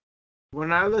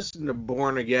 When I listen to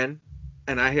Born Again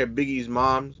and I hear Biggie's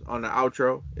mom's on the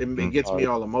outro, it gets me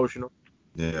all emotional.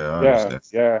 Yeah, I understand.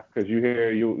 Yeah, because you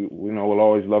hear we'll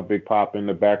always love Big Pop in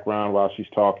the background while she's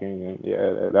talking, and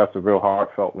yeah, that's a real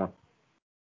heartfelt one.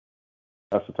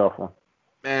 That's a tough one.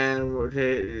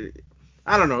 Man,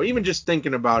 I don't know. Even just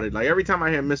thinking about it, like every time I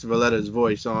hear Miss Valletta's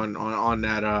voice on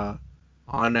that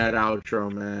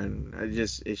outro, man,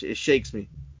 it shakes me.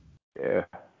 Yeah,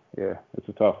 it's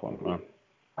a tough one, man.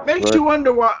 Makes you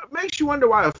wonder why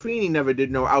Afeni never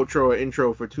did no outro or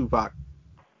intro for Tupac.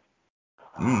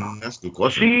 That's a good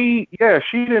question. She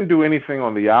didn't do anything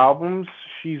on the albums.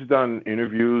 She's done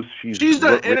interviews. She's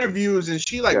done interviews and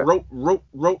she like wrote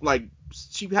like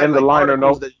she had in like the liner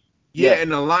articles notes. in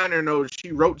the liner notes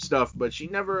she wrote stuff, but she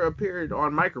never appeared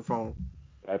on microphone.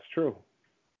 That's true.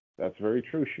 That's very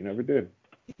true. She never did.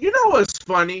 You know what's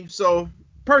funny? So,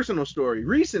 personal story.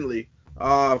 Recently,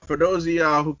 for those of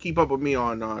y'all who keep up with me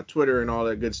on Twitter and all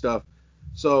that good stuff,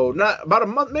 so not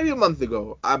about maybe a month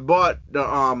ago, I bought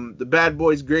the Bad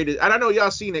Boys Greatest, and I know y'all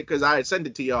seen it because I had sent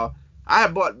it to y'all. I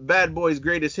had bought Bad Boys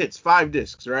Greatest Hits 5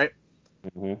 discs, right?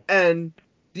 Mm-hmm. And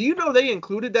do you know they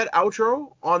included that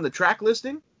outro on the track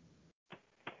listing?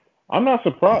 I'm not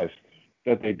surprised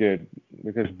that they did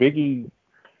because Biggie.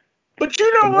 But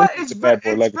you know what? It's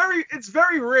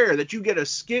very rare that you get a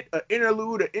skit, an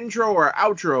interlude, an intro, or an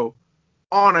outro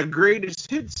on a greatest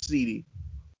hits CD.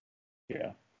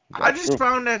 Yeah. I just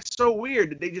found that so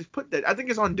weird that they just put that. I think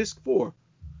it's on disc 4.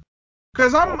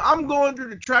 Cause I'm going through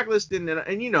the track listing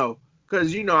and you know,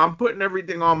 cause you know I'm putting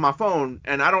everything on my phone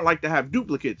and I don't like to have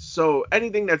duplicates. So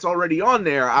anything that's already on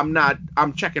there,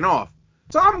 I'm checking off.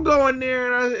 So I'm going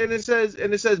there and it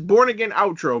says Born Again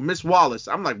outro, Miss Wallace.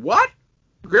 I'm like, what?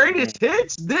 Greatest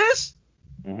hits? This?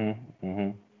 Not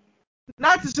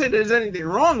to say there's anything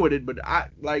wrong with it, but I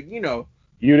like, you know.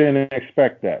 You didn't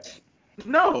expect that.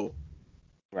 No.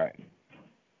 Right.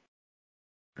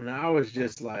 And I was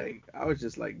just like,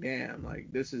 damn,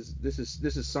 like this is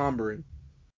sombering.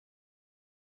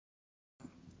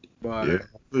 But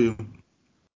Yeah.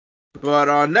 But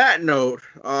on that note,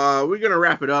 we're gonna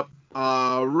wrap it up.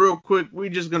 Real quick, we're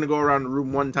just gonna go around the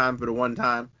room one time for the one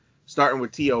time, starting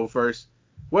with T.O. first.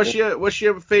 What's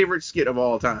your favorite skit of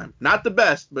all time? Not the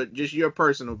best, but just your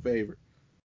personal favorite.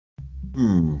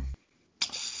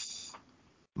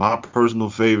 My personal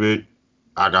favorite,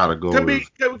 I gotta go could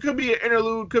be an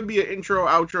interlude, could be an intro,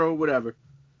 outro, whatever.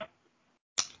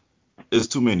 It's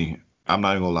too many. I'm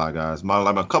not even gonna lie, guys.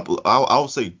 A couple. I'll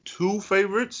say 2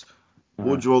 favorites.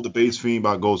 Woodrow the Bass Fiend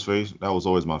by Ghostface. That was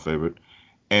always my favorite.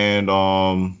 And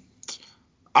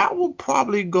I will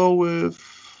probably go with.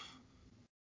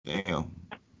 Damn.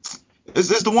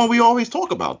 It's the one we always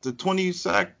talk about, the 20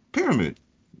 sack pyramid.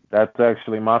 That's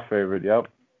actually my favorite. Yep.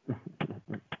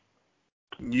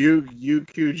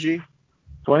 UQG.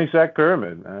 20 sack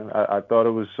pyramid, man. I thought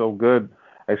it was so good,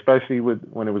 especially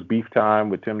when it was beef time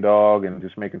with Tim Dog and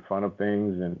just making fun of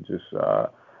things and just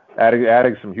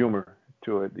adding some humor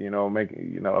to it. You know,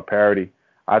 making a parody.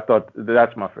 I thought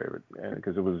that's my favorite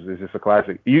because it's just a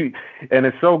classic. And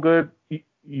it's so good.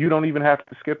 You don't even have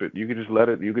to skip it. You could just let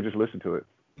it. You could just listen to it.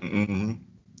 Mm-hmm.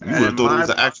 You would have thought it was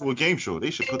an actual game show.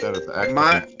 They should put that as an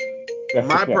actual game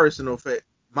show.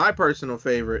 My personal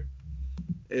favorite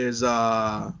is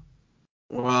well,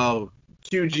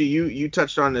 QG, you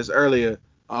touched on this earlier.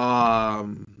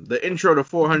 The intro to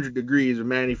 400 Degrees where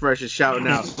Manny Fresh is shouting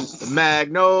out the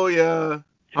Magnolia,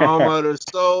 home of the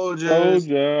soldiers.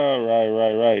 Soldier,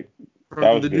 right. That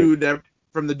From was the good.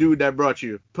 dude that brought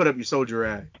you. Put up your soldier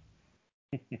rag.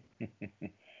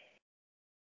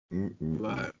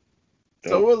 But,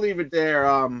 so we'll leave it there.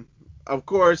 Of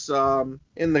course,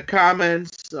 in the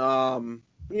comments, or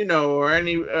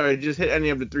just hit any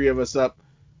of the three of us up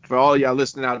for all y'all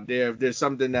listening out there. If there's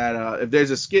something that, if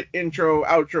there's a skit intro,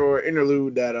 outro, or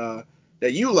interlude that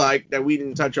you like that we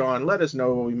didn't touch on, let us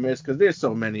know what we missed because there's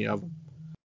so many of them.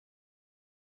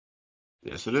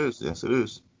 Yes, it is. Yes, it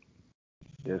is.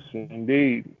 Yes,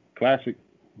 indeed. Classic.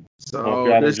 So Hope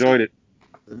y'all enjoyed it.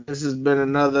 This has been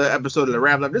another episode of the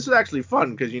Rap Lab. This was actually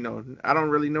fun because I don't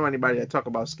really know anybody that talk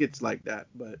about skits like that,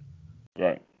 but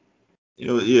Right.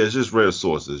 It's just rare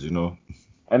sources, And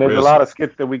there's a lot of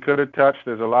skits that we could have touched.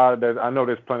 There's a lot that I know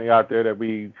there's plenty out there that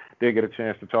we did get a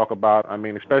chance to talk about. I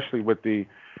mean, especially with the,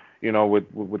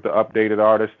 with the updated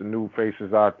artists, the new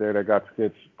faces out there that got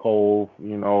skits, Cole,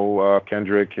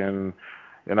 Kendrick, and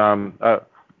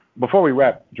before we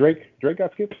wrap, Drake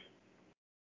got skits?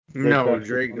 No,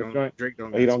 Drake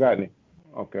don't. He don't got any.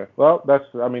 Okay. Well, that's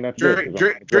Drake.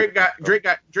 good.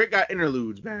 Drake got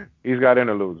interludes, man. He's got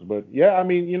interludes, but yeah, I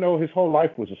mean, his whole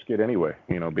life was a skit anyway.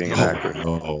 Being an actor.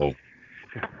 No.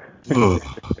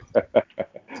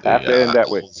 Have to end that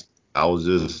way. I was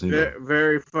just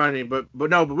very funny, but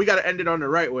we got to end it on the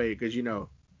right way because I'm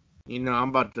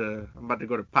about to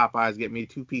go to Popeyes get me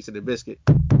 2 pieces of the biscuit.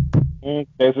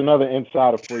 There's another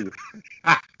insider for you.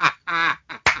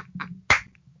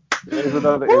 There's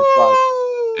another insider.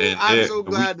 I'm so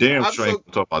glad.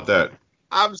 Talk about that.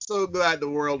 I'm so glad the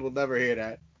world will never hear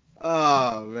that.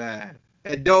 Oh man,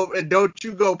 and don't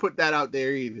you go put that out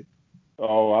there either.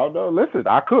 Oh, I know. Listen,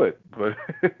 I could, but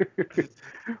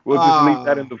we'll just leave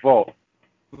that in the vault.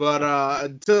 But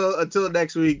until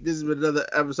next week, this has been another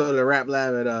episode of the Rap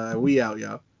Lab, and we out,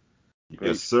 y'all.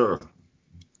 Yes, sir.